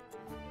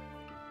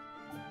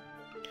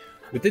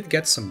 We did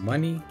get some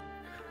money.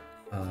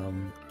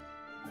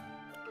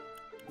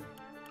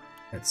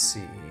 Let's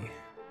see.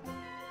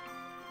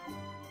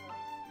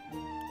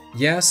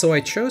 Yeah, so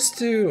I chose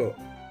to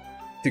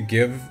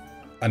give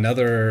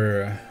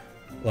another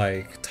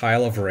like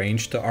tile of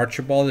range to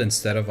Archibald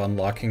instead of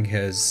unlocking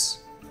his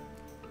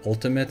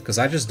ultimate, because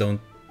I just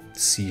don't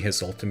see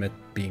his ultimate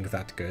being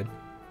that good.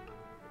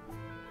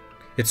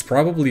 It's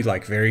probably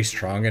like very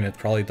strong and it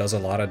probably does a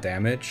lot of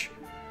damage,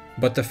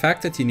 but the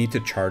fact that you need to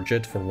charge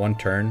it for 1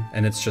 turn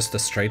and it's just a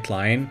straight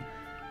line,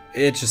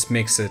 it just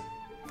makes it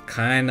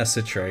kind of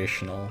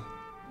situational,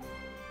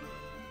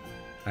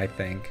 I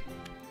think.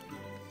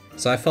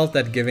 So I felt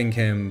that giving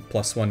him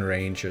 +1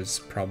 range is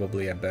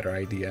probably a better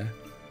idea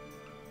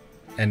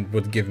and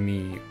would give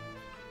me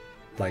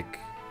like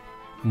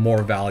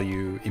more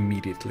value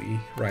immediately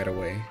right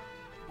away,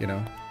 you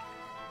know?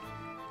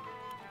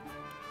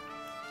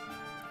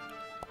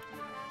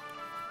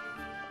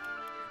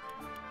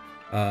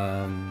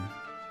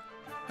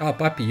 Oh,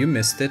 Papi, you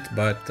missed it,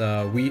 but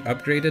we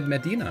upgraded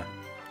Medina.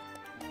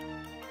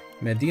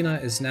 Medina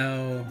is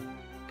now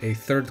a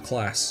 3rd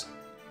class.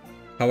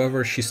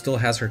 However, she still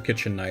has her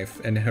kitchen knife,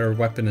 and her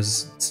weapon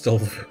is still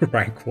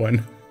rank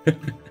 1.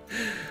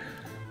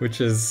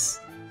 Which is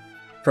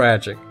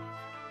tragic.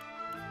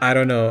 I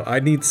don't know, I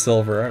need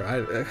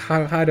silver.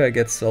 How do I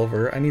get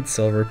silver? I need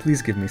silver,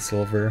 please give me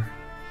silver.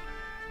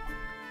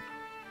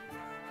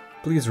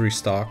 Please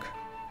restock.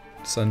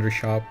 Sundry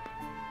shop.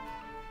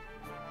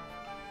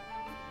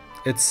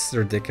 It's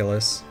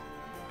ridiculous.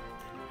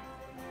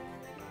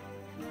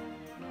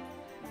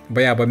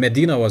 But yeah, but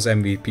Medina was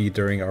MVP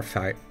during our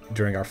fight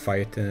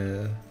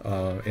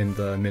in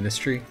the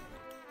ministry.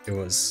 It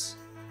was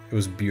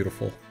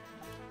beautiful.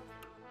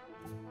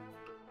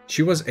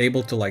 She was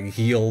able to like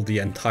heal the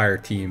entire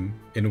team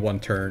in 1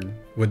 turn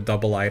with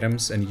double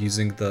items and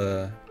using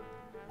the...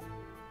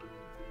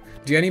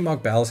 Do any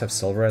mock battles have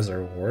silver as a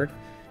reward?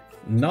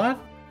 Not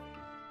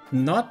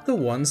the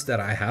ones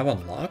that I have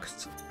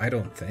unlocked, I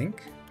don't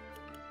think.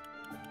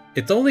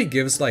 It only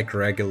gives like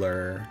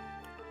regular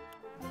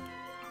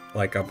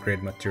like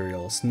upgrade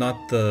materials,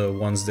 not the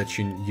ones that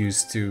you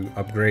use to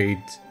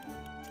upgrade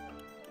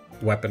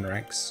weapon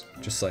ranks.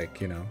 Just like,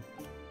 you know.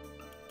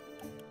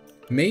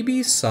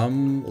 Maybe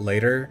some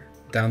later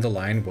down the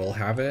line will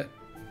have it.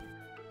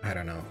 I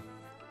don't know.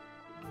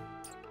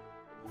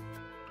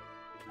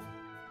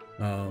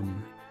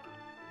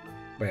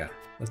 But yeah,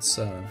 let's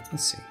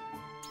see.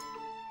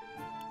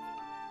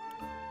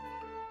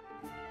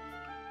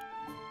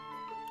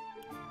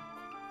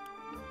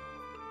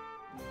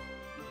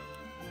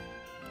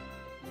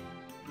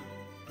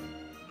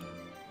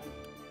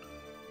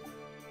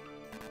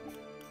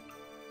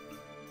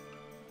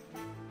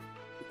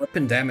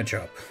 Weapon damage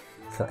up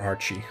for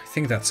Archie. I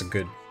think that's a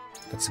good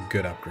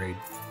upgrade.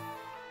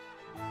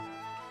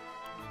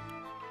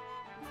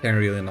 Can't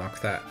really knock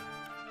that.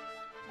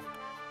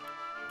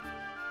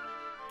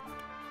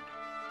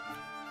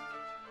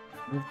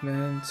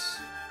 Movement,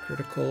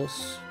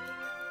 criticals.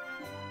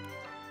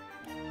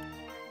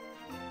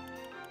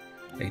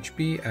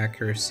 HP,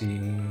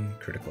 accuracy,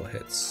 critical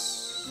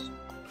hits.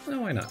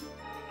 No, why not?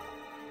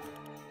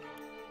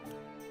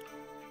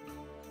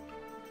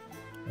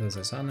 What does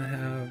Asana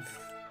have?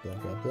 Blah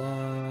blah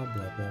blah,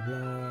 blah blah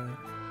blah.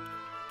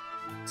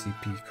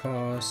 TP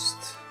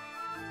cost.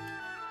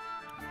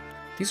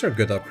 These are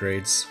good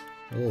upgrades.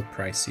 A little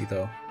pricey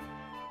though.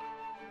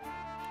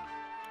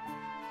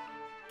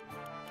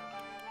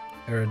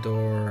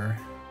 Eridor.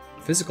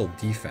 Physical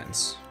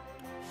defense.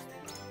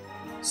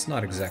 It's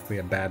not exactly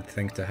a bad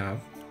thing to have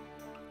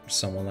for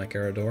someone like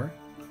Erador.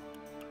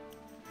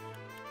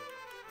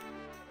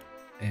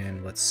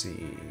 And let's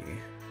see.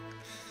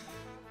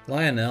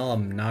 Lionel,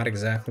 I'm not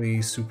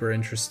exactly super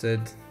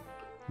interested.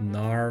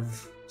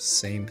 Narv,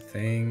 same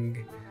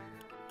thing.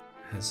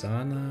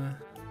 Hazana,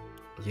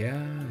 yeah,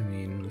 I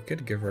mean, we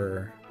could give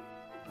her...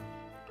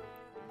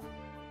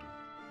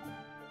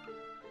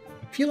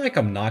 I feel like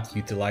I'm not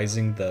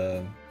utilizing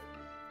the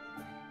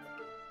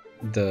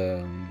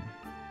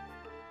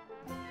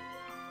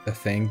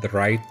thing, the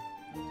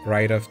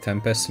Rite of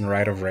Tempest and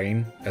Rite of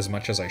Rain as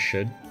much as I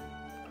should.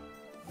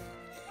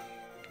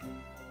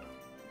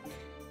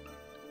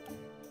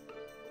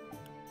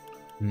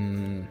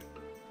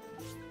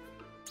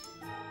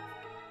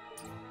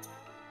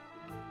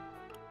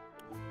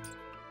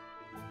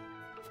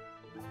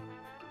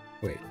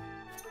 Wait.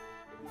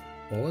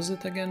 What was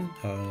it again?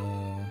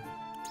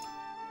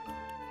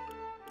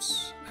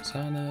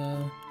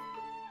 Asana.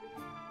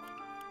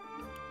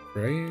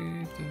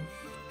 Rite of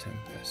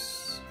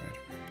Tempest. Rite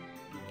of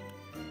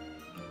Rain.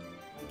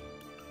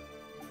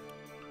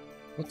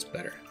 What's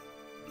better?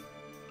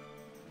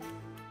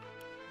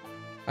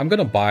 I'm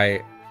gonna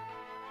buy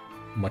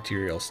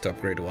materials to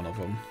upgrade one of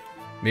them.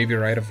 Maybe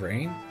Rite of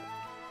Rain?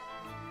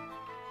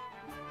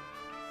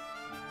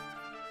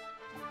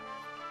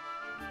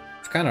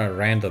 It's kind of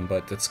random,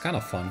 but it's kind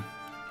of fun.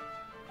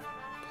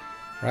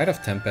 Rite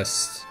of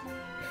Tempest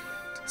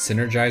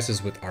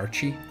synergizes with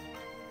Archie,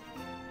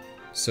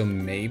 so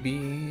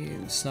maybe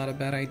it's not a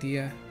bad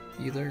idea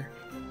either.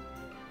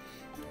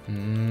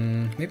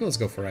 Maybe let's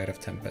go for Rite of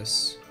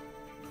Tempest.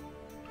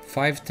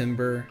 5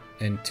 timber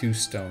and 2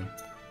 stone.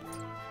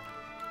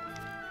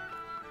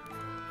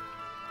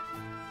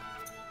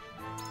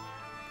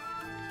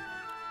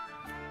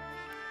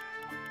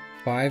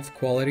 Five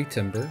quality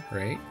timber,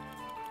 right?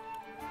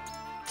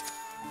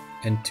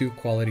 And 2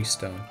 quality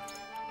stone.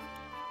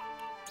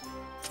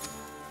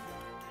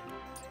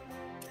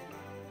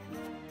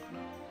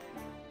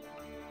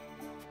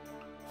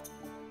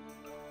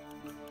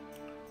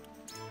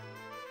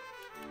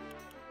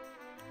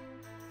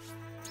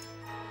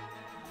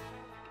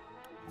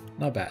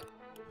 Not bad.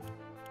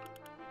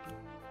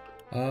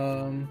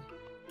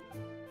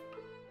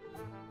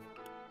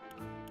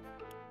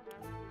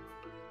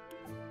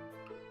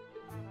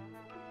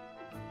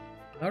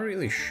 Not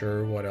really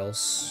sure what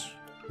else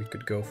we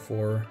could go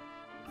for.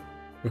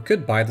 We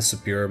could buy the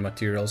superior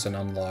materials and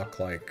unlock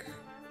like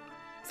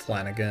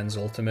Flanagan's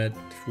ultimate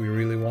if we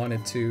really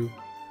wanted to.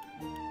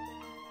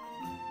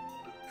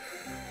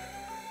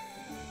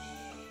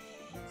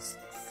 It's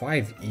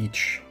 5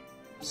 each.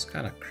 It's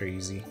kind of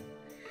crazy.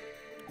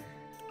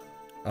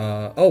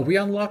 Oh, we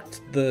unlocked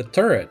the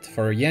turret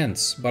for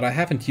Jens, but I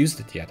haven't used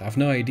it yet. I have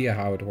no idea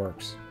how it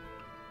works.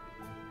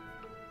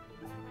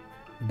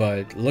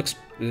 But looks,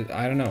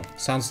 I don't know.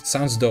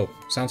 Sounds dope.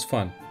 Sounds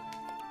fun.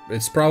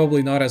 It's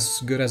probably not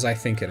as good as I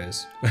think it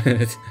is.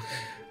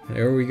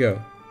 There we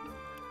go.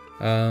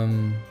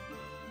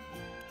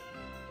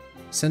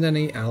 Send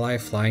any ally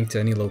flying to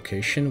any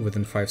location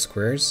within 5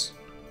 squares.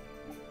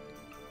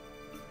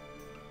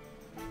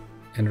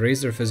 And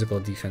raise their physical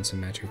defense and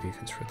magic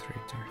defense for 3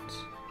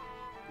 turns.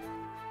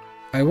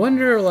 I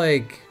wonder,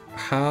 like,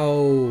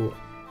 how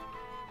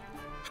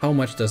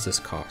much does this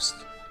cost?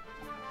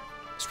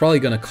 It's probably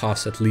gonna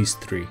cost at least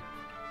 3.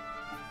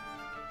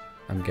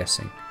 I'm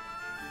guessing.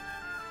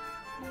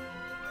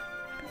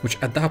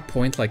 Which at that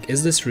point, like,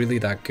 is this really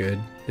that good?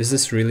 Is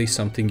this really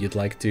something you'd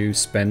like to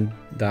spend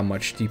that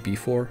much TP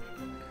for?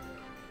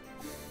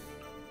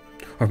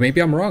 Or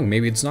maybe I'm wrong,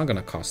 maybe it's not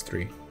gonna cost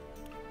 3.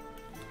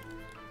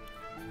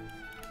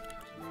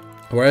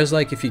 Whereas,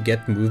 like, if you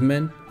get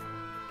movement,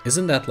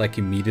 isn't that, like,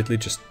 immediately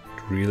just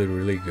really,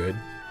 really good?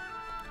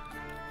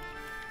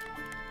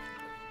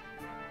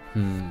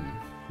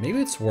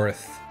 Maybe it's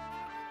worth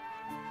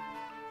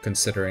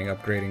considering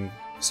upgrading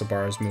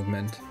Sabara's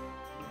movement.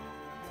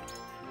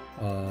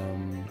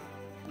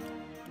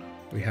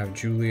 We have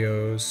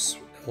Julio's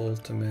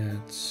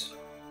ultimate.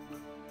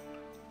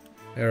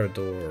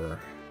 Erador.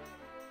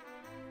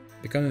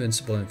 Become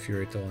invincible and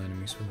infuriate all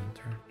enemies within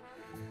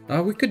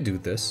turn. We could do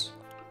this.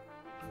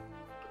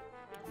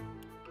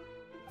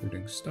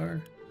 Shooting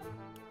star.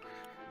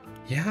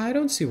 Yeah, I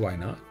don't see why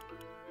not.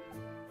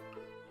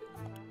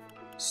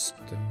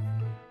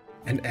 Stone.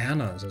 And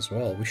Anna's as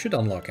well. We should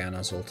unlock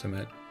Anna's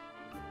ultimate.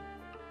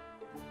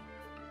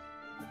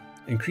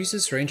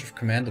 Increases range of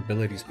command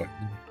abilities by...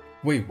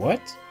 Wait,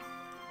 what?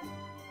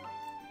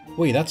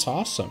 Wait, that's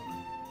awesome.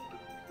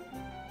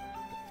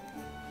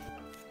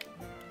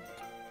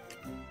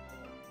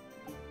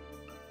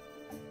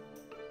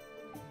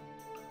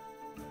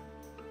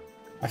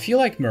 I feel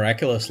like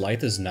Miraculous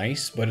Light is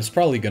nice, but it's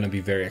probably going to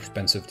be very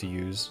expensive to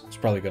use. It's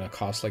probably going to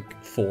cost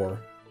like 4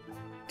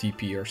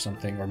 DP or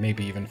something, or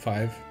maybe even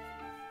 5.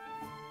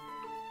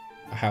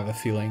 I have a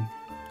feeling.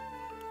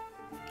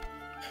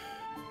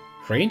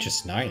 Range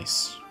is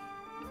nice.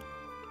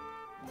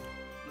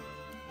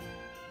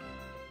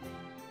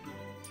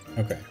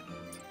 Okay.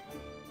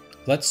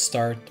 Let's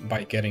start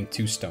by getting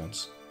 2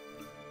 stones.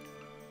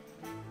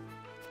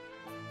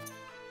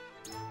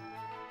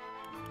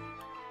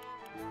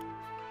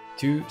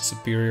 2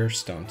 superior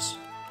stones.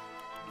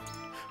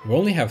 We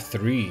only have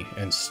 3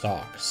 in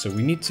stock, so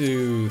we need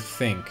to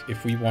think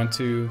if we want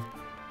to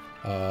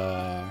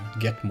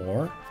get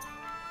more.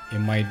 It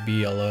might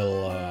be a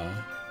little...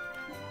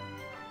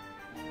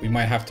 we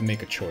might have to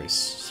make a choice,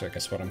 so I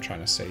guess what I'm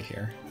trying to say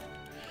here.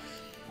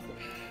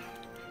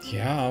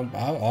 Yeah,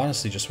 I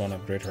honestly just want to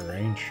upgrade her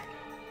range.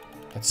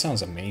 That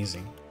sounds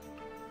amazing.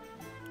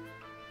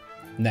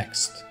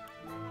 Next.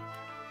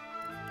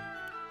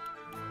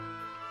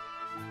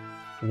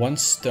 1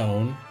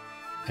 stone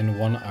and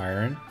 1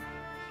 iron.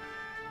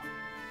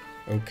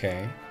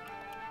 Okay.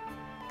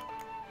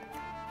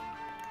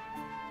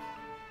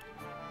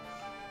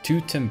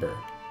 2 timber.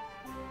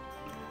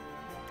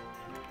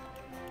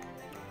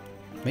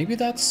 Maybe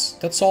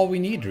that's all we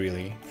need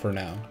really for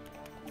now.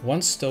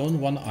 1 stone,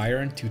 1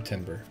 iron, 2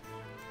 timber.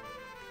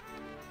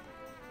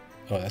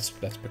 Oh, that's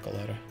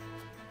Piccoletta.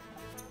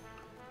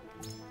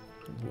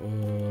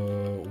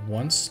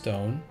 1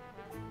 stone,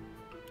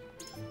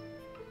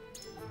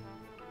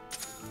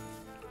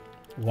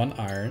 1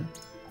 iron,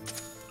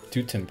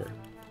 2 timber.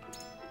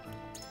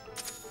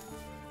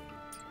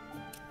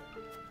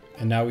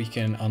 And now we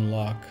can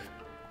unlock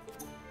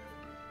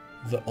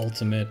the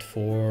ultimate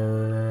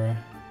for...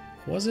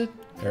 was it?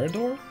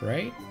 Eredor,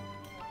 right?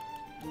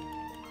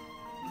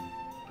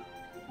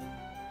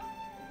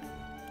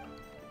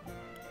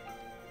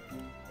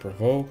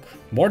 Provoke.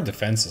 More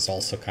defense is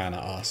also kind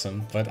of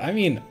awesome, but I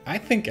mean, I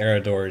think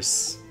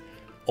Eredor's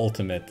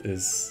ultimate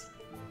is...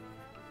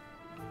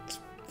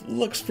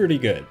 looks pretty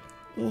good.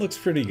 Looks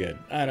pretty good.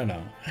 I don't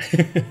know.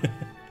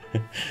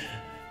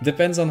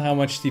 Depends on how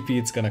much TP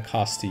it's gonna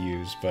cost to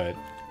use, but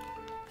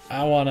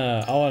I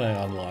wanna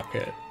unlock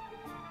it.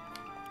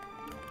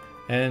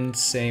 And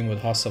same with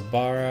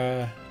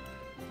Hasabara.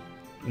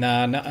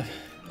 Nah,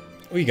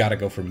 we gotta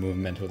go for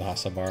movement with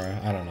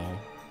Hasabara. I don't know.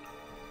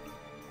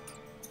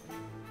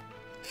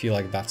 I feel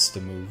like that's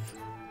the move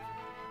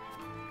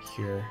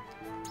here.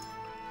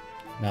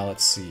 Now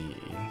let's see.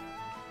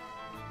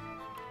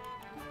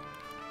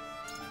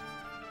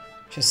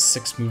 Just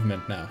 6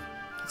 movement now.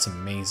 That's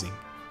amazing.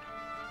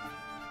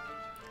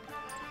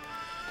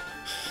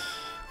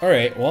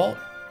 Alright, well,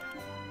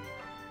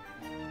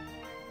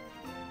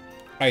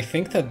 I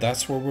think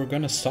that's where we're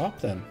gonna stop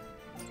then.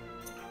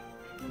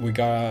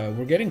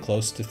 We're getting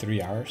close to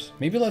 3 hours.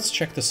 Maybe let's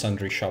check the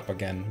Sundry shop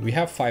again. We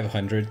have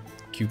 500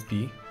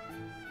 QP.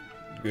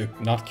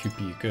 Not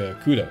QP,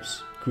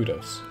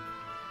 kudos.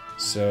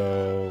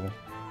 So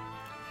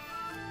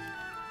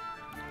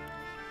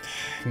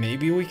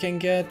maybe we can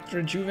get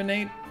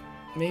Rejuvenate,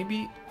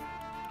 maybe?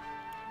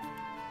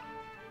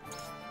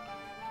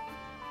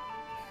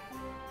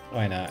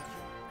 Why not,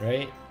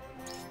 right?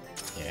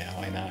 Yeah,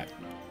 why not?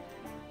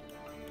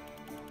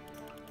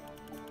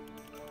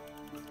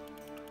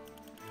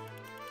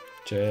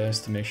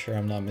 Just to make sure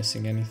I'm not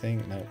missing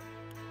anything. No.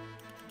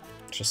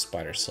 Just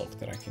Spider Silk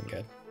that I can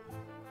get.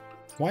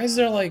 Why is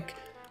there like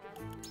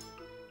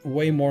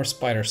way more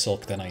Spider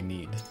Silk than I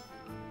need?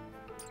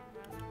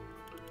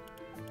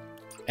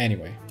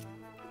 Anyway.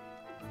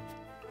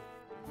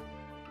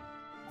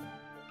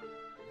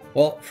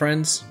 Well,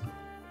 friends,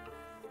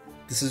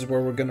 this is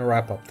where we're gonna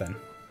wrap up then.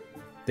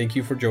 Thank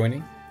you for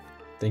joining.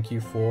 Thank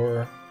you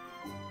for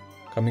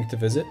coming to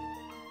visit.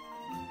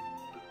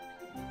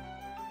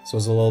 This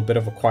was a little bit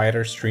of a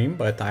quieter stream,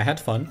 but I had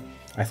fun.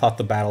 I thought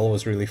the battle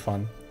was really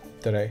fun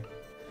today.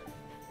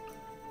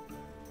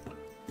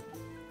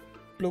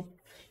 Bloop.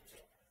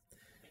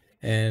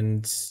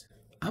 And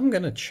I'm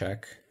gonna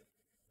check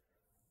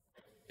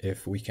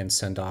if we can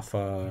send off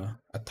a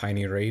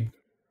tiny raid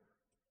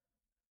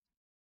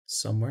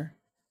somewhere.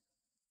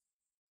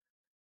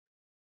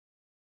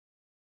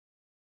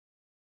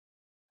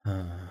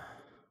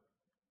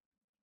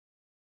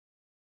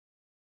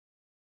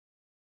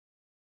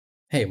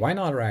 Hey, why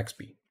not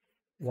Raxby?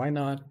 Why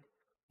not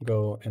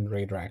go and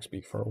raid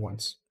Raxby for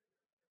once?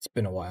 It's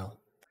been a while.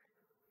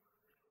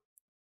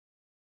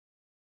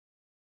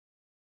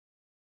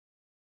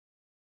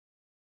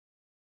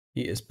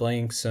 He is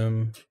playing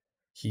some...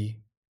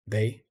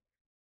 They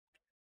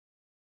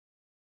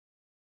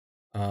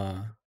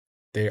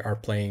are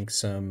playing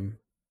some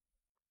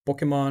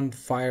Pokemon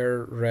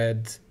Fire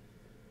Red...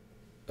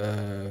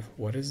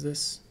 what is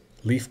this?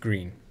 Leaf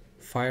Green.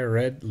 Fire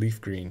Red,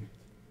 Leaf Green.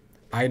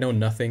 I know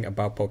nothing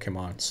about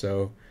Pokemon,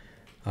 so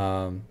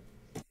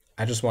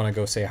I just want to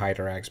go say hi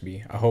to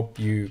Raxby. I hope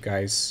you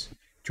guys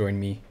join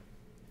me.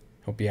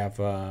 Hope you have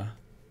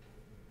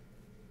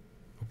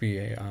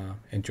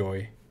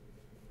enjoy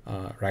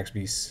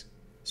Raxby's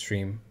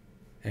stream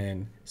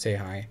and say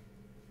hi.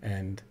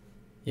 And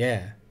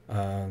yeah,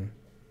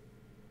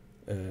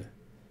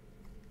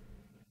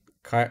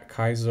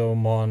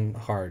 Kaizomon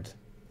Hard.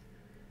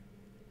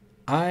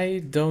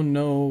 I don't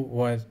know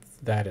what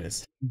that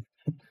is.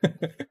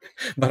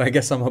 But I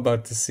guess I'm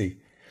about to see.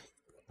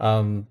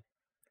 So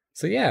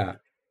yeah,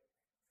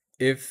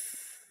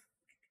 if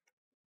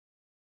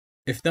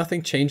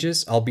nothing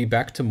changes, I'll be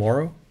back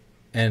tomorrow,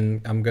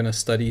 and I'm gonna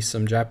study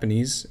some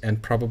Japanese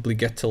and probably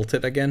get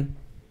tilted again,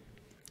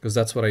 because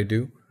that's what I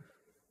do.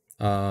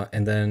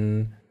 And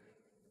then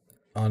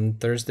on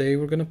Thursday,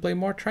 we're going to play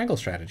more Triangle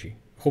Strategy.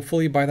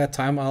 Hopefully by that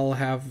time, I'll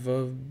have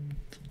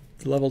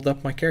leveled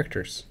up my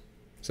characters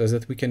so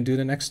that we can do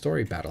the next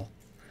story battle.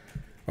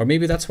 Or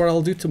maybe that's what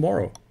I'll do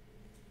tomorrow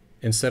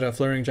instead of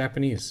learning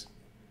Japanese.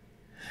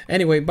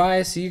 Anyway,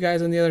 bye. See you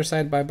guys on the other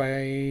side.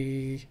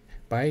 Bye-bye.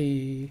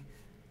 Bye.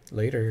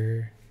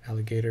 Later,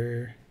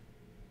 alligator.